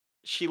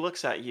 she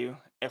looks at you,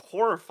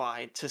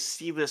 horrified to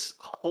see this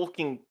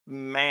hulking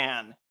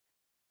man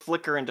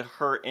flicker into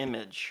her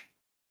image.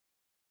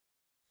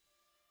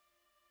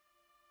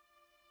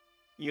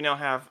 You now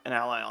have an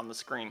ally on the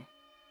screen.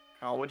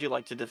 How would you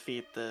like to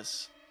defeat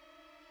this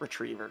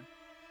retriever?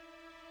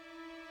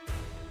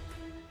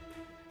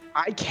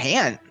 I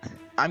can't.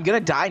 I'm gonna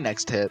die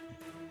next hit.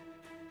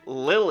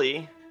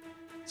 Lilly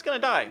is gonna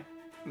die.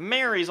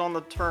 Mary's on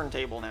the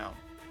turntable now.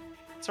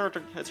 It's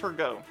her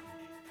go.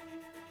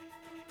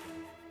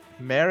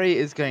 Mary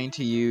is going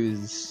to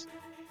use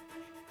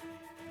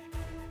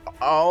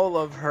all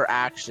of her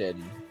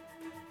action.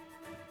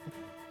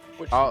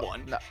 Which All,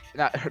 one?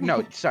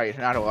 no, sorry,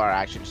 not all her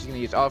action. She's gonna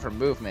use all of her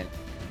movement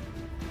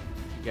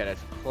to get as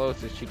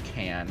close as she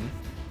can.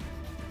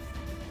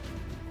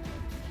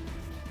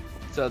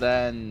 So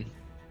then,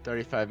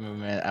 35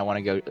 movement. I want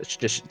to go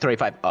just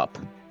 35 up.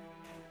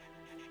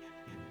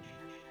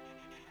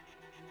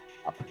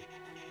 Up.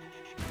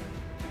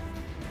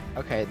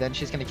 Okay, then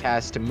she's gonna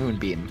cast a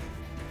Moonbeam.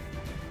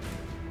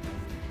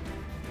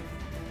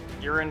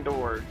 You're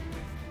indoors.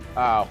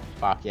 Oh,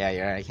 fuck, yeah,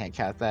 you're right, I can't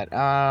cast that.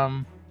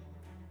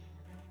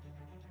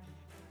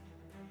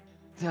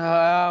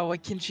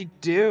 What can she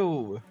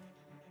do?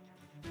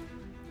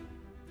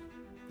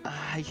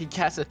 I can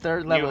cast a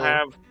third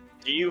level.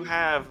 Do you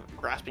have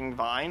Grasping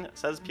Vine? It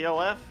says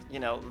PLF. You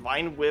know,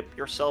 Vine Whip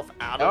yourself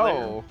out of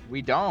there. Oh,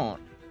 we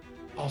don't.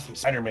 Oh, some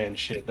Spider-Man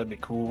shit. That'd be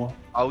cool.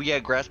 Oh yeah,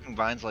 Grasping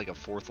Vine's like a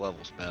 4th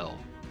level spell.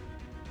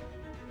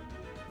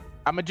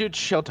 I'm gonna do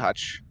Chill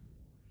Touch.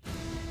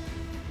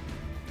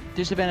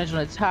 Disadvantage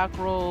on attack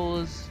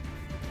rolls.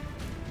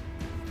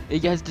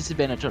 It has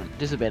disadvantage on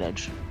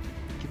disadvantage.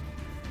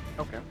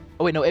 Okay.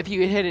 Oh wait, no. If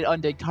you hit an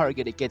undead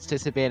target, it gets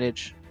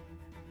disadvantage.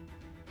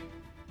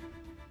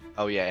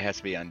 Oh yeah, it has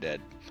to be undead.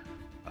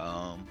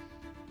 And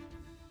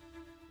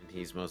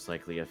he's most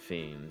likely a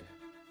fiend.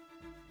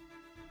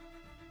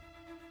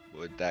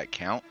 Would that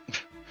count?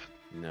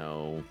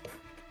 No.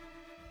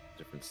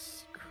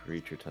 Different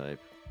creature type.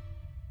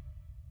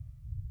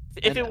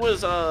 If it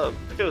was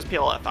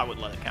PLF, I would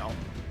let it count.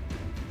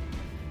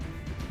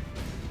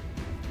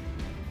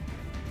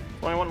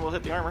 21 will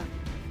hit the armor.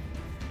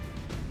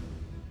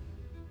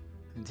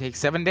 And take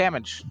 7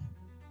 damage.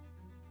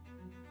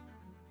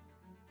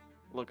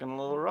 Looking a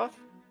little rough.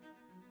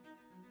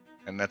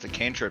 And that's a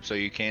cantrip, so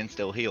you can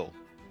still heal.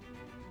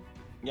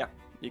 Yeah,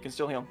 you can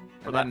still heal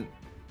for And that then,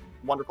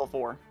 wonderful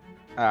 4.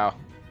 oh,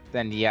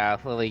 then yeah,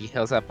 Lilly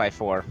heals up by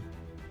 4.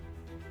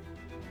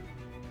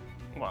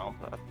 Well,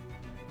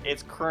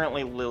 it's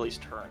currently Lily's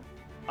turn.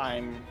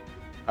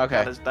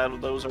 Okay.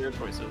 Those are your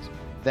choices.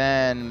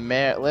 Then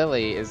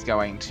Lilly is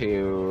going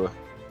to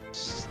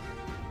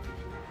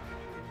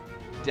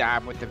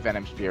stab with the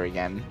Venom Spear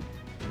again.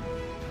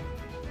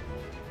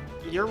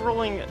 You're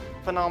rolling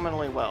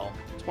phenomenally well.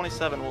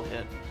 27 will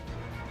hit.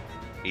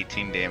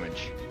 18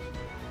 damage.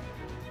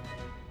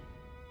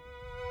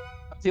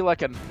 How's he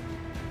looking?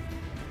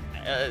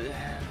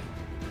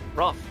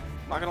 Rough,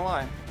 not gonna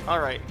lie.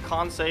 Alright,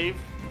 con save,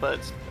 but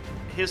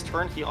his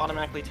turn, he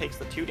automatically takes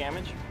the 2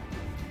 damage.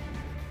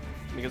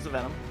 Because of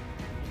Venom.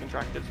 He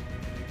contracted.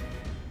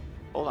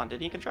 Hold on,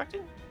 did he contract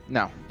it?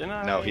 No. Didn't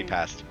I? No, he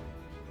passed.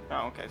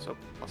 Oh, okay, so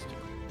plus 2.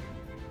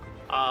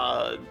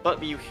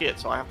 But you hit,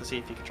 so I have to see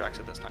if he contracts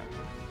it this time.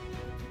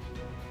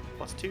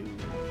 Plus 2.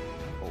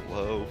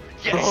 Hello.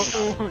 Yes!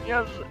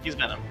 Yes! He's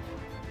Venom.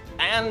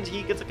 And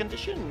he gets a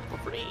condition for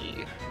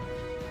free.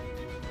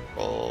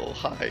 Oh,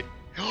 hi.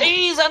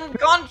 He's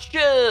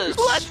unconscious!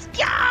 Let's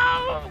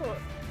go!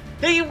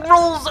 He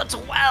rolls a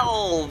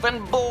 12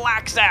 and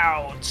blacks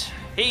out.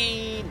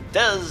 He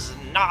does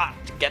not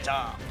get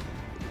up.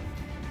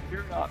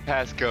 Do not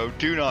pass go.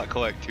 Do not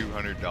collect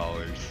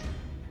 $200.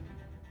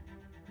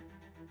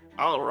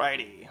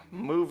 Alrighty,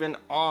 moving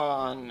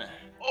on.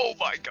 Oh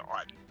my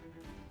god.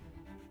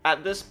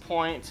 At this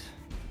point,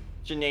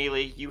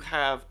 Janelle, you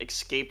have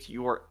escaped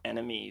your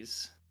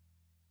enemies.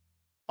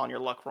 On your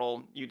luck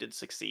roll, you did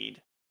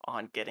succeed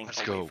on getting Let's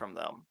away go. from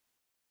them.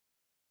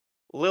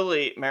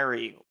 Lilly,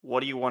 Mary,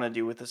 what do you want to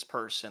do with this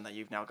person that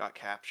you've now got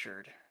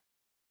captured?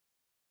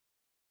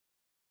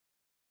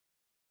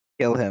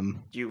 Kill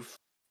him. You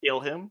kill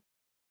him?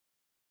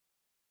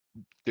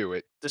 Do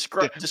it.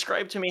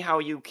 Describe to me how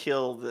you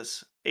kill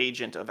this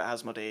agent of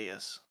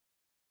Asmodeus.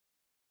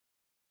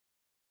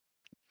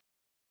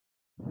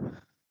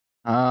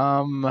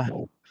 I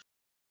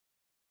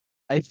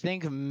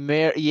think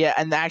Mary. Yeah,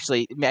 and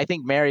actually, I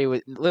think Mary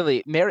was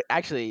Lilly. Mary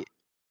actually.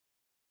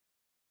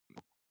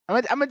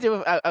 I'm gonna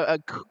do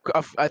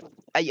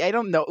I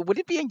don't know. Would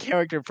it be in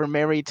character for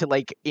Mary to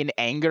like in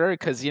anger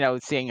because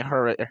seeing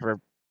her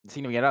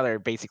significant other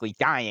basically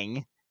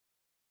dying,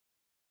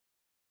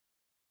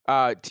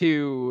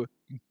 to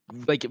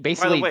like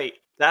basically. By the way,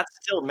 that's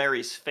still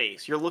Mary's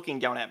face. You're looking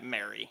down at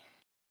Mary.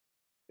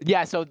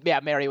 Yeah. So yeah,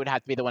 Mary would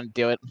have to be the one to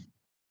do it.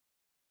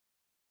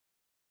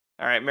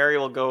 All right, Mary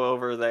will go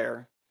over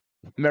there.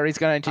 Mary's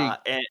going to.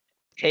 And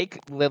take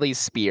Lily's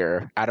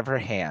spear out of her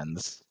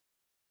hands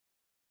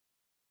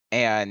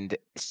and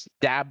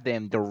stab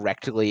them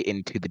directly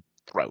into the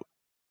throat,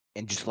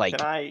 and just like,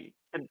 Can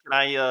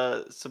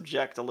I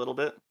subject a little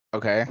bit?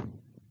 okay,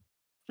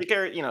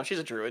 She's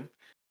a druid.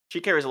 She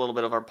carries a little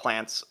bit of our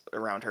plants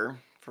around her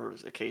for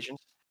occasions.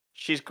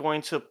 She's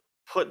going to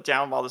put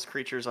down while this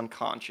creature is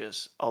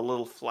unconscious a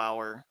little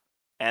flower,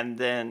 and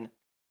then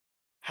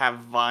have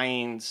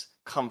vines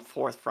come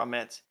forth from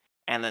it,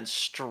 and then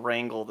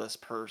strangle this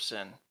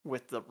person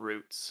with the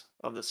roots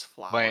of this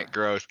flower. Plant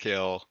growth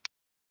kill.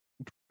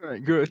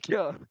 good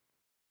kill.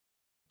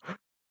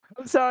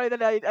 I'm sorry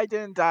that I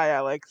didn't die,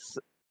 Alex.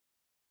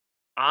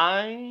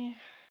 I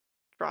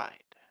tried.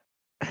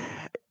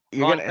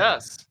 You're On gonna.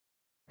 us.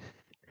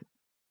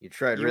 You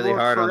tried You really were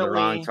hard on the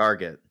wrong currently-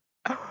 target.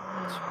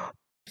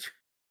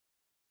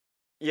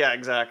 Yeah,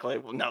 exactly.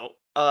 Well, no,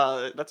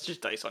 that's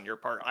just dice on your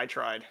part. I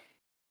tried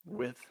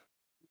with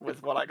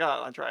what I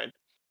got. I tried.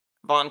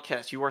 Von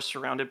Kess, you are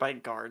surrounded by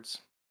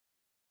guards,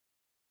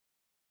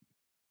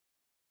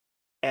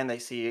 and they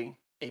see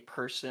a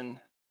person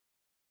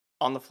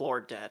on the floor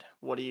dead.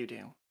 What do?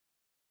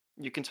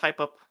 You can type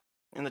up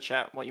in the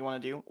chat what you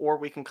want to do, or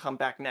we can come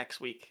back next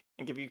week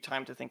and give you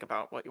time to think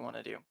about what you want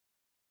to do.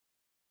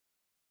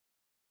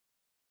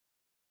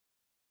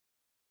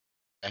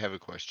 I have a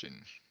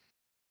question.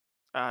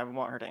 I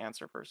want her to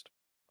answer first.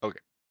 Okay.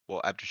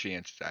 Well, after she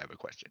answers, I have a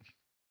question.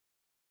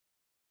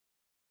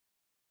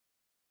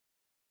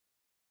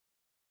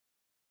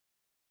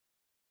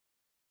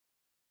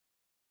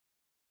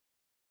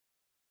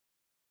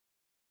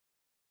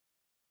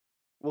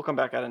 We'll come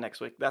back at it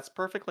next week. That's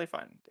perfectly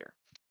fine, dear.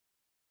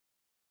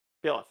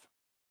 Bilith.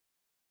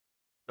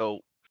 So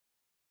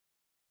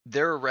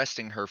they're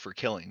arresting her for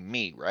killing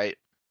me, right?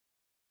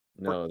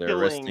 No, they're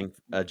killing- arresting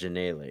a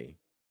Janelle.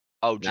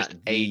 Oh, just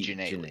Not a the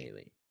Janelle.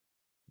 Janelle.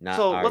 Not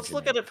So our let's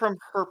look at Janelle. it from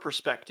her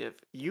perspective.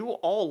 You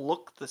all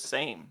look the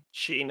same.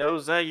 She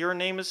knows that your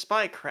name is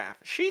Spycraft.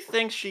 She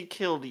thinks she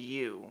killed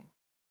you.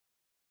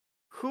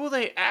 Who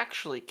they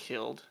actually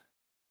killed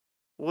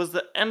was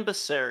the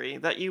emissary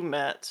that you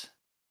met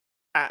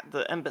at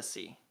the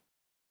embassy.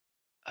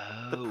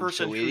 Oh,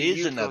 person so it who is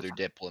you another drove-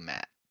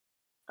 diplomat.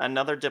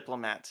 Another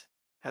diplomat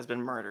has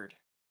been murdered.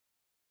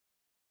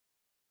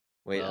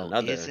 Wait, Well,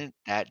 another. Isn't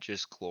that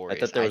just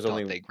glorious? there was thought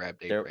only- they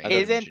grabbed a there- brain. I thought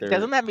Isn't there-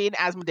 doesn't that mean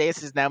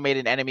Asmodeus is now made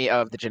an enemy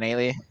of the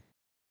Janelle?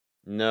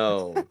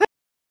 No.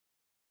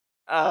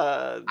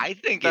 I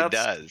think it that's-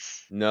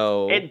 does.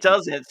 No. It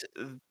doesn't.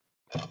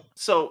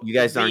 So You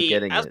guys aren't the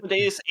getting it.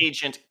 Asmodeus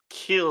agent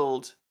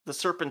killed the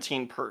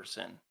Serpentine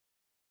person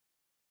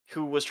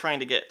who was trying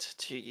to get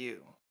to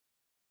you.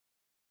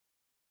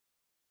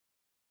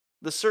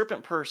 The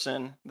serpent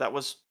person that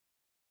was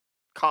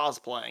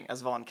cosplaying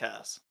as Von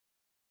Cass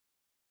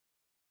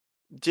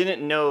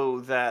didn't know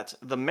that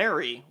the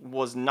Mary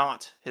was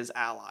not his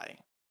ally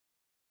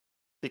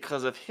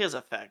because of his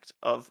effect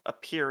of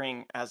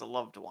appearing as a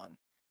loved one.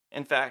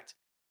 In fact,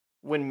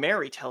 when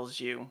Mary tells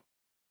you,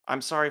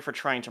 "I'm sorry for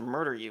trying to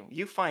murder you,"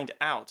 you find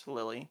out,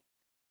 Lily,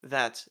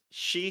 that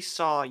she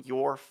saw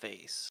your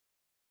face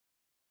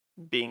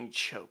being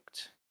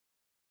choked.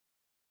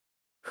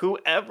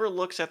 Whoever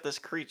looks at this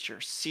creature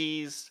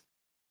sees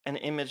an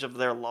image of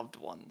their loved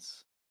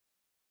ones.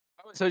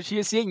 Oh, so she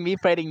is seeing me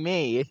fighting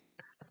me.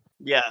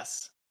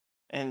 Yes.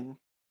 And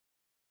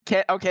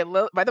Okay,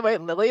 by the way,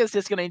 Lily is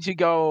just going to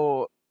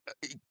go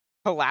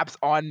collapse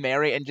on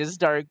Mary and just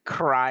start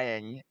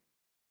crying.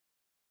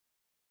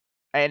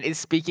 And is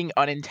speaking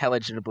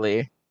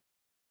unintelligibly,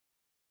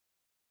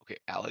 Okay,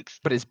 Alex.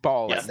 but is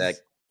bawling.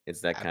 Yes.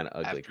 It's that kind of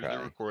ugly After the cry.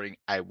 recording,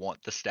 I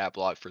want the stat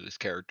block for this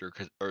character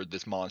or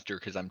this monster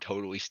because I'm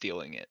totally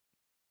stealing it.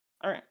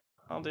 all right,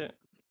 I'll do it.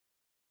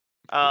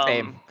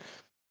 Same.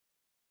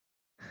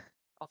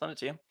 I'll send it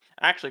to you.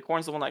 Actually,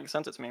 Corn's the one that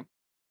sent it to me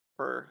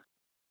for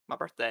my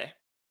birthday.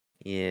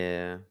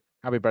 Yeah.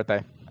 Happy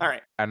birthday. All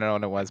right. I don't know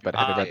when it was, but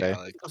happy birthday.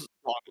 Alex. It was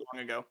long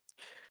ago.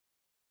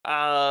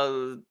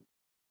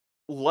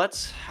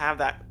 Let's have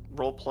that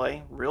role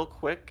play real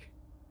quick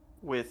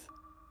with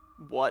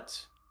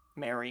what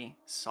Mary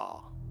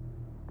saw.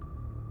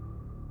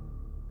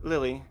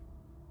 Lily,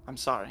 I'm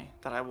sorry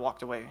that I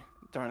walked away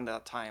during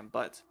that time,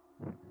 but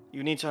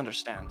you need to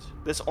understand.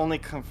 This only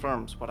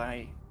confirms what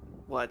I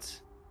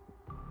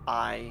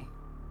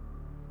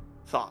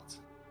thought.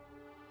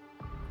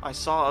 I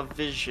saw a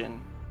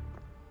vision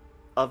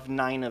of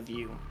 9 of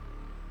you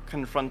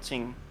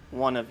confronting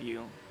one of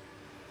you.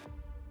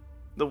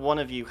 The one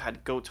of you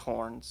had goat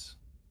horns,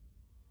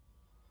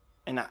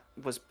 and that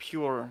was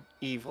pure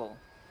evil.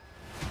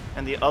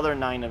 And the other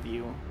 9 of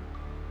you,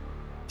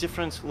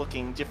 different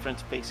looking,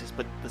 different faces,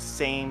 but the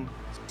same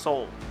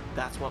soul.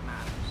 That's what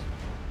matters.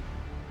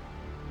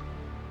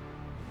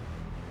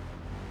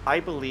 I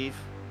believe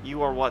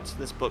you are what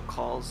this book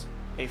calls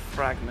a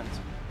fragment.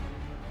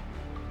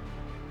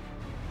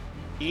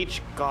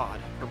 Each god,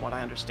 from what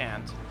I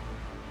understand,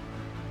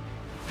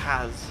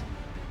 has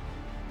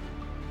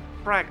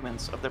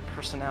fragments of their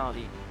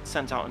personality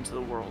sent out into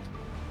the world,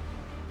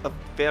 of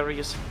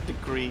various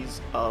degrees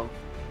of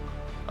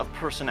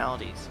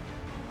personalities.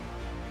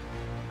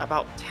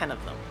 about 10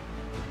 of them.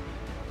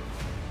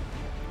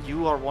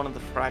 You are one of the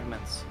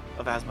fragments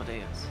of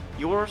Asmodeus.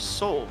 Your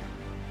soul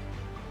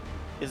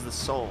is the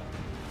soul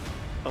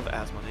of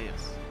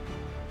Asmodeus.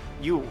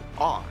 You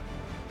are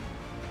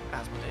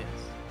Asmodeus.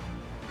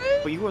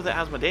 But you are the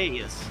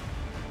Asmodeus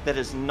that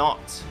is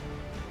not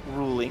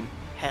ruling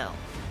hell.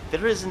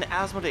 There is an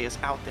Asmodeus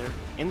out there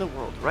in the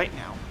world right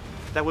now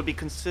that would be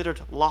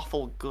considered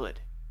lawful good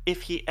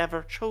if he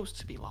ever chose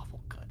to be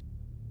lawful good.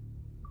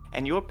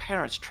 And your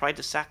parents tried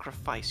to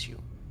sacrifice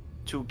you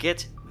to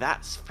get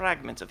that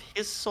fragment of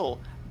his soul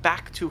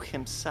back to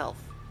himself.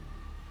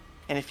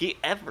 And if he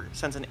ever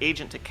sends an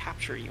agent to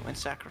capture you and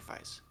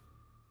sacrifice,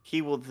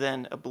 he will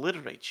then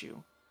obliterate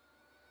you,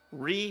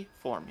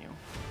 reform you,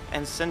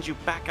 and send you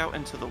back out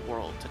into the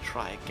world to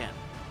try again.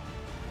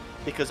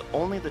 Because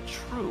only the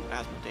true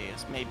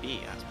Asmodeus may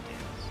be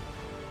Asmodeus.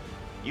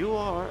 You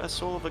are a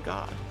soul of a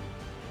god.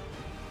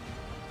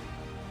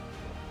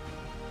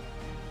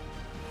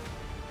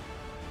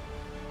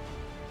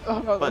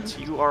 But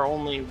you are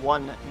only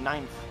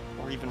 1/9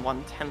 or even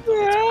 1/10 of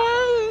its power.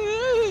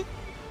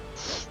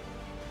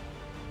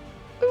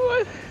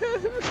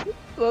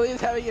 Lilly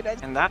is having an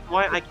And that's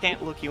why I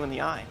can't look you in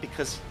the eye,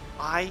 because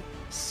I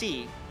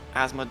see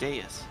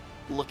Asmodeus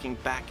looking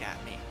back at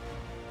me.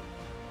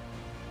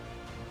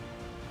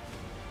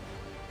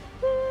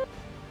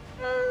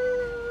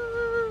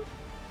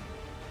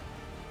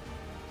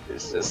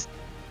 It's just.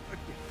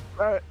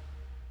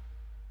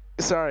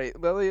 Sorry,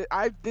 Lilly.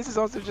 This is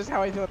also just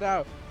how I feel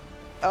now.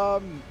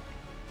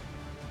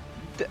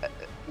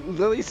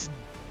 Lily's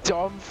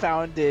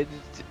dumbfounded,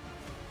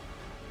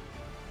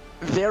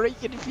 very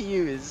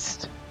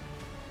confused.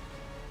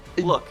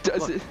 Look,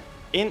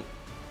 in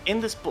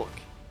this book,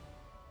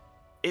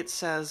 it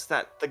says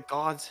that the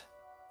gods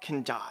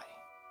can die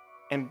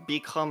and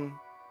become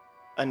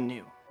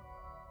anew.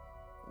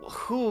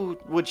 Who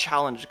would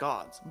challenge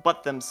gods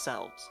but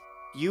themselves?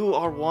 You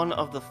are one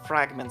of the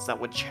fragments that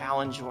would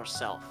challenge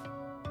yourself.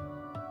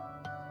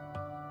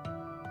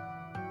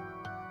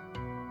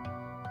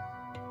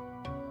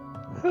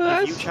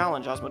 If you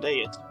challenge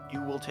Asmodeus, you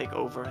will take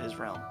over his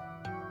realm.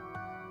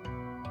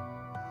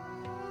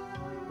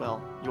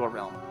 Well, your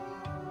realm.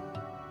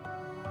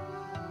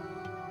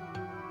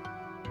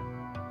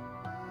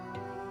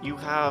 You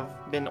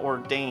have been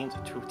ordained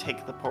to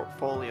take the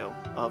portfolio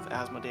of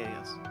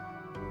Asmodeus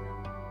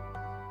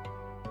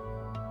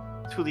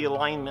to the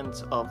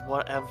alignment of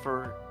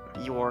whatever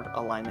your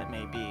alignment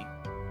may be.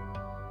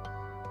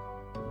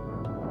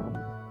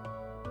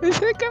 I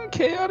think I'm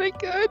chaotic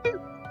good.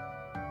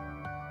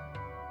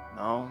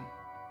 No.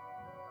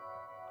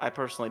 I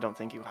personally don't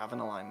think you have an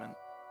alignment.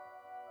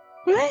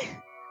 What?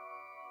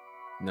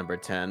 Number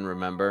 10,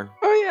 remember?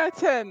 Oh yeah,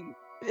 10.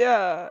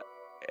 Yeah.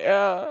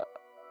 Yeah.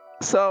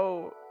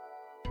 So,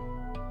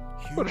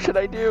 what should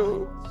I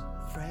do?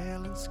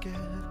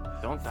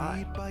 Don't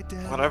die.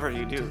 Whatever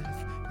you do,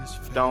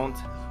 don't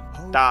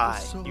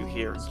die. You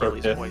hear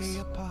Gilly's voice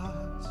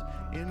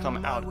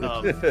come out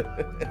of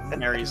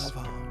Mary's.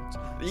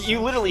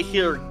 You literally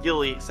hear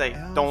Gilly say,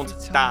 "Don't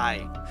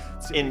die,"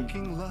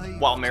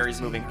 while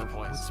Mary's moving her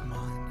voice.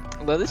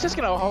 Lily's just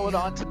gonna hold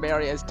on to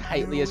Mary as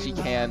tightly as she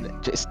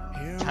can, just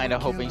kind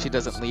of hoping she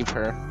doesn't leave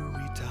her.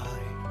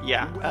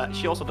 Yeah,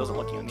 she also doesn't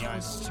look you in the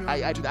eyes.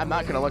 I'm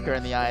not gonna look her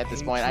in the eye at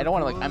this point. I don't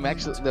want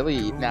to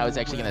Lily now is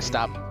actually gonna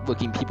stop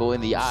looking people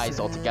in the eyes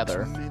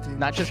altogether.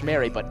 Not just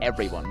Mary, but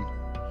everyone.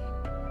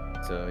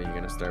 So you're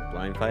gonna start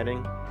blind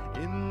fighting?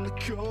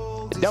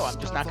 No, I'm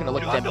just not gonna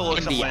look them in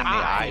the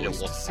eye. To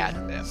look at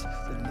them.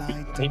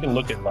 He can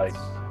look at like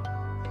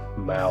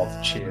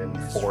mouth, chin,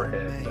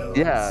 forehead, nose.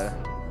 Yeah.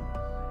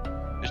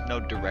 There's no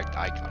direct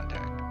eye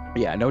contact.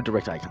 Yeah, no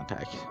direct eye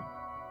contact.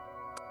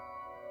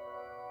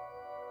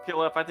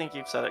 Philip, I think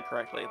you've said it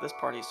correctly. This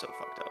party's so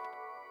fucked up.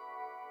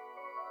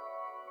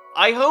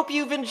 I hope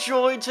you've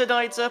enjoyed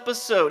tonight's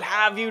episode.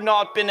 Have you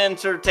not been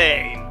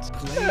entertained?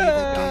 Can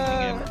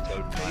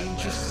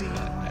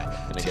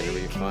I get a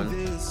refund?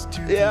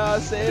 Yeah,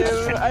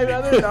 same. I'd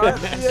rather not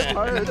be a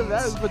part of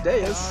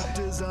Asmodeus.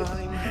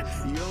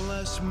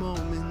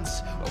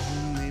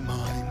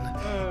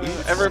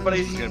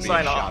 Everybody It's gonna be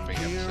sign a off. shopping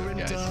episode,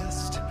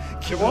 guys.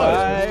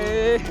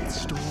 Bye.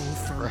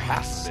 For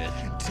half of it.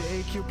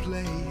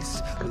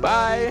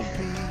 Bye.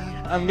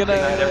 I'm gonna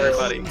Good night,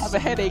 everybody. have a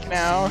headache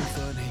now.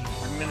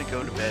 I'm gonna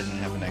go to bed and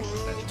have an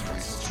existential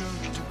crisis.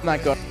 I'm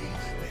not going.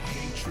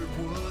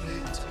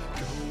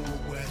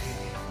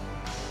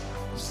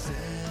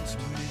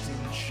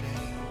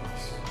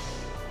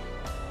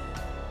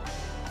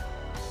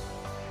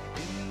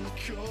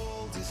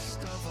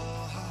 Coldest of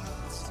our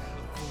hearts, a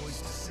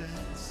voice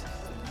descends, the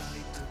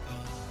light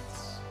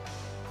departs.